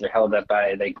satellites are held up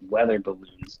by like weather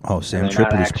balloons. Oh, Sam and they're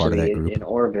not Tripoli's part of that actually group. in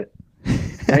orbit.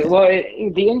 Like, well,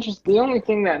 the only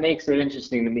thing that makes it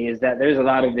interesting to me is that there's a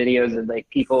lot of videos of like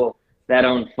people that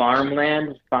own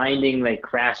farmland finding like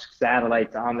crashed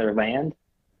satellites on their land,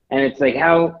 and it's like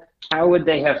how would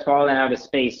they have fallen out of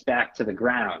space back to the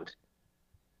ground?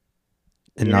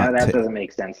 And That doesn't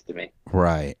make sense to me.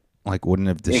 Right. Like, wouldn't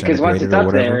have Because once disintegrated it's or up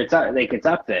whatever? there, it's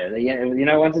up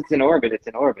there. Once it's in orbit, it's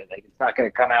in orbit. Like, it's not going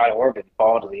to come out of orbit and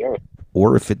fall to the Earth.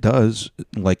 Or if it does,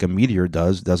 like a meteor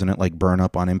does, doesn't it like burn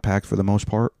up on impact for the most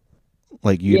part?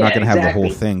 Like, you're not going to have the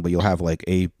whole thing, but you'll have like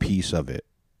a piece of it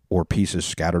or pieces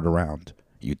scattered around,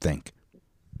 you'd think.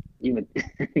 You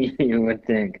would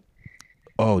think.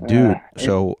 Oh, dude.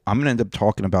 So I'm going to end up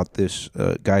talking about this,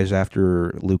 guys,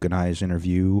 after Luke and I's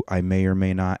interview. I may or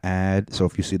may not add, so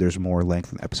if you see there's more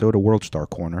length in the episode, of World Star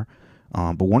Corner.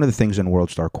 But one of the things in World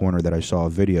Star Corner that I saw a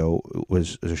video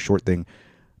was a short thing.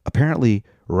 Apparently,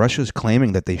 Russia's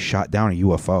claiming that they shot down a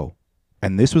UFO.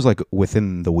 And this was like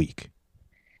within the week.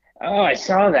 Oh, I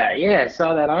saw that. Yeah, I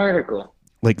saw that article.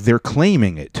 Like, they're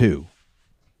claiming it, too.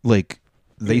 Like,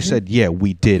 they said, yeah,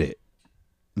 we did it.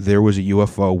 There was a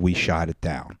UFO, we shot it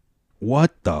down.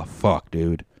 What the fuck,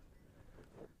 dude?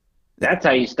 That's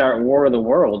how you start War of the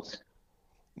Worlds.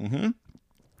 Mm-hmm.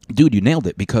 Dude, you nailed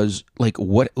it, because, like,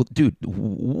 what do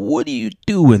you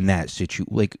do in that situation?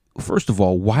 Like, first of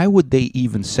all, why would they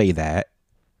even say that,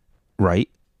 right?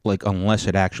 Like, unless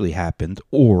it actually happened,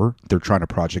 or they're trying to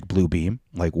Project Bluebeam,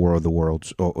 like War of the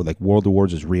Worlds, or like World of the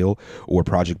Worlds is real, or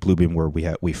Project Bluebeam where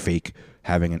we fake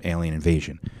having an alien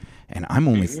invasion. And I'm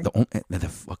only the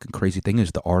fucking crazy thing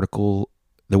is the article.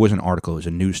 There was an article. It was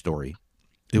a news story.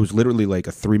 It was literally like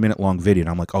a 3-minute long video, and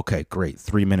I'm like, okay, great,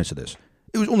 3 minutes of this.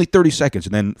 It was only 30 seconds,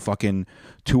 and then fucking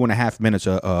 2.5 minutes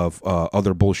of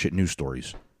other bullshit news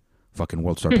stories. Fucking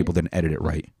World Star people didn't edit it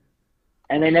right.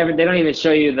 And they don't even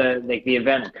show you the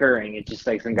event occurring. It's just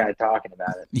like some guy talking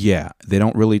about it. Yeah, they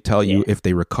don't really tell you if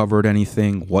they recovered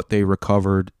anything, what they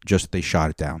recovered. Just they shot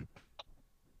it down.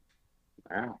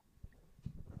 Wow.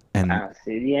 And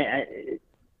See, yeah,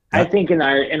 I think in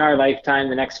our lifetime,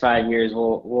 the next 5 years,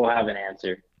 we'll have an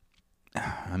answer.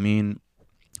 I mean,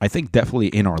 I think definitely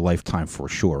in our lifetime for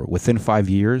sure. Within 5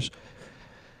 years,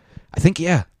 I think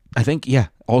yeah.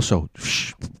 Also,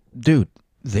 dude,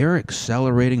 they're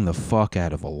accelerating the fuck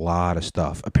out of a lot of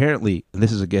stuff. Apparently, and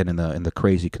this is again in the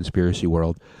crazy conspiracy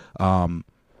world.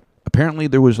 Apparently,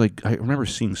 there was like I remember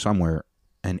seeing somewhere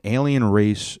an alien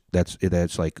race that's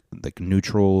like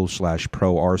neutral /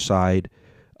 pro our side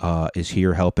is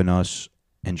here helping us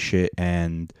and shit,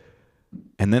 and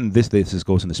then this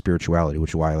goes into spirituality,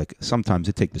 which is why like sometimes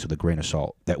I take this with a grain of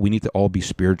salt, that we need to all be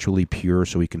spiritually pure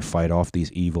so we can fight off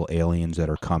these evil aliens that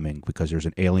are coming, because there's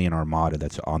an alien armada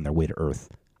that's on their way to Earth,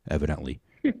 evidently.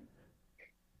 Yeah,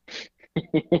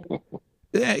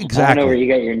 exactly. I don't know where you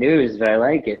get your news, but I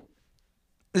like it.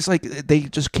 It's like they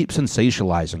just keep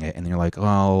sensationalizing it, and you're like,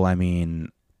 oh, I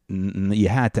mean, you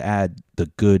had to add the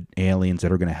good aliens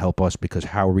that are going to help us, because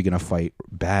how are we going to fight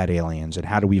bad aliens, and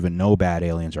how do we even know bad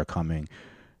aliens are coming?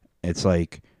 It's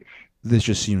like, this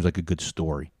just seems like a good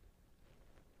story.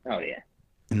 Oh, yeah.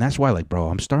 And that's why, like, bro,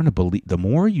 I'm starting to believe, the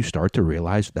more you start to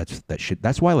realize that shit,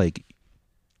 that's why, like,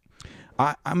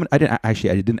 I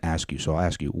didn't ask you, so I'll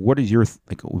ask you. What is your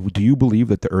like? Do you believe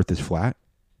that the Earth is flat,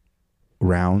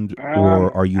 round,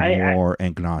 or are you I more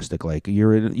agnostic? Like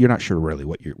you're not sure really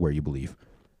where you believe.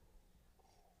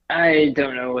 I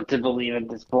don't know what to believe at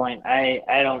this point. I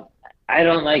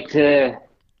don't like to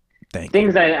Thank you.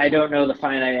 things I don't know the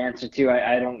finite answer to.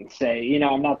 I don't say.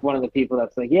 I'm not one of the people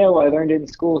that's like, yeah, well, I learned it in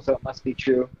school, so it must be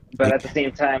true. But It, at the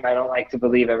same time, I don't like to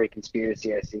believe every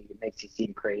conspiracy I see. It makes you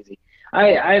seem crazy.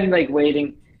 I'm like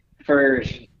waiting for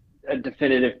a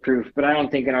definitive proof, but I don't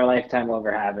think in our lifetime we'll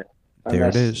ever have it there it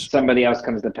unless is. somebody else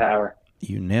comes to power.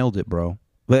 You nailed it, bro.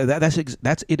 But that's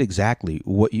it exactly.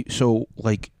 What you so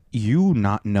like you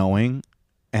not knowing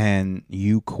and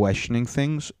you questioning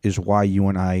things is why you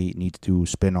and I need to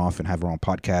spin off and have our own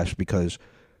podcast because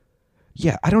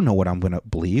yeah, I don't know what I'm going to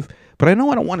believe, but I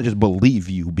know I don't want to just believe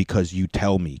you because you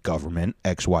tell me government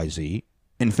XYZ.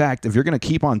 In fact, if you're going to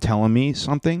keep on telling me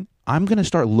something, I'm going to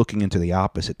start looking into the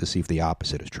opposite to see if the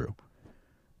opposite is true.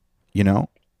 You know?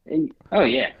 Oh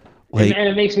yeah, Like and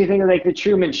it makes me think of like the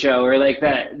Truman Show or like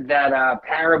that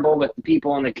parable with the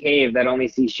people in the cave that only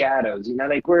see shadows.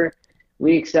 Like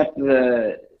we accept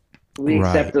right.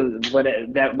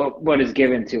 what is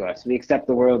given to us. We accept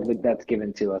the world that's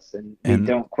given to us, and we And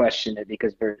don't question it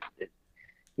because we're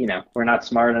not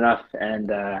smart enough,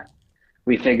 and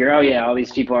we figure, oh yeah, all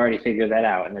these people already figured that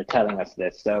out, and they're telling us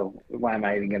this, so why am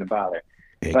I even going to bother?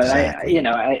 But exactly.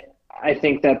 I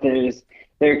think that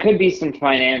there could be some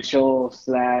financial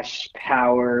slash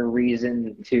power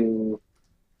reason to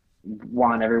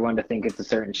want everyone to think it's a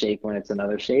certain shape when it's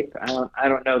another shape. I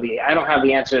don't know I don't have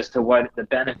the answer as to what the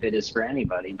benefit is for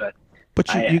anybody, but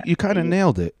But I you kind of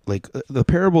nailed it. Like the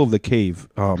parable of the cave,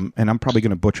 and I'm probably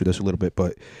going to butcher this a little bit,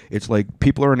 but it's like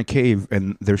people are in a cave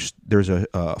and there's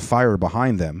a fire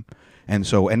behind them, and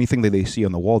so anything that they see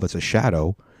on the wall that's a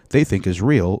shadow, they think is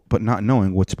real, but not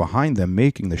knowing what's behind them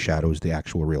making the shadow is the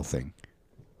actual real thing.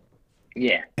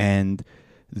 yeah. And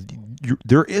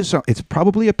there is it's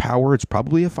probably a power, it's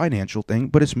probably a financial thing,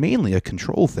 but it's mainly a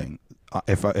control thing.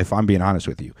 If I'm being honest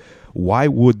with you, why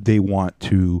would they want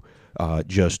to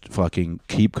just fucking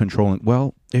keep controlling?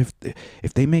 Well, if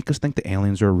they make us think the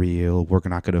aliens are real, we're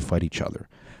not going to fight each other.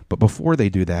 But before they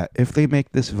do that, if they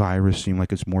make this virus seem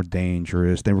like it's more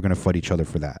dangerous, then we're going to fight each other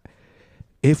for that.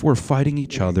 If we're fighting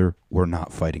each other, we're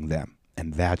not fighting them,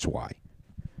 and that's why.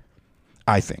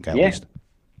 I think, at Yeah. least.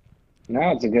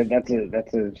 No,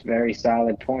 that's a very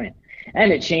solid point.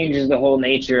 And it changes the whole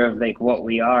nature of like what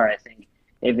we are. I think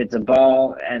if it's a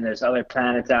ball and there's other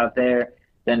planets out there,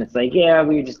 then it's like, yeah,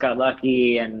 we just got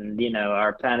lucky and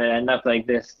our planet ended up like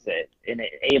this and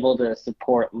able to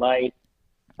support life.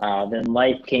 Then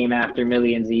life came after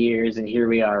millions of years and here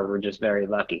we are, we're just very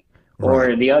lucky. Right.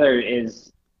 Or the other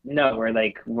is no, we're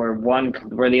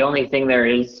the only thing there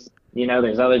is,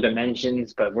 there's other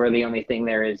dimensions, but we're the only thing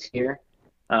there is here.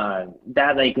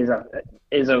 That like is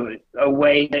a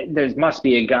way that there must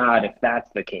be a God if that's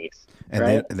the case, And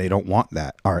right? they don't want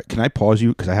that. All right, can I pause you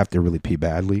because I have to really pee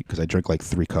badly because I drink like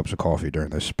 3 cups of coffee during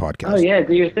this Oh podcast. yeah,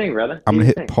 do your thing, brother. I'm Do gonna your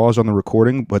hit thing. pause on the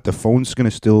recording, but the phone's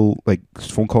gonna still like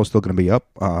phone call's still gonna be up.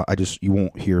 You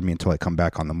won't hear me until I come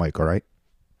back on the mic. All right.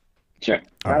 Sure,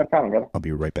 All not right. a problem, brother. I'll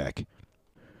be right back.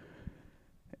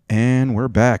 And we're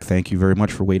back. Thank you very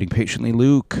much for waiting patiently,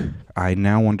 Luke. I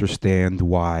now understand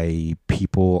why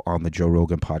people on the Joe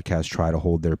Rogan podcast try to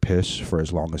hold their piss for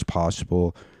as long as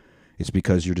possible. It's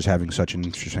because you're just having such an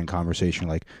interesting conversation.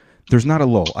 Like, there's not a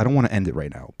lull. I don't want to end it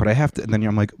right now, but I have to. And then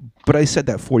I'm like, but I said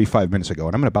that 45 minutes ago,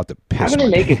 and I'm about to How piss do they my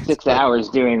make it pants. 6 hours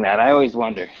doing that? I always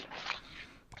wonder.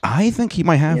 I think he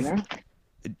might You have. know,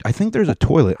 I think there's a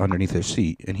toilet underneath his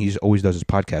seat, and he's always does his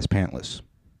podcast pantless.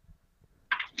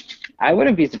 I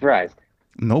wouldn't be surprised.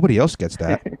 Nobody else gets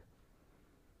that.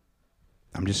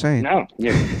 I'm just saying. No,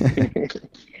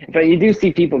 but you do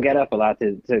see people get up a lot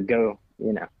to go,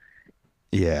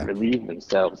 Yeah. relieve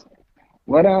themselves.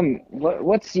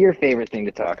 What's your favorite thing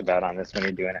to talk about on this when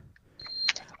you're doing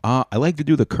it? I like to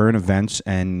do the current events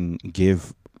and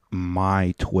give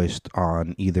my twist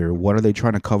on either what are they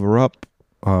trying to cover up,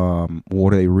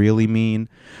 what do they really mean.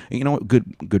 And you know what?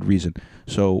 Good reason.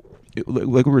 So,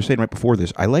 like we were saying right before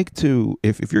this, I like to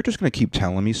if you're just going to keep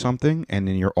telling me something and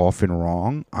then you're often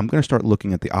wrong, I'm going to start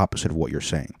looking at the opposite of what you're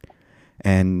saying,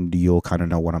 and you'll kind of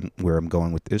know where I'm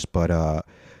going with this. But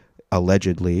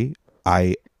allegedly,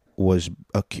 I was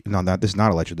no, this is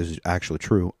not alleged. This is actually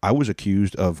true. I was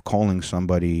accused of calling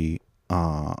somebody,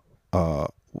 we'll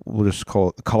just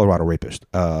call it a Colorado rapist,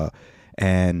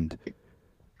 and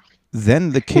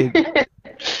then the kid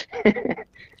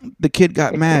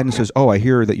got mad and says, "Oh, I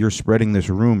hear that you're spreading this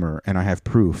rumor, and I have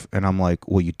proof." And I'm like,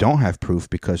 "Well, you don't have proof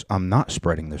because I'm not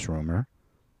spreading this rumor.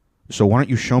 So why don't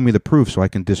you show me the proof so I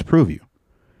can disprove you?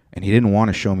 And he didn't want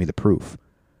to show me the proof.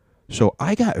 So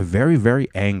I got very, very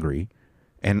angry.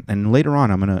 And later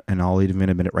on, I'll even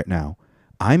admit it right now,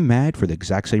 I'm mad for the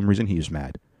exact same reason he is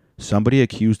mad. Somebody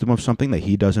accused him of something that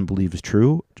he doesn't believe is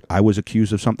true. I was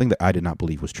accused of something that I did not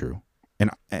believe was true.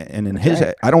 And in his,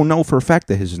 I don't know for a fact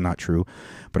that his is not true,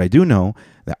 but I do know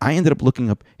that I ended up looking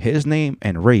up his name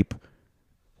and rape,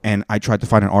 and I tried to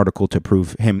find an article to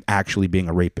prove him actually being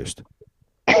a rapist.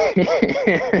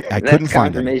 I couldn't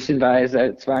find it. Confirmation bias at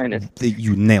its finest.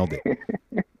 You nailed it.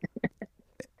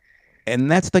 And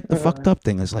that's like the fucked up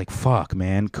thing is like, fuck,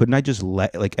 man, couldn't I just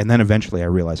and then eventually I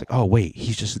realized like, oh wait,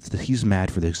 he's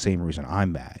mad for the same reason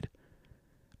I'm mad.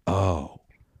 Oh.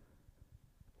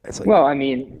 It's like, well, I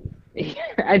mean,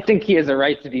 I think he has a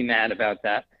right to be mad about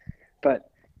that, but.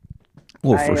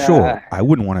 Well, for sure, I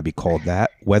wouldn't want to be called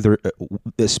that.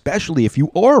 Especially if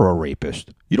you are a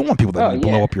rapist, you don't want people to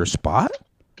blow up your spot.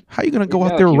 How are you going to go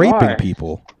out there raping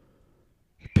people?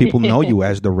 People know you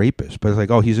as the rapist, but it's like,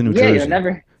 oh, he's in New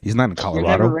Jersey. He's not in Colorado.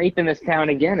 You're never raping this town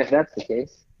again if that's the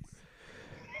case.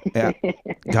 Yeah,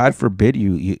 God forbid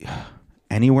you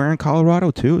anywhere in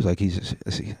Colorado too. It's like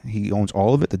he owns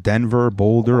all of it. The Denver,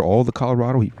 Boulder, all the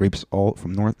Colorado. He rapes all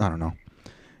from north. I don't know.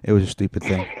 It was a stupid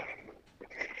thing.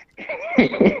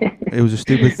 It was a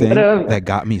stupid thing that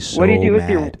got me so what do you do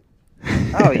mad.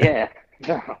 With your... Oh yeah.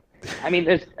 No. I mean,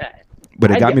 there's. But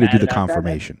it got me to do the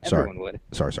confirmation. Everyone would.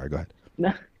 Sorry. Go ahead.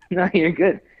 No, you're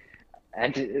good.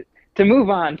 And to move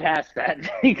on past that,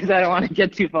 because I don't want to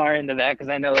get too far into that, because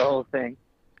I know the whole thing.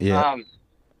 Yeah.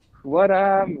 What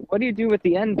do you do with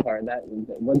the end part?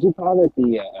 What do you call it?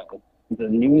 The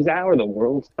news hour, the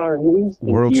World Star News.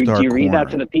 World Star Corner. Do you read that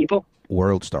to the people?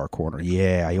 World Star Corner.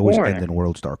 Yeah, I always end in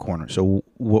World Star Corner. So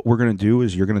what we're gonna do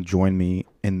is you're gonna join me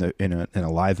in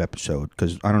a live episode,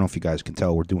 because I don't know if you guys can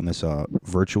tell we're doing this not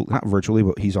virtually,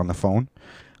 but he's on the phone.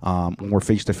 When we're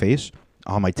face to face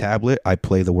on my tablet, I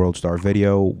play the World Star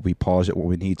video. We pause it when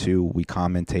we need to. We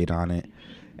commentate on it,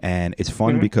 and it's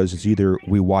fun because it's either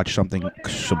we watch something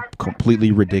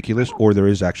completely ridiculous, or there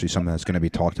is actually something that's going to be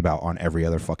talked about on every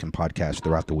other fucking podcast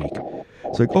throughout the week.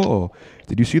 It's like, oh,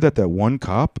 did you see that one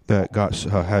cop that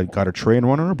got a train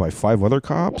runner by 5 other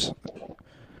cops?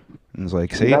 And it's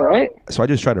like, see, is that right? So I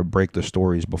just try to break the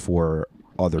stories before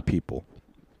other people.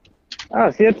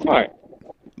 Oh, see, that's smart.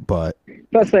 But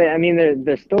plus, I mean,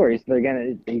 they're stories. You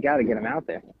got to get them out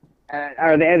there.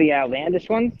 Are they the outlandish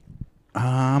ones?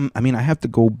 I mean, I have to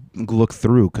go look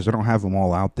through because I don't have them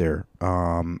all out there.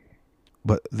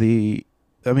 But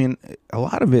I mean, a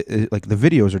lot of it, like the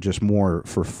videos are just more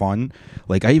for fun.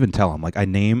 Like I even tell them, like I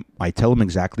tell them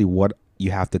exactly what you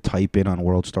have to type in on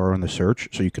World Star in the search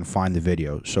so you can find the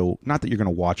video. So not that you're going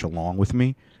to watch along with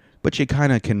me, but you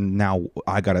kind of can now.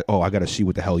 I gotta see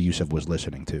what the hell Yusuf was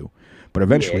listening to. But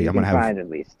eventually, I'm gonna have. Find at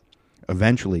least.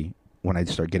 Eventually, when I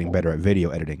start getting better at video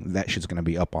editing, that shit's gonna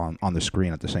be up on the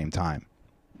screen at the same time.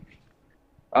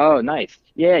 Oh, nice.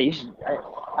 Yeah, you should.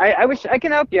 I wish I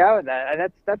can help you out with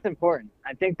that. That's important.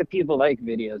 I think the people like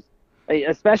videos,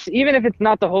 especially even if it's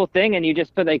not the whole thing, and you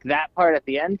just put like that part at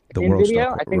the end in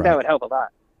video. I think that would help a lot.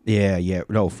 Yeah,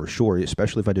 no, for sure.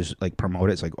 Especially if I just like promote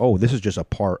it. It's like, oh, this is just a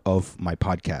part of my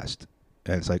podcast,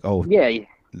 and it's like, oh, yeah.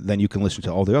 Then you can listen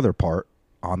to all the other part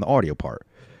on the audio part.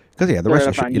 Because the rest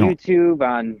of the shit, on YouTube,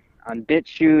 on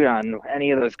BitChute, on any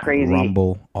of those crazy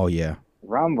Rumble. Oh yeah,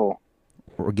 Rumble.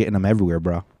 We're getting them everywhere,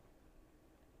 bro.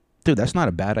 Dude, that's not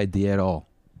a bad idea at all.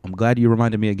 I'm glad you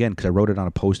reminded me again because I wrote it on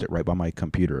a Post-it right by my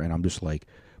computer, and I'm just like,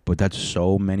 but that's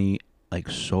so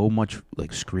much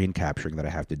like screen capturing that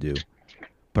I have to do.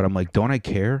 But I'm like, don't I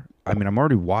care? I mean, I'm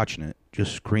already watching it.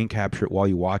 Just screen capture it while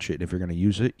you watch it. If you're going to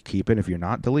use it, keep it. If you're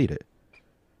not, delete it.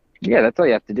 Yeah, that's all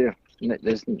you have to do.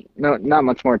 There's not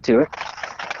much more to it.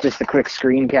 Just a quick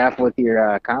screen cap with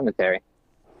your commentary.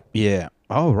 Yeah.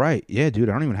 Oh, right. Yeah, dude,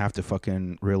 I don't even have to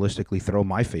fucking realistically throw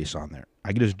my face on there.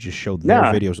 I could just show their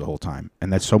videos the whole time,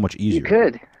 and that's so much easier. You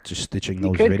could. Just stitching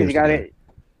those videos together.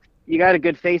 You got a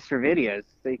good face for videos,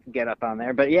 so you can get up on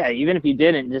there. But yeah, even if you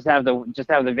didn't, just have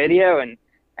the video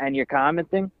and you're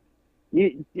commenting.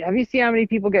 Have you seen how many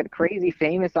people get crazy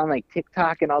famous on like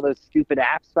TikTok and all those stupid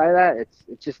apps by that?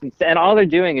 It's just insane. And all they're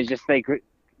doing is just like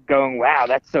going, wow,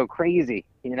 that's so crazy,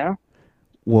 you know?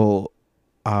 Well,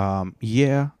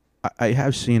 yeah, I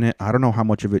have seen it. I don't know how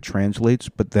much of it translates,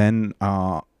 but then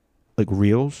like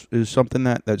Reels is something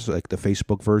that's like the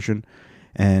Facebook version.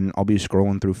 And I'll be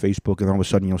scrolling through Facebook, and all of a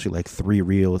sudden you'll see like 3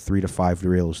 to 5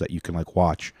 reels that you can like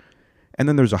watch. And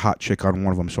then there's a hot chick on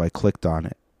one of them, so I clicked on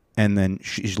it. And then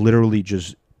she's literally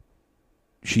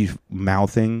she's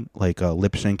mouthing, like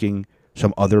lip syncing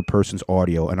some other person's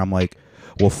audio. And I'm like,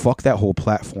 well, fuck that whole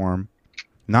platform.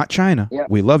 Not China. Yep.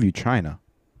 We love you, China.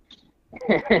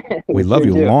 We love sure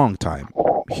you do. long time.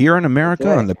 Here in America,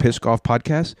 right. on the Piss Golf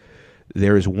podcast,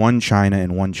 there is one China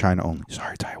and one China only.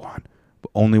 Sorry, Taiwan.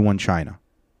 But only one China.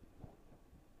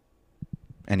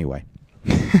 Anyway.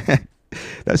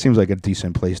 That seems like a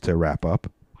decent place to wrap up.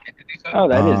 Oh,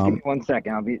 that is. Give me 1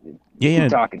 second. I'll be keep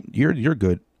talking. You're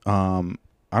good.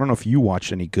 I don't know if you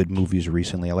watched any good movies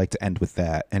recently. I like to end with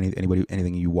that.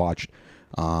 Anything you watched?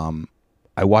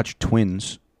 I watched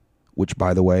Twins, which,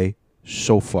 by the way,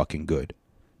 so fucking good.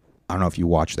 I don't know if you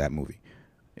watched that movie.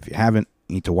 If you haven't,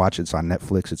 you need to watch it. It's on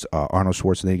Netflix. It's Arnold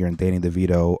Schwarzenegger and Danny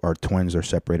DeVito are twins. They're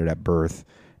separated at birth,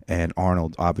 and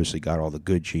Arnold obviously got all the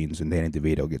good genes, and Danny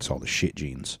DeVito gets all the shit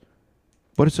genes.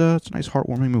 But it's a nice,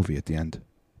 heartwarming movie at the end,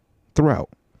 throughout.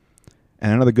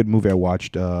 And another good movie I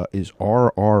watched is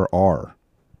RRR.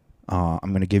 I'm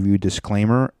going to give you a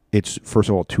disclaimer. It's, first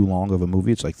of all, too long of a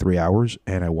movie. It's like 3 hours,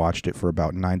 and I watched it for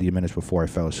about 90 minutes before I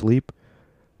fell asleep.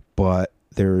 But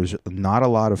there's not a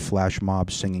lot of flash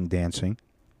mobs singing, dancing,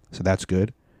 so that's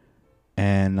good.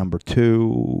 And number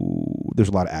two, there's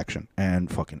a lot of action,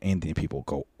 and fucking Indian people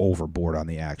go overboard on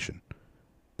the action.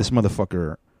 This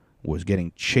motherfucker was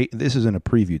getting chased. This is in a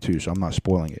preview, too, so I'm not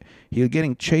spoiling it. He was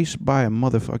getting chased by a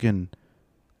motherfucking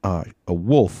a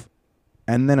wolf.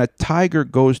 And then a tiger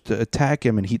goes to attack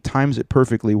him, and he times it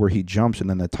perfectly where he jumps, and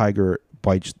then the tiger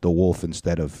bites the wolf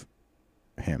instead of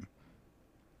him.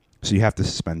 So you have to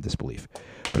suspend disbelief.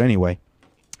 But anyway,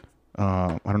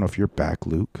 I don't know if you're back,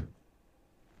 Luke.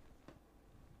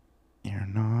 You're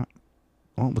not.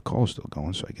 Well, the call's still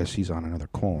going, so I guess he's on another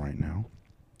call right now.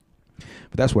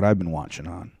 But that's what I've been watching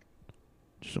on.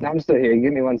 So, I'm still here.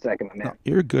 Give me 1 second, my man. no,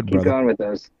 you're good, Keep brother. going with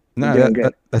those. No, You're doing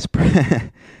good. that's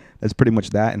that's pretty much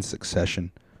that in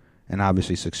Succession, and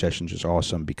obviously Succession's just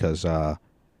awesome because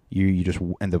you just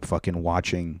end up fucking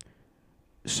watching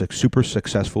super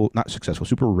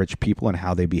rich people and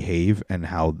how they behave and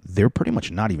how they're pretty much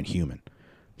not even human.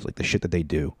 It's like the shit that they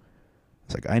do.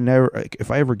 It's like if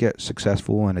I ever get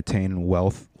successful and attain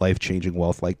wealth, life-changing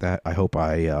wealth like that, I hope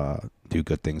I do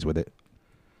good things with it.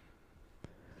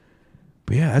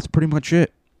 But yeah, that's pretty much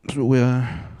it.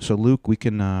 So Luke, we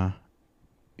can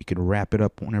wrap it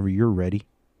up whenever you're ready.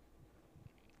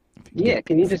 Yeah,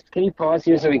 can you pause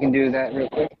here so we can do that real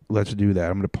quick? Let's do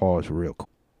that. I'm gonna pause real quick.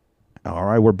 All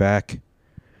right, we're back.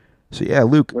 So yeah,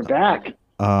 Luke, We're back.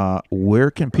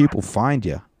 where can people find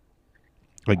you?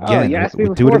 Again, you asked me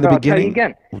we'll do it in the before, but I'll tell you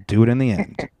beginning. again. We'll do it in the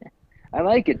end. I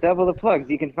like it. Double the plugs.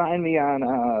 You can find me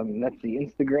on that's the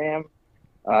Instagram,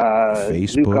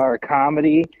 Facebook. Luke R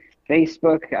Comedy,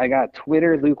 Facebook. I got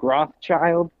Twitter, Luke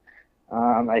Rothschild.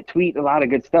 I tweet a lot of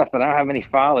good stuff, but I don't have any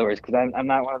followers because I'm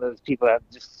not one of those people that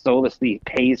just soullessly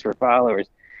pays for followers.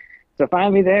 So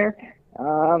find me there.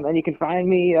 And you can find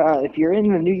me if you're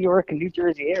in the New York and New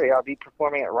Jersey area. I'll be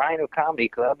performing at Rhino Comedy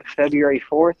Club February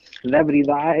 4th, Levity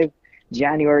Live,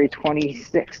 January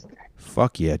 26th.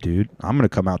 Fuck yeah, dude! I'm gonna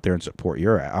come out there and support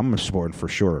I'm supporting for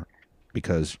sure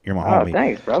because you're my Oh, homie.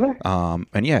 thanks, brother.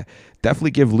 And yeah,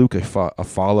 definitely give Luke a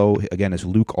follow. Again, it's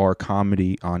Luke R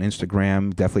Comedy on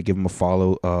Instagram. Definitely give him a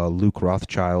follow. Luke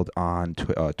Rothschild on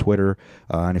Twitter.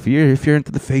 And if you're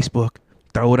into the Facebook,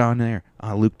 throw it on there.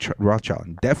 Luke Rothschild.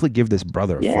 And definitely give this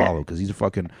brother a follow because he's a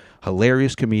fucking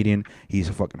hilarious comedian. He's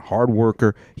a fucking hard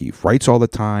worker. He writes all the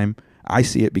time. I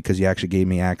see it because he actually gave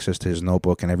me access to his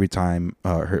notebook, and every time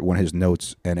one of his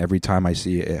notes, and every time I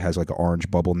see it, it has like an orange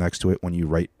bubble next to it when you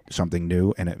write something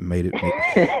new, and it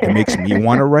makes me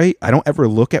want to write. I don't ever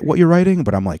look at what you're writing,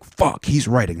 but I'm like, fuck, he's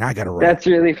writing. I gotta write. That's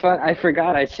really fun. I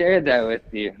forgot I shared that with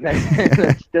you.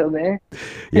 That's still there.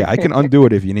 Yeah, I can undo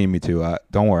it if you need me to.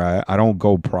 Don't worry, I don't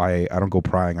go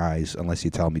prying eyes unless you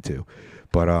tell me to.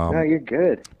 But No, you're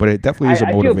good. But it definitely is a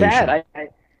I feel motivation. bad.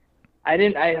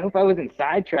 I hope I wasn't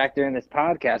sidetracked during this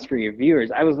podcast for your viewers.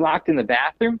 I was locked in the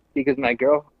bathroom because my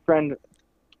girlfriend,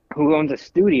 who owns a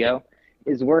studio,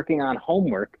 is working on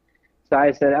homework. So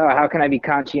I said, "Oh, how can I be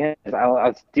conscientious?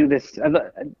 I'll do this."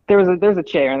 There was a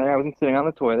chair in there. I wasn't sitting on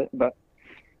the toilet, but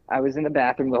I was in the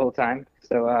bathroom the whole time.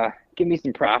 So give me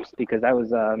some props because I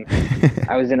was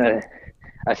in a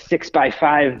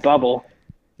 6x5 bubble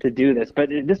to do this. But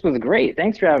this was great.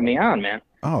 Thanks for having me on, man.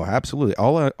 Oh, absolutely.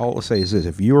 All I'll say is this.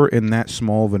 If you were in that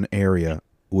small of an area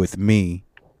with me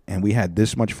and we had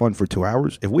this much fun for 2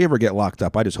 hours, if we ever get locked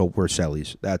up, I just hope we're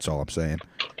cellies. That's all I'm saying.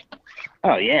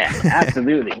 Oh, yeah,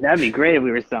 absolutely. That'd be great if we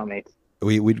were cellmates.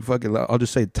 We'd fucking, I'll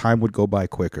just say time would go by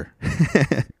quicker.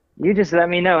 You just let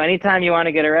me know. Anytime you want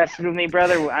to get arrested with me,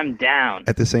 brother, I'm down.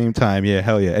 At the same time, yeah,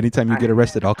 hell yeah. Anytime you get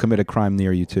arrested, I'll commit a crime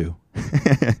near you too.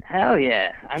 Hell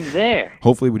yeah, I'm there.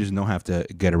 Hopefully we just don't have to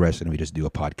get arrested and we just do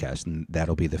a podcast and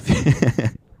that'll be the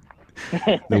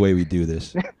the way we do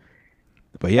this.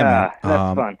 But yeah, man.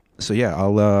 That's fun. So yeah,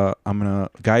 I'm gonna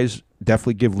guys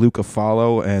definitely give Luke a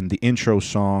follow, and the intro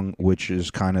song, which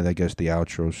is kind of I guess the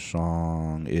outro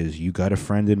song, is "You Got a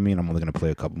Friend in Me," and I'm only gonna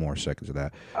play a couple more seconds of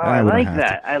that. Oh, I like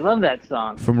that. I love that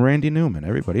song. From Randy Newman.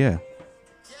 Everybody, yeah.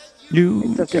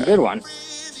 It's such a good one.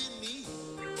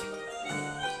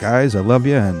 Guys, I love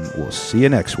you, and we'll see you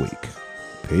next week.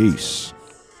 Peace.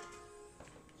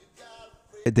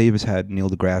 Davis had Neil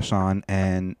deGrasse on,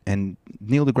 and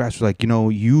Neil deGrasse was like,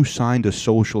 you signed a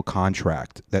social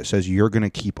contract that says you're going to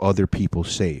keep other people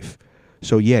safe.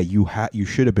 So yeah, you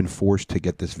should have been forced to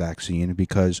get this vaccine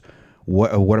because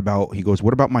what about, he goes,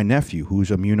 what about my nephew who's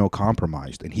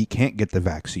immunocompromised and he can't get the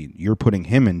vaccine? You're putting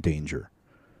him in danger.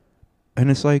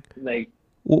 And it's like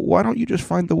well, why don't you just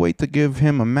find the way to give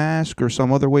him a mask or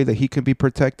some other way that he can be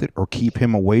protected or keep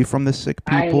him away from the sick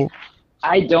people?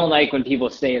 I don't like when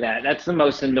people say that. That's the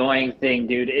most annoying thing,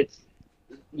 dude.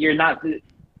 When you're not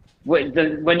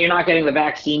getting the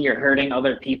vaccine, you're hurting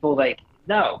other people. Like,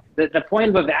 no, the point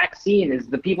of a vaccine is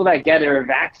the people that get it are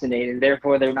vaccinated,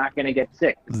 therefore they're not going to get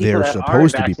sick. The people They're that supposed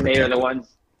aren't to be vaccinated protected. are the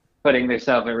ones putting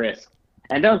themselves at risk.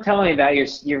 And don't tell me about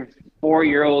your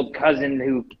 4-year-old cousin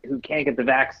who can't get the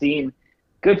vaccine.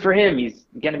 Good for him. He's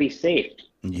going to be safe.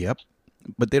 Yep.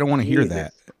 But they don't want to hear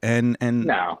that. And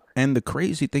No. And the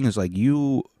crazy thing is like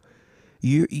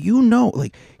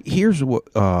like here's what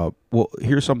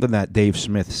here's something that Dave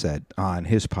Smith said on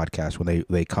his podcast when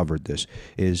they covered this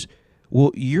is,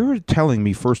 well, you're telling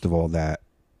me first of all that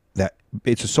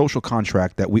it's a social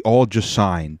contract that we all just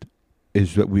signed,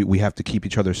 is that we have to keep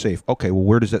each other safe. Okay, well,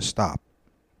 where does that stop?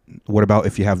 What about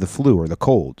if you have the flu or the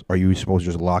cold? Are you supposed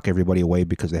to just lock everybody away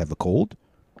because they have the cold?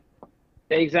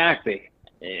 Exactly.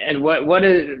 And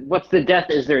what's the death?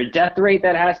 Is there a death rate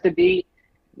that has to be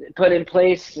put in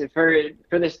place for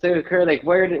this to occur? Like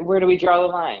where do we draw the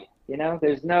line?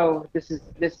 There's no. This is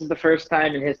the first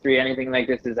time in history anything like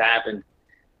this has happened,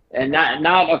 and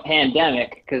not a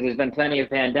pandemic, because there's been plenty of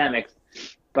pandemics,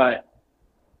 but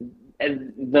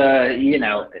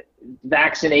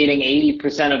vaccinating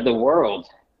 80% of the world.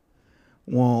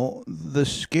 Well, the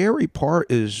scary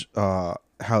part is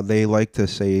how they like to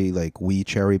say, like, we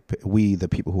the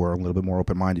people who are a little bit more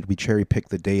open-minded, we cherry pick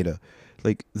the data.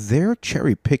 Like, they're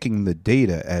cherry picking the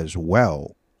data as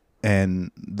well.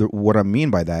 And what I mean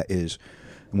by that is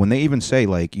when they even say,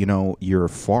 like, you're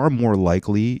far more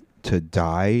likely to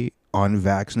die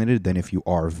unvaccinated than if you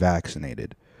are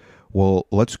vaccinated. Well,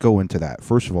 let's go into that.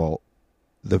 First of all,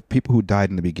 the people who died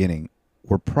in the beginning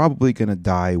were probably going to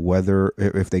die whether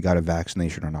if they got a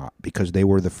vaccination or not, because they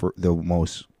were the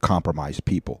most compromised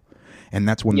people, and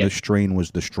that's when the strain was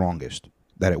the strongest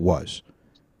that it was.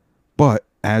 But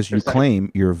as you claim,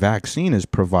 your vaccine is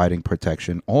providing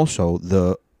protection. Also,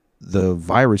 the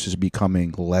virus is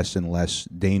becoming less and less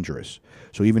dangerous.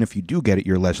 So even if you do get it,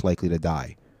 you're less likely to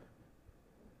die.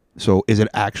 So is it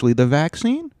actually the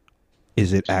vaccine?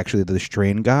 Is it actually the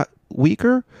strain got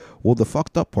weaker? Well, the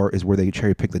fucked up part is where they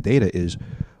cherry pick the data is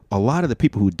a lot of the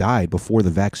people who died before the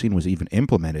vaccine was even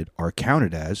implemented are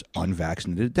counted as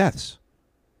unvaccinated deaths.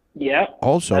 Yeah.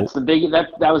 Also, that was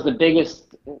the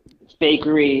biggest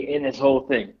fakery in this whole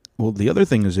thing. Well, the other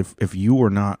thing is if you were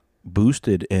not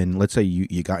boosted, and let's say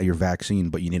you got your vaccine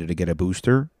but you needed to get a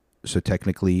booster, so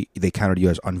technically they counted you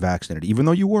as unvaccinated, even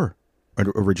though you were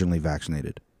originally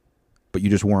vaccinated. But you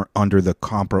just weren't under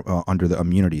the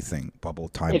immunity thing bubble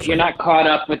time. If you're not caught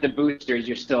up with the boosters,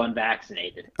 you're still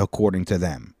unvaccinated, according to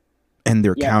them, and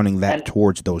they're counting that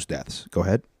towards those deaths. Go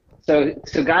ahead. So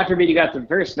God forbid you got the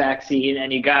first vaccine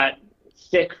and you got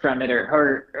sick from it or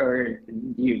hurt, or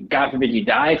God forbid you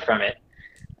died from it.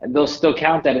 They'll still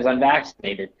count that as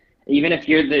unvaccinated, even if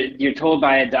you're told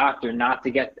by a doctor not to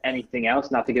get anything else,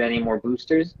 not to get any more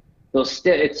boosters. They'll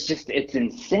still. It's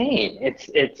insane.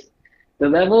 It's the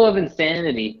level of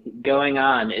insanity going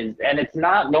on and it's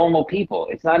not normal people.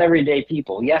 It's not everyday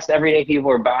people. Yes, everyday people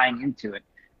are buying into it,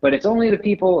 but it's only the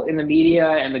people in the media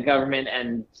and the government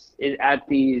and at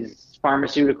these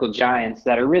pharmaceutical giants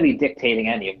that are really dictating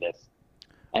any of this.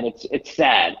 And it's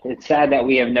sad. It's sad that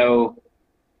we have no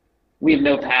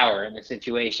power in the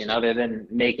situation other than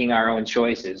making our own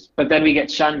choices. But then we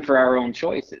get shunned for our own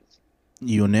choices.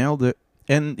 You nailed it.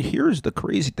 And here's the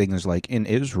crazy thing is, like, in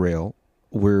Israel,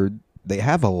 where they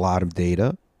have a lot of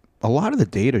data. A lot of the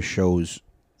data shows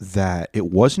that it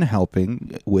wasn't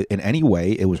helping in any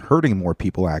way. It was hurting more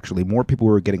people, actually. More people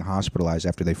were getting hospitalized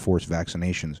after they forced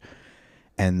vaccinations.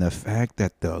 And the fact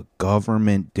that the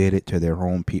government did it to their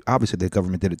own people, obviously the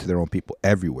government did it to their own people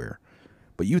everywhere.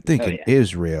 But you think in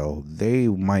Israel, they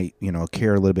might,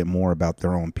 care a little bit more about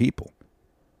their own people.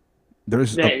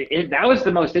 There's a, That was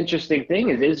the most interesting thing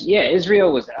yeah,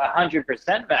 Israel was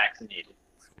 100% vaccinated.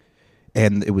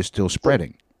 and it was still So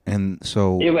spreading. And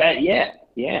so yeah,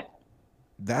 yeah.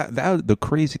 that the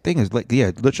crazy thing is, like,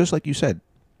 yeah, just like you said,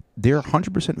 they're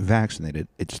 100% vaccinated.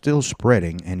 It's still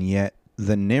spreading, and yet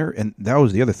and that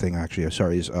was the other thing, actually.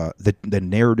 Sorry, is the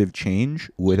narrative change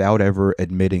without ever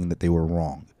admitting that they were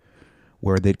wrong.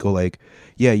 Where they'd go like,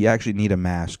 yeah, you actually need a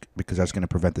mask because that's going to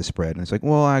prevent the spread. And it's like,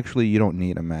 well, actually, you don't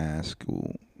need a mask.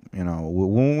 You know,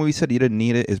 when we said you didn't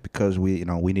need it is because we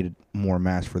needed more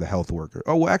masks for the health worker.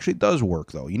 Oh, well, actually, it does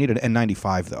work though. You need an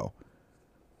N95 though.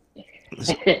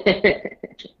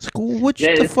 School, which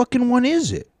the fucking one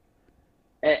is it?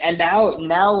 And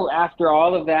now after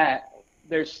all of that,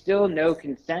 there's still no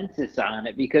consensus on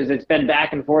it because it's been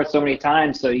back and forth so many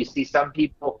times. So you see some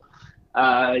people,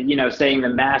 saying the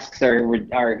masks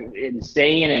are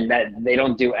insane and that they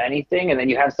don't do anything, and then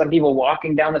you have some people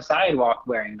walking down the sidewalk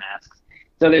wearing masks.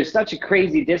 So there's such a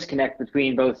crazy disconnect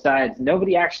between both sides.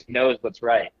 Nobody actually knows what's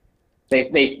right.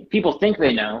 People think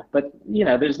they know, but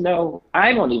there's no.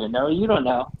 I don't even know. You don't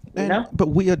know. You know? But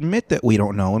we admit that we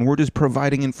don't know, and we're just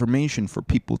providing information for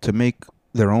people to make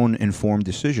their own informed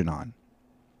decision on.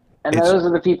 And those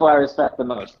are the people I respect the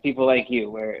most. People like you,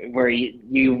 where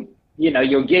you'll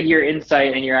give your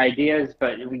insight and your ideas,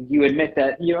 but you admit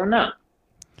that you don't know.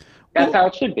 That's how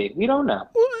it should be. We don't know.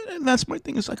 Well, and that's my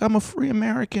thing. It's like, I'm a free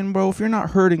American, bro. If you're not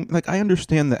hurting, like, I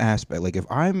understand the aspect. Like, if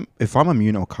I'm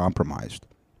immunocompromised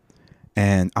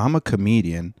and I'm a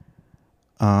comedian,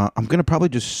 I'm gonna probably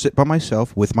just sit by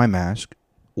myself with my mask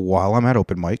while I'm at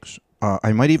open mics.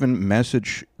 I might even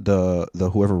message the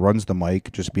whoever runs the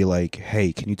mic, just be like,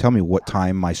 hey, can you tell me what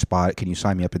time my spot? Can you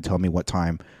sign me up and tell me what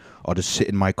time? I'll just sit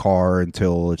in my car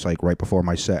until it's like right before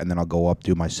my set, and then I'll go up,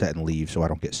 do my set, and leave so I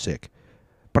don't get sick.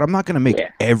 But I'm not going to make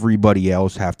everybody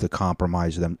else have to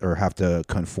compromise them or have to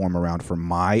conform around for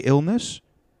my illness.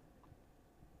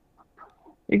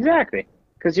 Exactly,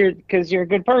 because you're a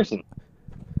good person.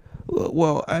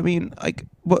 Well, I mean, like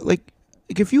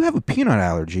if you have a peanut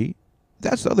allergy,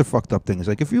 that's the other fucked up thing. Is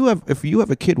like if you have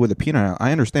a kid with a peanut,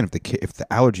 I understand if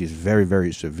the allergy is very,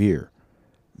 very severe,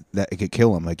 that it could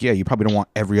kill him. Like, yeah, you probably don't want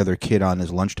every other kid on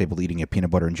his lunch table eating a peanut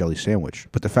butter and jelly sandwich.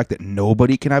 But the fact that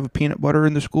nobody can have a peanut butter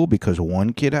in the school because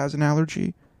one kid has an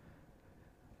allergy.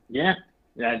 Yeah,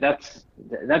 that's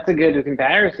a good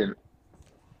comparison.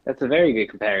 That's a very good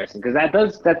comparison because that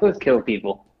does kill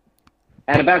people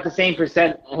at about the same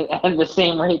percent and the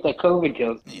same rate that COVID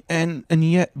kills. And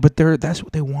yet, but that's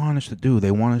what they want us to do.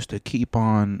 They want us to keep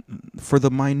on. For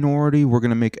the minority, we're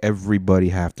going to make everybody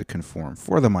have to conform.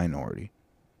 For the minority.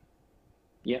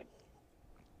 Yeah.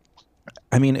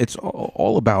 I mean, it's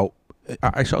all about.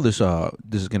 I saw this.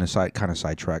 This is going to kind of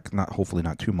sidetrack. Hopefully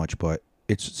not too much, but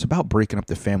it's about breaking up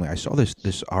the family. I saw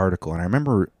this article, and I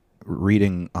remember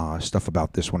reading stuff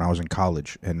about this when I was in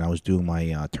college, and I was doing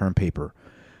my term paper.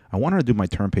 I wanted to do my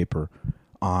term paper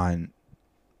on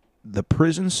the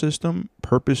prison system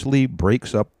purposely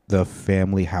breaks up the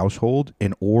family household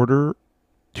in order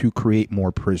to create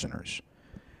more prisoners.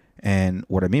 And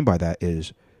what I mean by that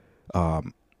is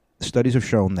studies have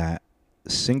shown that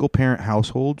single-parent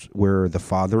households where the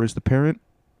father is the parent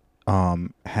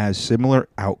has similar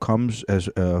outcomes as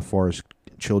far as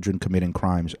children committing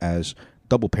crimes as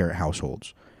double-parent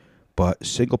households. But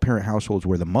single-parent households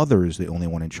where the mother is the only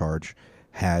one in charge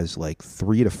has like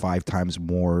 3 to 5 times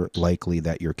more likely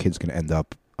that your kid's going to end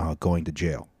up going to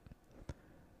jail.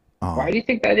 Why do you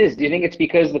think that is? Do you think it's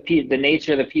because the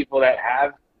nature of the people that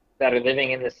are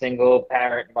living in the single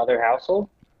parent mother household?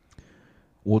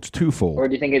 Well, it's twofold. Or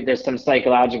do you think there's some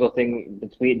psychological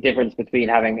difference between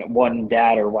having one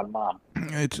dad or one mom?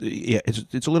 It's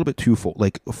a little bit twofold.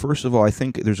 Like, first of all, I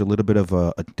think there's a little bit of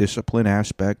a discipline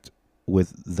aspect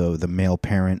with the male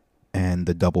parent and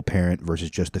the double parent versus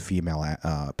just the female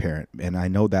parent. And I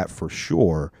know that for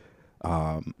sure,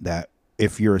 that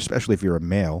especially if you're a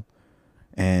male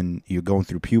and you're going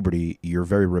through puberty, you're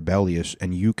very rebellious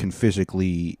and you can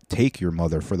physically take your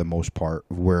mother for the most part,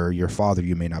 where your father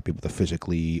you may not be able to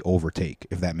physically overtake,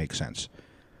 if that makes sense.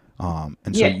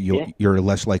 And so you're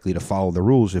less likely to follow the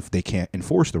rules if they can't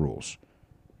enforce the rules.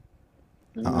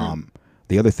 Mm-hmm.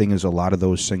 The other thing is a lot of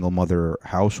those single mother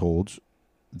households,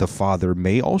 the father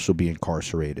may also be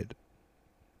incarcerated.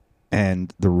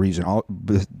 And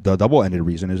the double-ended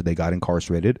reason is they got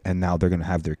incarcerated, and now they're going to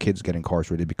have their kids get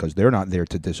incarcerated because they're not there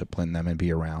to discipline them and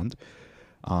be around.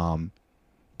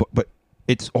 But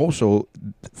it's also,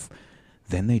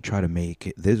 then they try to make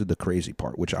it, this is the crazy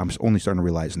part, which I'm only starting to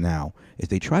realize now, is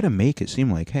they try to make it seem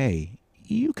like, hey,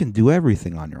 you can do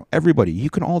everything on your own. Everybody, you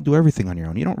can all do everything on your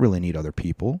own. You don't really need other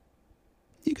people.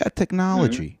 You got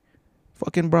technology. Mm-hmm.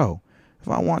 Fucking bro. If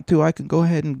I want to, I can go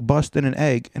ahead and bust in an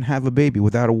egg and have a baby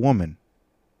without a woman.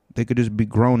 They could just be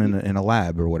grown in a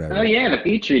lab or whatever. Oh yeah, the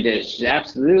petri dish,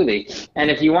 absolutely. And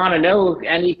if you want to know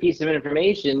any piece of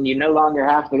information, you no longer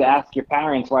have to ask your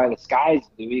parents why the sky's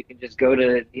blue. You can just go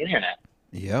to the internet.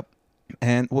 Yep.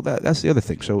 And well, that's the other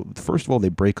thing. So first of all, they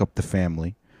break up the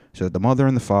family, so that the mother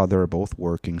and the father are both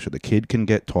working, so the kid can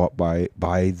get taught by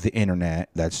the internet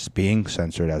that's being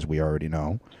censored, as we already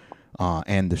know,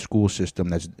 and the school system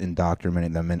that's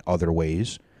indoctrinating them in other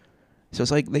ways. So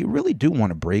it's like they really do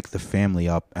want to break the family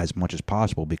up as much as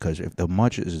possible, because if the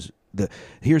much is the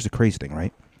here's the crazy thing,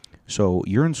 right? So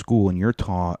you're in school and you're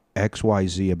taught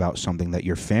XYZ about something that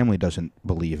your family doesn't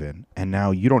believe in, and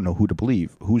now you don't know who to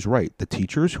believe. Who's right? The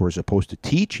teachers who are supposed to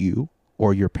teach you,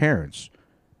 or your parents?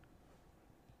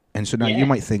 And so now you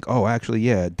might think, oh, actually,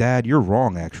 yeah, Dad, you're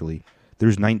wrong, actually.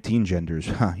 There's 19 genders.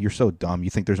 Huh, you're so dumb. You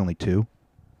think there's only 2?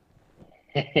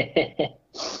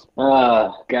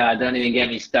 Oh God, don't even get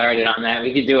me started on that.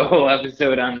 We could do a whole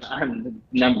episode on the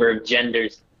number of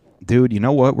genders. Dude, you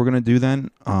know what we're gonna do then?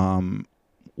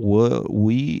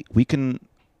 We can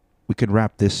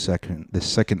wrap this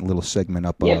second little segment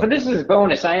up. Yeah, but this is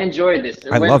bonus. I enjoyed this.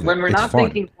 I love it. When we're It's not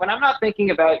fun. when I'm not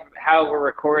thinking about how we're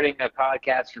recording a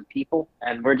podcast for people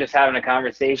and we're just having a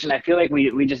conversation, I feel like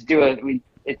we just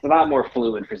it's a lot more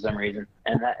fluid for some reason,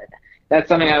 and that's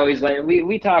something I always like.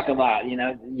 We talk a lot, you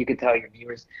know. You could tell your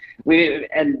viewers.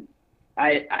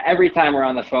 Every time we're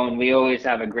on the phone, we always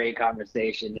have a great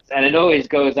conversation, and it always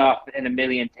goes off in a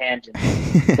million tangents.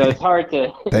 So it's hard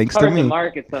to Thanks it's hard to me. to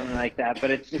market something like that, but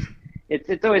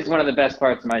it's always one of the best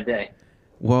parts of my day.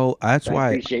 Well, that's So I why.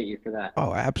 appreciate you for that.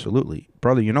 Oh, absolutely,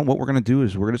 brother. You know what we're gonna do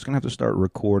is we're just gonna have to start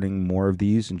recording more of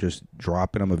these and just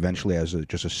dropping them eventually as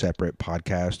just a separate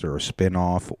podcast or a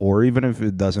spin-off, or even if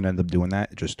it doesn't end up doing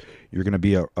that, just you're gonna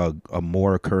be a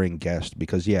more occurring guest,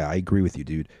 because yeah, I agree with you,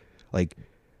 dude. Like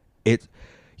it.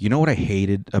 You know what I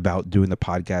hated about doing the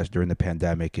podcast during the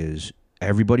pandemic is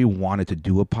everybody wanted to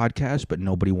do a podcast, but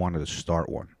nobody wanted to start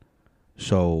one.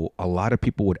 So a lot of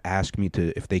people would ask me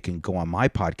if they can go on my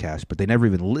podcast, but they never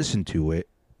even listen to it,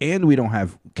 and we don't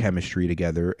have chemistry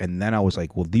together. And then I was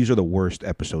like, well, these are the worst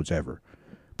episodes ever.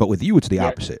 But with you, it's the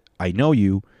opposite. I know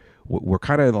you. We're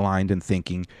kind of aligned in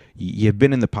thinking. You've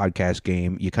been in the podcast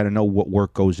game. You kind of know what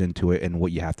work goes into it and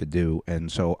what you have to do.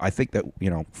 And so I think that, you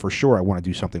know, for sure I want to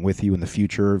do something with you in the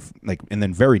future, like in the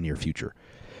very near future.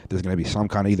 There's going to be some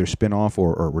kind of either spin-off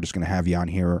or we're just going to have you on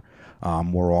here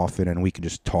more often, and we can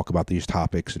just talk about these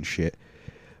topics and shit.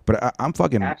 But I'm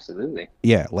fucking... Absolutely.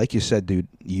 Yeah, like you said, dude,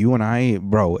 you and I,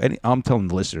 bro, I'm telling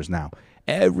the listeners now,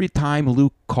 every time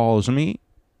Luke calls me,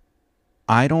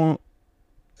 I don't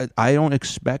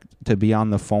expect to be on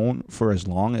the phone for as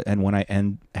long, and when I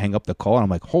hang up the call, I'm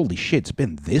like, holy shit, it's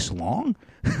been this long?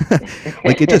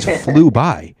 Like, it just flew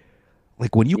by.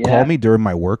 Like, when you call me during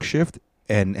my work shift,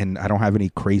 and I don't have any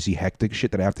crazy hectic shit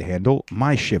that I have to handle,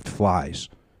 my shift flies.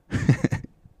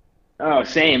 Oh,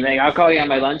 same. Like, I'll call you on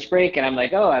my lunch break, and I'm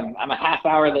like, oh, I'm a half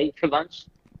hour late for lunch.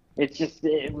 It's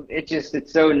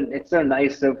so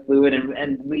nice, so fluid,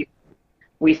 and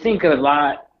we think a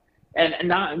lot,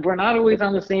 and we're not always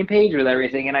on the same page with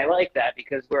everything, and I like that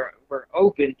because we're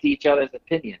open to each other's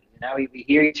opinions. You know, we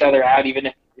hear each other out, even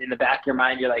if in the back of your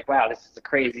mind you're like, wow, this is a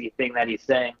crazy thing that he's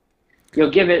saying. You'll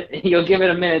give it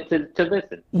a minute to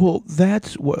listen. Well,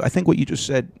 that's what I think. What you just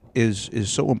said is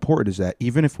so important. Is that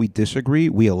even if we disagree,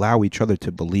 we allow each other to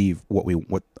believe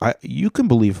you can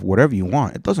believe whatever you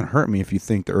want. It doesn't hurt me if you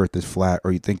think the Earth is flat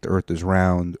or you think the Earth is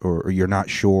round or you're not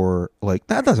sure. Like,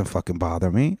 that doesn't fucking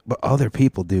bother me. But other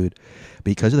people, dude,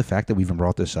 because of the fact that we even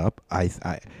brought this up,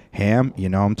 Ham, you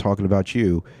know, I'm talking about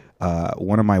you.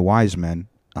 One of my wise men.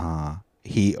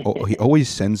 He always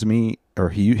sends me, or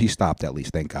he stopped at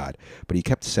least, thank God. But he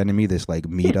kept sending me this like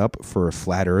meetup for a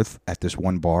flat Earth at this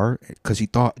one bar because he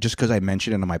thought just because I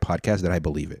mentioned it on my podcast that I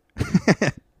believe it.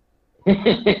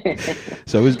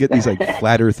 So I always get these like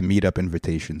flat Earth meetup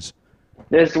invitations.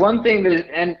 There's one thing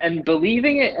and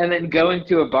believing it and then going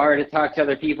to a bar to talk to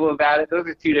other people about it. Those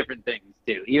are two different things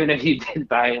too. Even if you did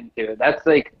buy into it, that's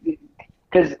like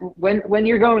because when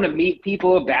you're going to meet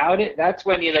people about it, that's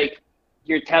when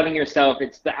you're telling yourself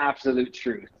it's the absolute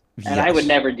truth. And Yes. I would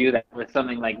never do that with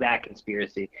something like that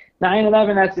conspiracy.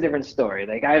 9/11, that's a different story.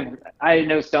 Like I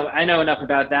know enough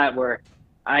about that where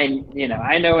I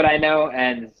know what I know,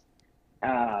 and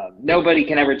nobody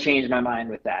can ever change my mind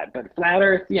with that. But flat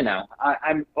Earth,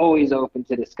 I'm always open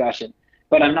to discussion,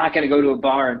 but I'm not going to go to a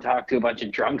bar and talk to a bunch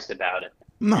of drunks about it.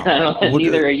 No,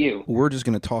 Neither are you. We're just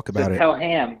going to talk about So it tell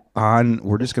Ham.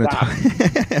 We're just going to talk.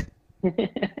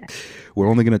 We're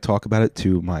only going to talk about it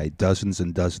to my dozens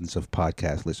and dozens of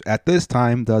podcast listeners. At this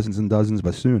time, dozens and dozens,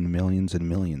 but soon millions and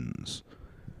millions.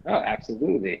 Oh,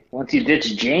 absolutely. Once you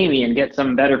ditch Jamie and get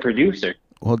some better producer.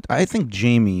 Well, I think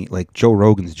Jamie, like Joe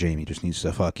Rogan's Jamie, just needs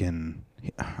to fucking.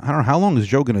 I don't know how long is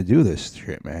Joe going to do this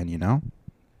shit, man. You know,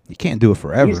 you can't do it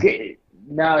forever.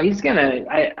 He's gonna.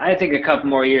 I think a couple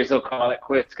more years he'll call it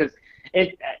quits because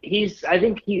I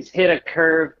think he's hit a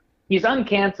curve. He's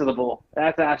uncancelable.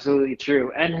 That's absolutely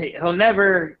true, and he'll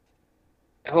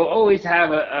always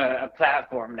have a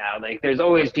platform now. Like there's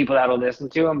always people that'll listen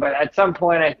to him, but at some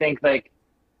point I think like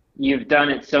you've done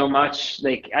it so much.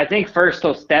 Like I think first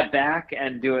he'll step back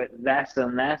and do it less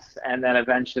and less, and then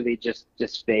eventually just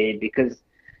fade because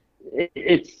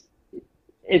it's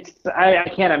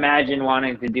I can't imagine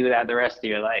wanting to do that the rest of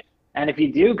your life. And if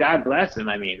you do, God bless him.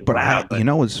 I mean, but wow. you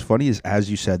know what's funny is as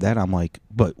you said that, I'm like,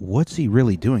 but what's he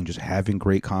really doing? Just having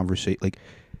great conversation. Like,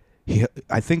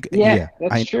 I think,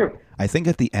 that's true. I think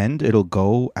at the end it'll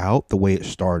go out the way it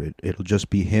started. It'll just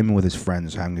be him with his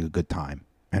friends having a good time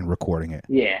and recording it.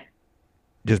 Yeah.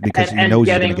 Just because he knows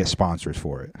he's going to get sponsors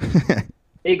for it.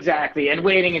 Exactly, and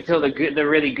waiting until the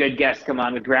really good guests come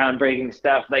on with groundbreaking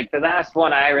stuff. Like the last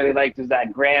one I really liked was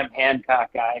that Graham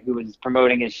Hancock guy who was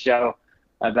promoting his show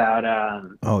about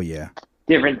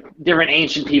different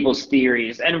ancient people's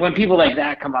theories. And when people like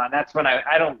that come on, that's when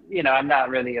I don't, I'm not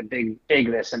really a big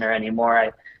listener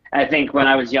anymore. I think when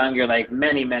I was younger, like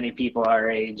many people our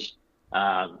age,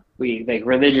 we like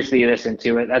religiously listened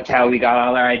to it. That's how we got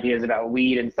all our ideas about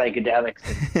weed and psychedelics.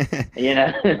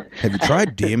 And, Have you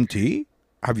tried DMT?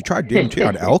 Have you tried DMT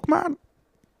on elk, man?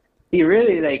 He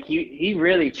really he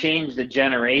really changed the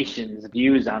generation's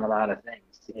views on a lot of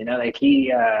things. Like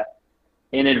he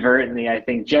inadvertently, I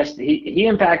think, he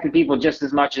impacted people just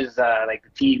as much as like the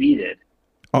TV did.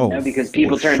 Oh, because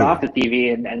people turned off the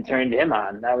TV and turned him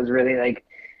on. That was really like,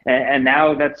 and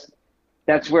now that's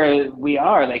where we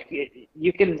are. Like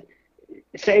you can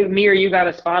say me or you got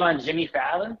a spot on Jimmy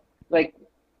Fallon, like.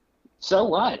 So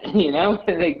what?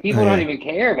 Like people don't even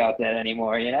care about that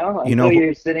anymore. Until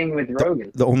you're sitting with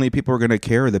Rogan. The only people who are going to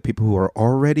care are the people who are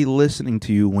already listening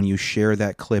to you when you share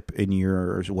that clip in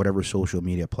your whatever social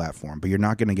media platform. But you're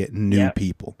not going to get new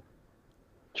people.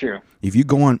 True. If you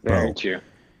go on, very true.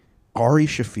 Ari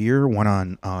Shaffir went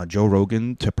on Joe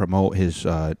Rogan to promote his.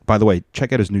 By the way,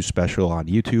 check out his new special on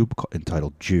YouTube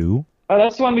entitled Jew. Oh,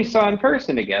 that's the one we saw in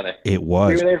person together. It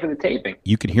was. We were there for the taping.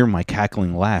 You could hear my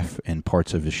cackling laugh in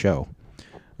parts of his show.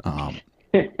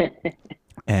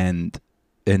 And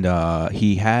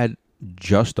he had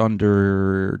just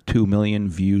under 2 million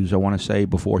views, I want to say,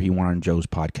 before he went on Joe's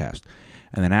podcast.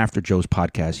 And then after Joe's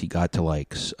podcast, he got to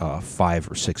like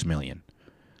 5 or 6 million.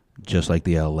 Just like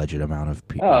the alleged amount of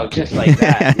people. Oh, just like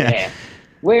that, yeah.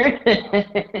 Where can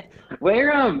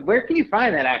you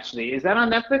find that actually? Is that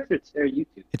on Netflix or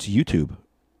YouTube? It's YouTube.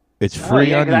 It's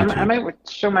free on YouTube. I might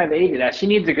show my baby that. She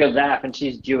needs a good laugh and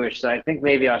she's Jewish, so I think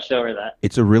maybe I'll show her that.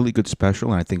 It's a really good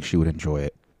special and I think she would enjoy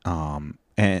it.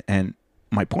 And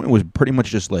my point was pretty much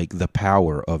just like the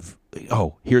power of,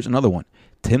 here's another one.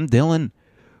 Tim Dillon,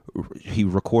 he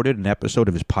recorded an episode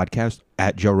of his podcast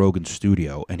at Joe Rogan's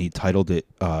studio and he titled it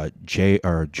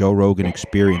Joe Rogan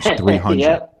Experience 300.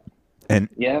 Yep.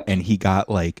 And he got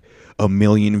like 1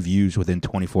 million views within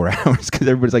 24 hours because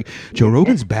everybody's like, Joe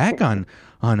Rogan's back on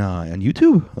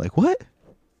YouTube. Like what?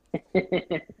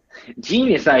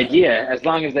 Genius idea. As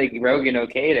long as like Rogan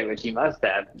okayed it, which he must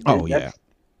have.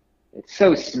 It's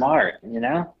so smart, Dude,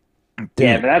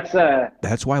 yeah, but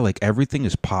that's why like everything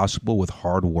is possible with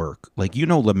hard work. Like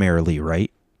Lemaire Lee, right?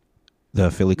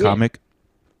 The Philly comic.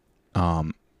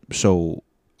 So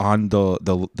on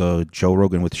the Joe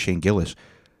Rogan with Shane Gillis.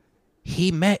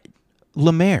 He met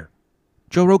Lemaire.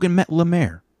 Joe Rogan met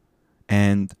Lemaire.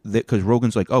 And because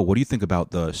Rogan's like, what do you think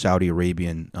about the Saudi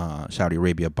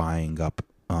Arabia buying up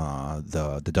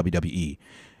the WWE?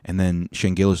 And then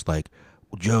Shane Gillis like,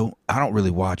 well, Joe, I don't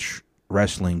really watch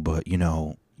wrestling, but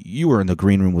you were in the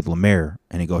green room with Lemaire.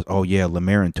 And he goes, oh yeah,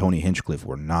 Lemaire and Tony Hinchcliffe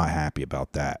were not happy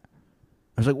about that.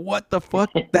 I was like, what the fuck?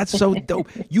 That's so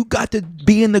dope. You got to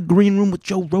be in the green room with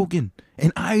Joe Rogan.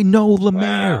 And I know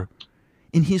Lemaire. Wow.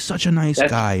 And he's such a nice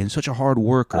guy and such a hard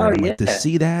worker. Like, to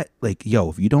see that, like,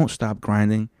 if you don't stop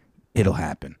grinding, it'll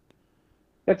happen.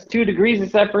 That's 2 degrees of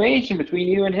separation between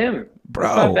you and him. Bro,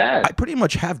 that's not bad. I pretty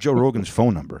much have Joe Rogan's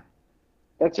phone number.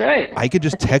 That's right. I could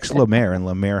just text Lemaire, and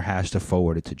Lemaire has to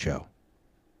forward it to Joe.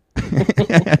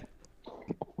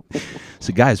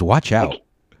 So, guys, watch out.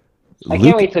 I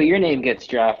can't wait till your name gets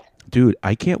dropped. Dude,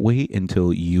 I can't wait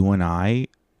until you and I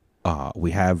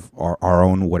we have our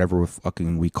own whatever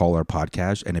fucking we call our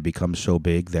podcast, and it becomes so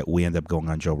big that we end up going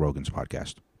on Joe Rogan's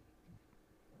podcast.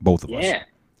 both of us. Yeah.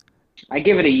 I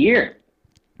give it a year.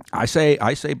 I say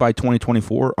by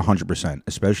 2024, 100%,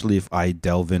 especially if I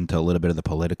delve into a little bit of the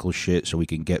political shit so we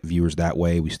can get viewers that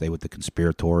way. We stay with the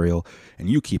conspiratorial, and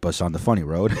you keep us on the funny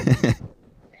road.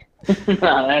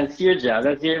 No, that's your job.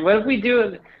 That's your. What if we do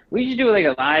it? We should do like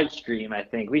a live stream. I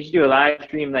think we should do a live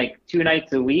stream like 2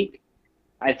 nights a week.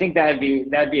 I think that'd be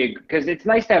because it's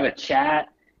nice to have a chat.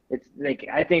 It's like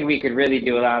I think we could really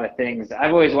do a lot of things.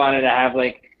 I've always wanted to have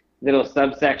like little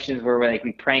subsections where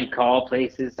we prank call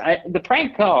places. The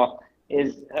prank call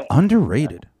is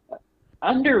Underrated.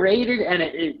 underrated, and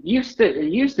it used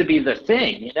to be the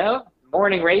thing.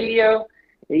 Morning radio.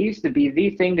 It used to be the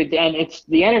thing to, and it's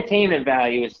the entertainment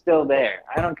value is still there.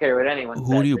 I don't care what anyone says.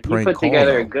 Who do you If prank put call,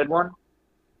 together though? a good one.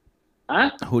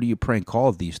 Huh? Who do you prank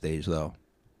call these days, though?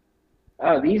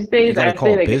 Oh, these You days gotta I'd call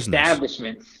say it like business.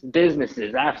 establishments,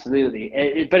 businesses,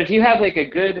 absolutely. But if you have like a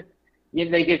good,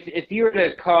 like if you were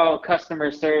to call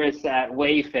customer service at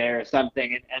Wayfair or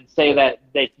something and say that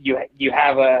you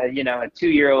have a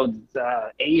 2-year-old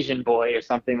Asian boy or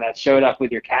something that showed up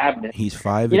with your cabinet. He's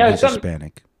 5 and he's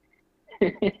Hispanic.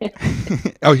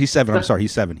 Oh, he's 7. I'm sorry,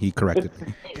 he's 7. He corrected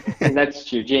me. And that's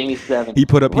true. Jamie's 7. He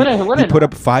put up What he a- put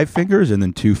up 5 fingers and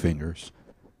then 2 fingers.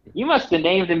 You must have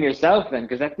named him yourself then,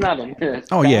 because that's not a Hispanic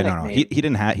Oh yeah, no. name. He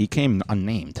didn't have. He came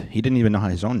unnamed. He didn't even know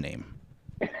his own name.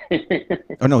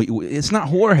 Oh no, it's not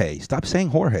Jorge. Stop saying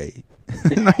Jorge.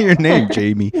 Not your name,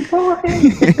 Jamie. It's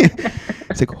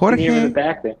like Can you hear him in Jorge. the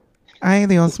back there? Ay,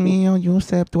 Dios mío,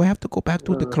 Yusef. Do I have to go back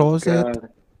to the Oh, closet?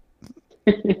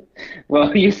 God.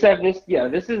 Well, you said this. Yeah,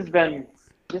 this has been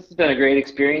a great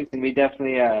experience, and we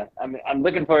definitely. I'm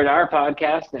looking forward to our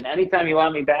podcast. And anytime you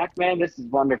want me back, man, this is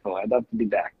wonderful. I'd love to be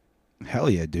back.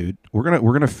 Hell yeah, dude. We're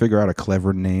gonna figure out a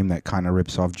clever name that kind of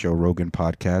rips off Joe Rogan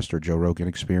podcast or Joe Rogan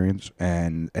Experience,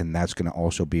 and that's gonna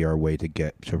also be our way to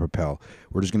propel.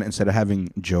 We're just gonna, instead of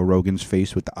having Joe Rogan's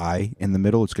face with the eye in the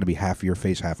middle, it's gonna be half your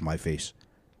face, half my face.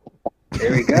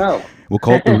 There we go. We'll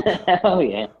call it Hell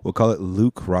yeah. we'll call it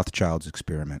Luke Rothschild's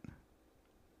experiment,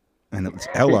 and it's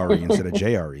LRE instead of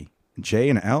JRE. J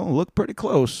and L look pretty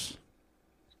close.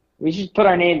 We should put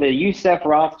our name the Yusef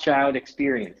Rothschild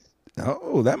Experience.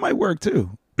 Oh, that might work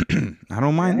too. I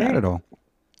don't mind that Right. at all.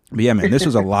 But yeah, man, this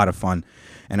was a lot of fun,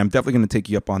 and I'm definitely going to take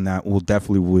you up on that.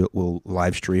 We'll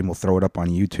live stream. We'll throw it up on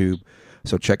YouTube.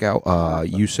 So check out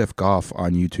Yusef Goff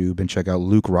on YouTube, and check out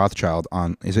Luke Rothschild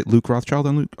on. Is it Luke Rothschild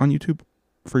on YouTube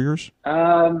for yours?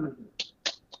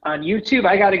 On YouTube,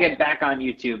 I got to get back on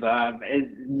YouTube.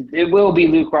 It will be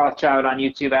Luke Rothschild on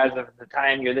YouTube as of the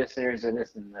time your listeners are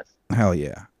listening to this. Hell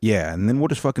yeah, yeah. And then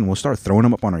we'll start throwing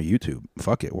them up on our YouTube.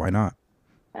 Fuck it, why not?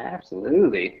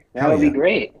 Absolutely, that Hell would yeah. be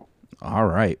great. All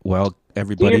right. Well, Do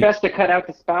everybody. your best to cut out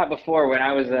the spot before when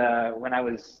I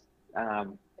was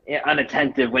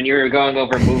unattentive when you were going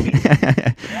over movies.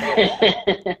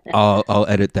 I'll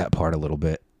edit that part a little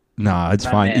bit. Nah, it's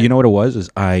My fine. man. You know what it was? Is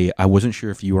I wasn't sure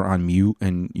if you were on mute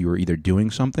and you were either doing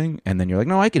something, and then you're like,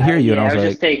 no, I could hear you, and Yeah, I was like,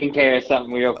 just taking care of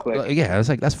something real quick. yeah, I was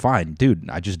like, that's fine, dude.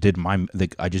 I just did my.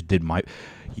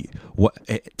 What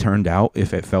it turned out,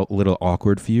 if it felt a little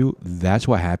awkward for you, that's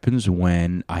what happens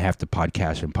when I have to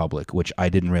podcast in public, which I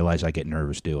didn't realize I get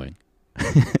nervous doing.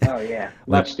 Oh yeah,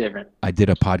 much different. I did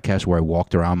a podcast where I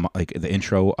walked around, like the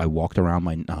intro, I walked around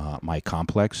my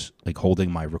complex, like holding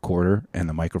my recorder and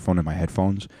the microphone in my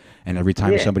headphones. And every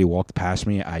time Yeah. somebody walked past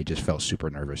me, I just felt super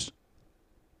nervous.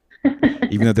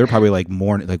 Even though they're probably like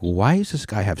more like, why does this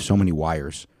guy have so many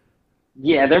wires?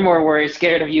 Yeah, they're more worried,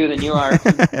 scared of you than you are.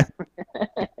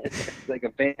 It's like a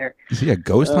bear. Is he a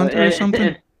ghost hunter or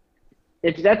something?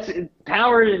 That's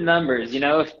power in numbers.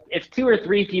 If 2 or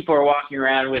 3 people are walking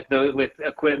around with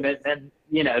equipment, then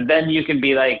then you can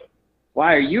be like,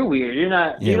 why are you weird? You're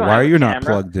not. Yeah, you don't why have are a you not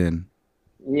camera." plugged in?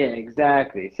 Yeah,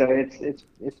 exactly. So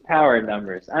it's power in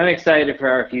numbers. I'm excited for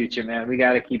our future, man. We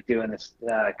got to keep doing this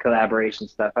collaboration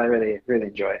stuff. I really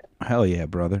enjoy it. Hell yeah,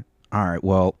 brother. All right,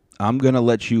 well, I'm going to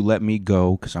let me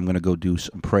go because I'm going to go do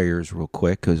some prayers real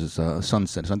quick because it's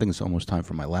sunset. So I think it's almost time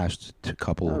for my last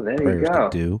couple Oh, there you prayers to go.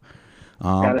 do.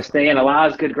 Got to stay in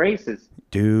Allah's good graces.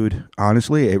 Dude,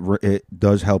 honestly, it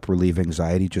does help relieve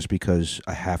anxiety just because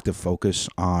I have to focus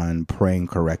on praying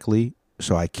correctly,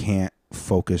 so I can't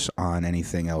focus on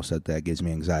anything else that gives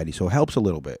me anxiety. So it helps a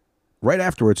little bit. Right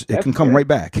afterwards, it That's can come good. right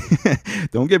back.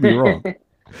 Don't get me wrong.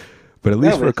 But at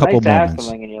least No, for but a it's couple nice to have moments.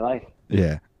 something in your life.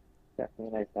 Yeah.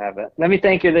 Definitely nice to have that. Let me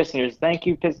thank your listeners. Thank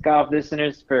you, Pissed Off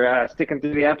listeners, for sticking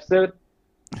through the episode.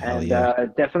 Hell And yeah.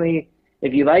 definitely,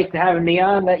 if you liked having me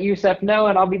on, let Yusef know,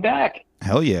 and I'll be back.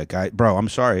 Hell yeah, guy, bro. I'm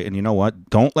sorry, and you know what?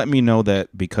 Don't let me know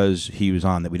that because he was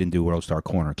on that we didn't do World Star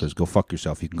Corner. Because go fuck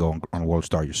yourself. You can go on World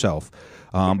Star yourself.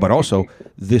 But also,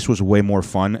 this was way more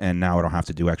fun, and now I don't have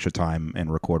to do extra time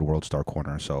and record World Star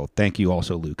Corner. So thank you,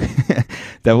 also, Luke.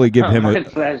 Definitely give him My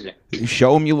pleasure.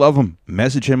 show him you love him.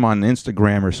 Message him on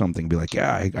Instagram or something. Be like,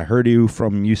 yeah, I heard you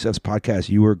from Yusef's podcast.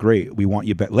 You were great. We want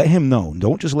you back. Let him know.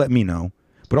 Don't just let me know.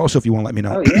 But also, if you want to let me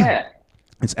know. Oh yeah.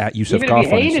 It's at Yusef Even Goff if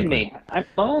you on hated Instagram. me, I'm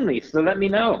lonely, so let me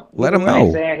know. Let Even him when know.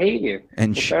 I say I hate you.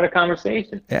 And We'll start a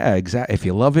conversation. Yeah, exactly. If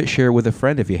you love it, share it with a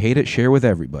friend. If you hate it, share with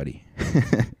everybody.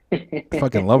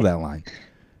 Fucking love that line.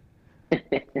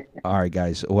 All right,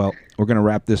 guys. Well, we're going to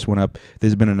wrap this one up. This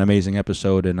has been an amazing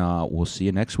episode, and we'll see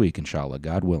you next week, inshallah,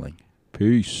 God willing.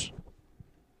 Peace.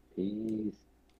 Peace.